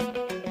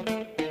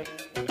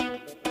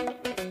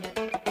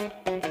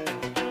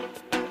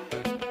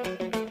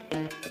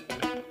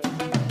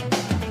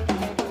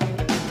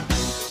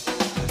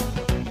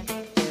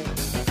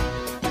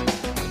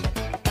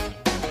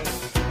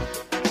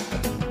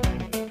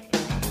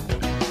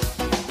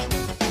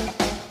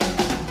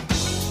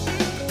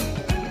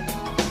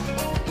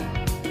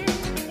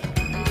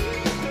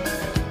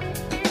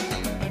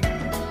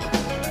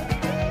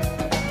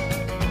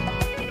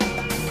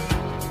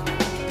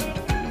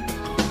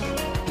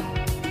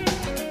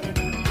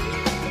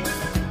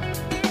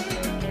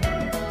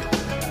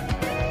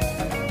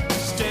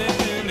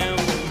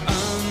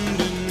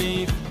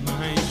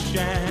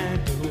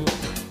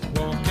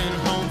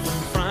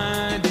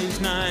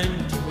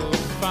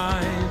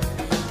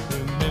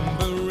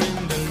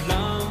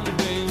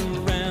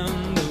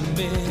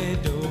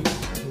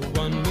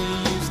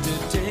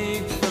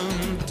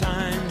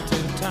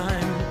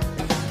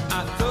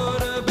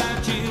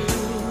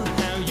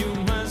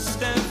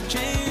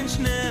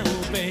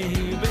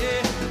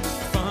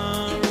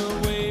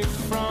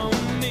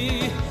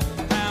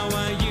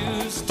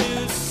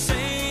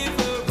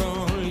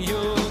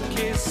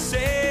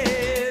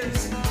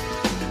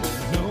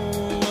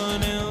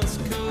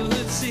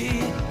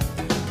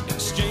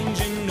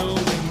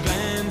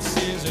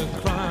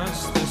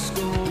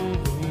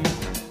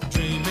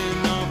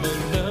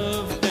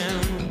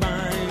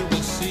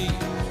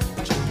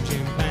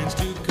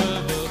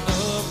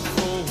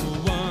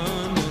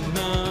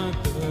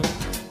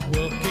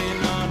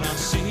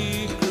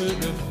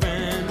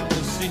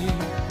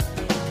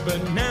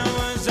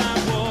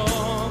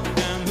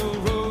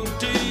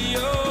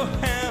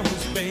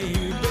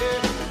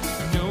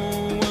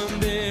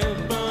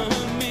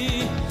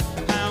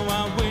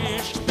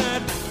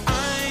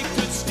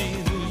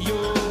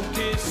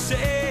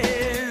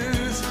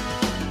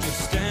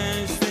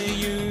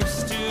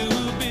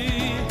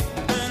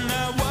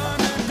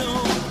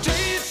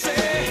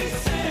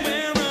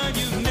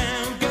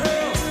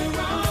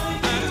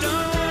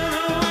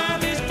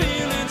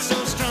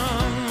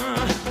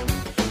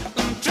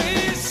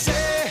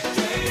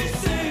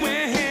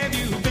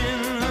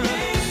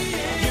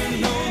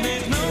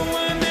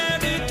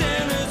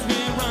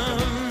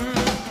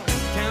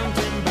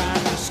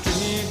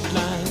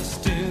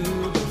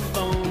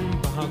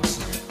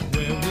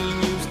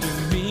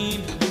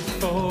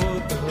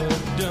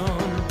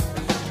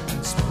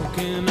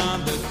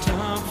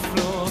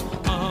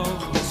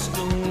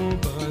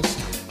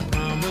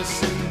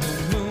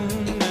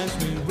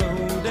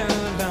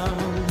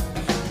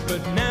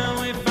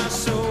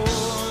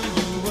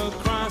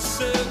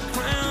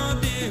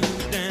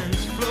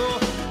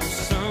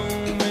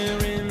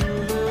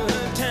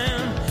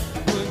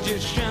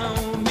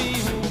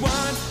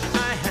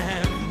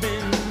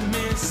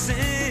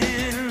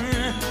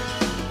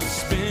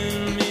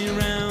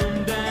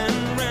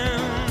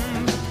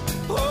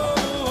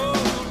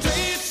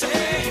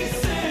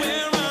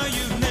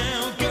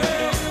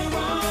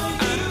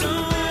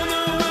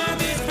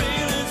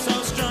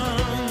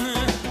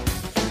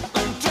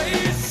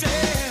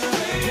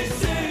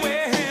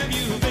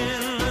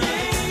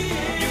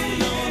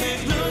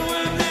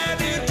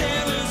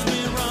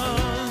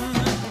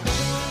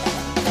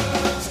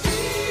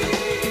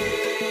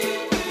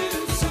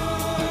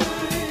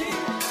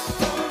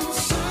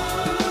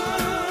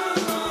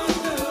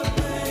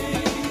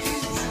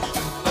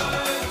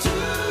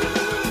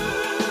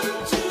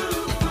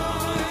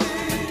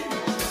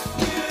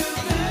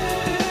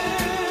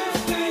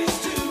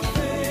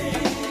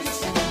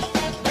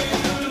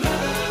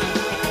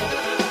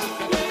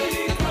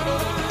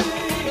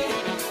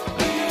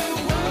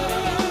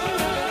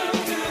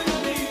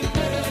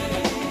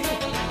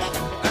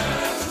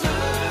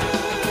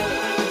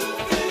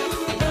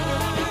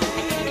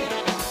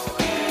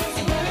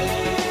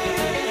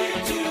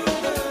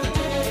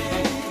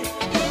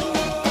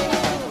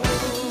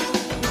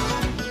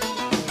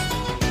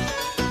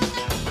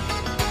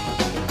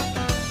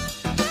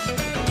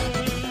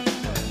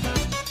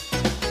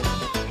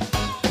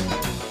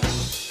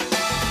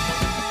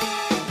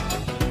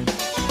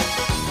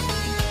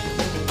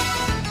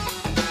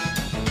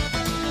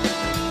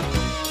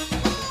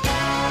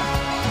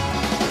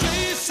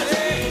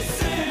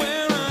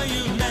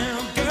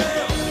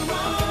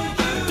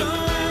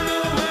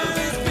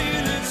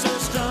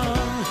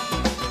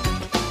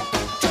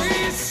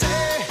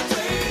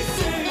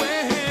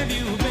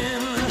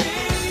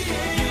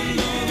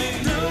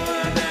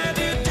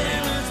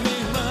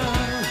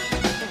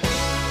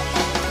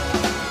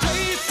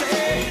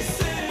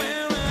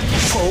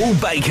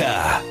 Baker. I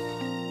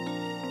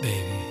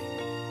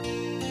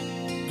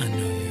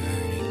know you're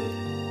hurting.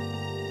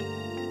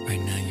 Right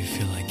now you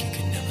feel like you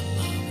can never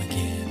love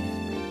again.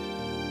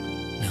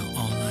 Now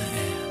all I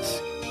ask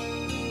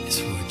is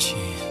for a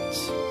chance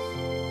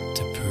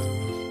to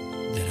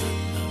prove that I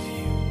love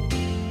you.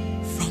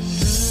 From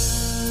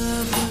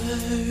the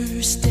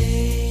first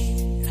day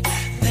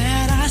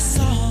that I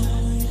saw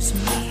your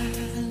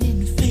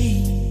smiling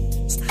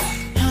face,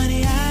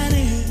 honey, I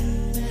knew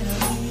that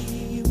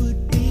we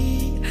would be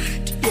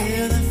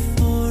together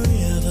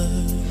forever.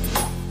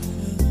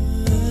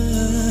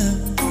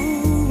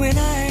 When I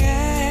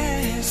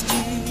asked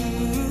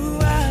you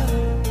out,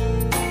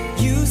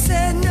 you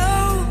said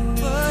no,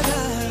 but I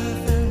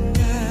found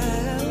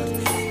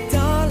out,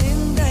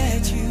 darling,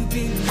 that you've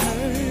been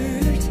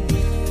hurt.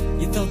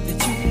 You thought that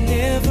you'd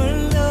never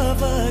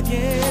love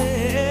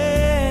again.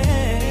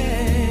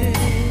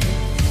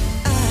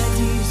 I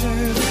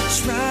deserve a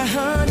try,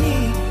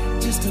 honey,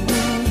 just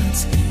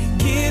once.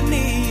 Give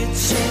me a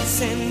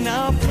chance and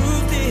I'll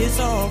prove this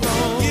all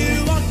wrong.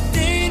 You walked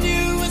in,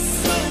 you were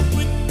so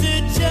quick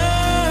to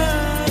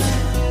judge,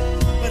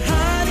 but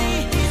honey,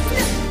 he's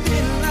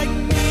nothing like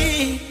me.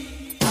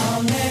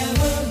 I'll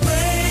never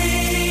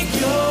break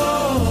your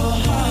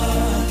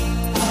heart.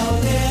 I'll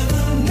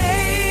never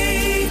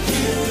make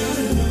you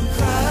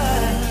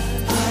cry.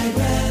 I'd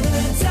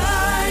rather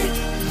die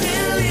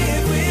than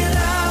live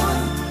without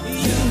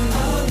you.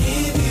 I'll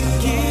give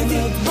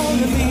you all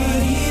of me.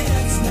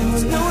 That's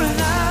no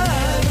lie.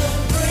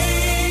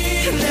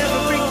 Never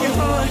break your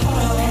heart.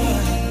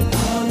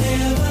 I'll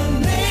never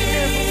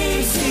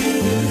make you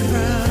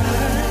cry.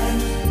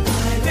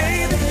 I'd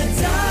rather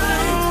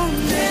die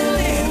than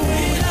live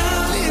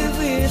without you.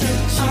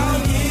 I'll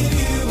give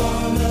you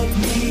all of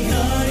me,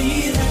 honey.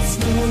 That's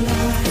no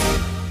lie.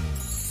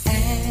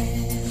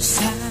 As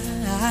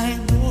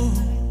time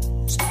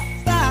goes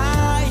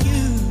by,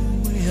 you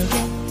will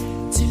get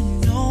to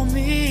know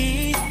me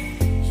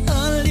a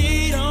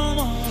little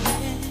more.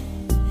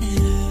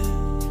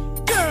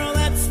 Girl,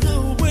 that's the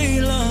way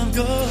love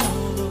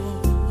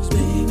goes,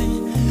 baby,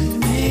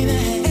 baby.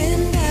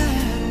 And I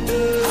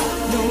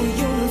know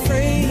you're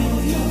afraid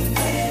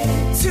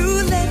to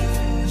let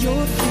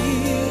your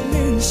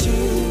feelings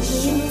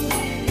show.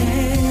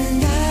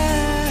 And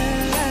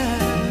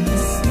I'm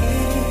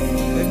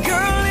scared,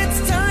 girl, it's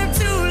time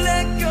to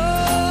let go.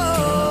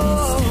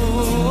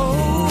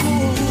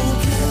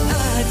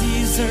 I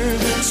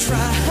deserve a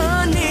try,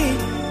 honey,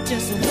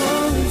 just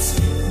once.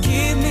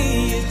 Give me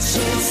a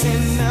chance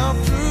and I'll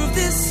prove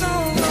this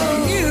song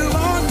wrong. You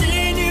walked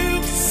in, you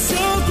were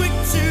so quick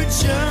to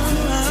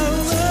judge,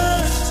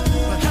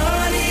 but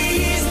honey,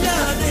 he's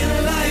nothing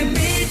like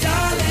me,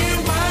 darling.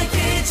 Why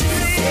can't you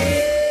see?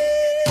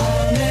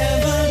 I'll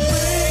never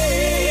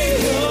break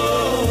your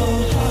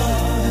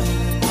heart.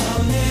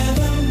 I'll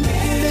never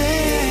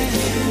make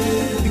you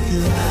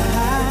cry.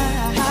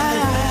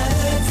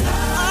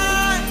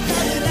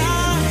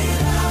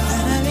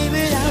 I'd live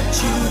without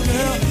you,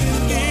 girl.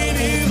 Give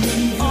you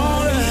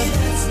all of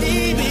me,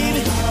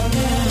 baby. I'll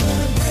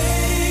never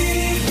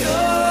break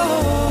your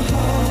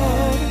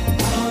heart.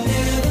 I'll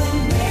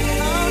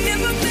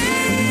never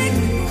make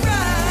you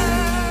cry.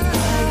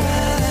 I'd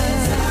rather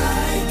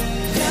die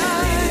than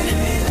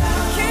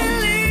can't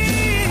live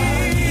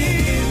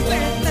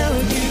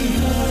without you,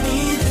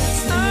 honey.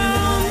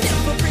 I'll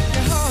never break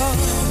your heart.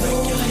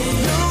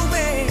 No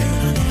way.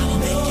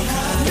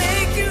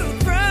 Make you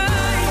cry.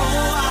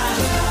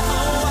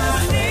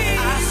 Honey,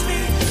 I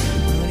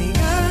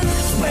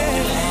swear,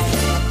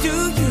 do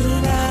you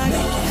not?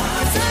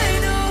 'Cause I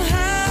know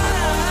how.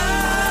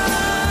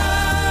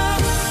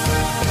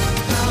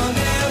 I'll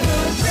never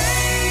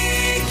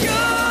break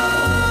your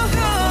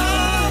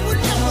heart.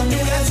 I'll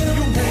never.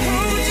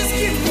 Just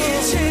give me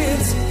a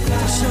chance.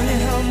 I'll show you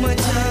how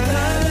much I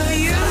love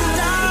you.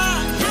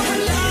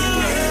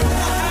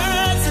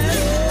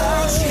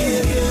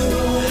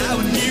 I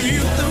would give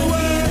you the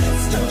world.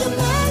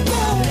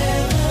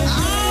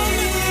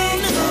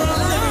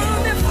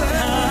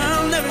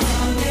 I'll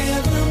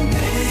never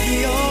make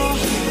your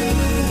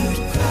heart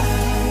cry.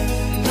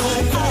 No,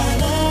 I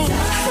won't.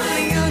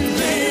 Honey, I'll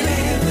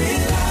never.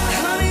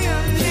 Honey,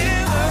 I'll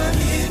never.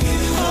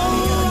 Oh,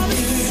 I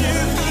miss you.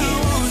 I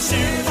want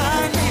you. I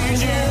need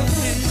you.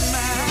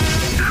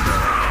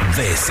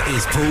 This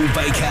is Paul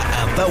Baker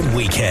and the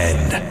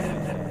Weekend.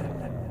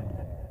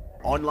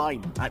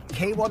 Online at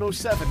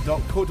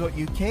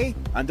k107.co.uk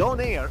and on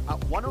air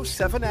at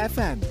 107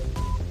 FM.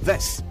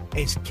 This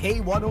is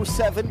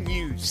K107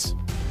 News.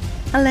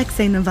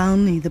 Alexei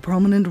Navalny, the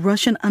prominent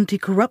Russian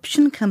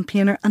anti-corruption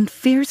campaigner and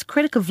fierce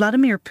critic of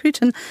Vladimir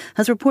Putin,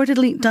 has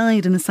reportedly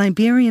died in a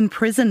Siberian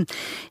prison.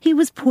 He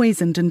was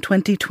poisoned in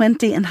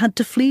 2020 and had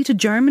to flee to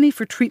Germany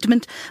for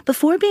treatment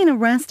before being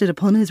arrested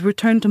upon his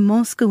return to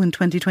Moscow in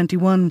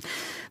 2021.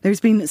 There's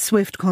been swift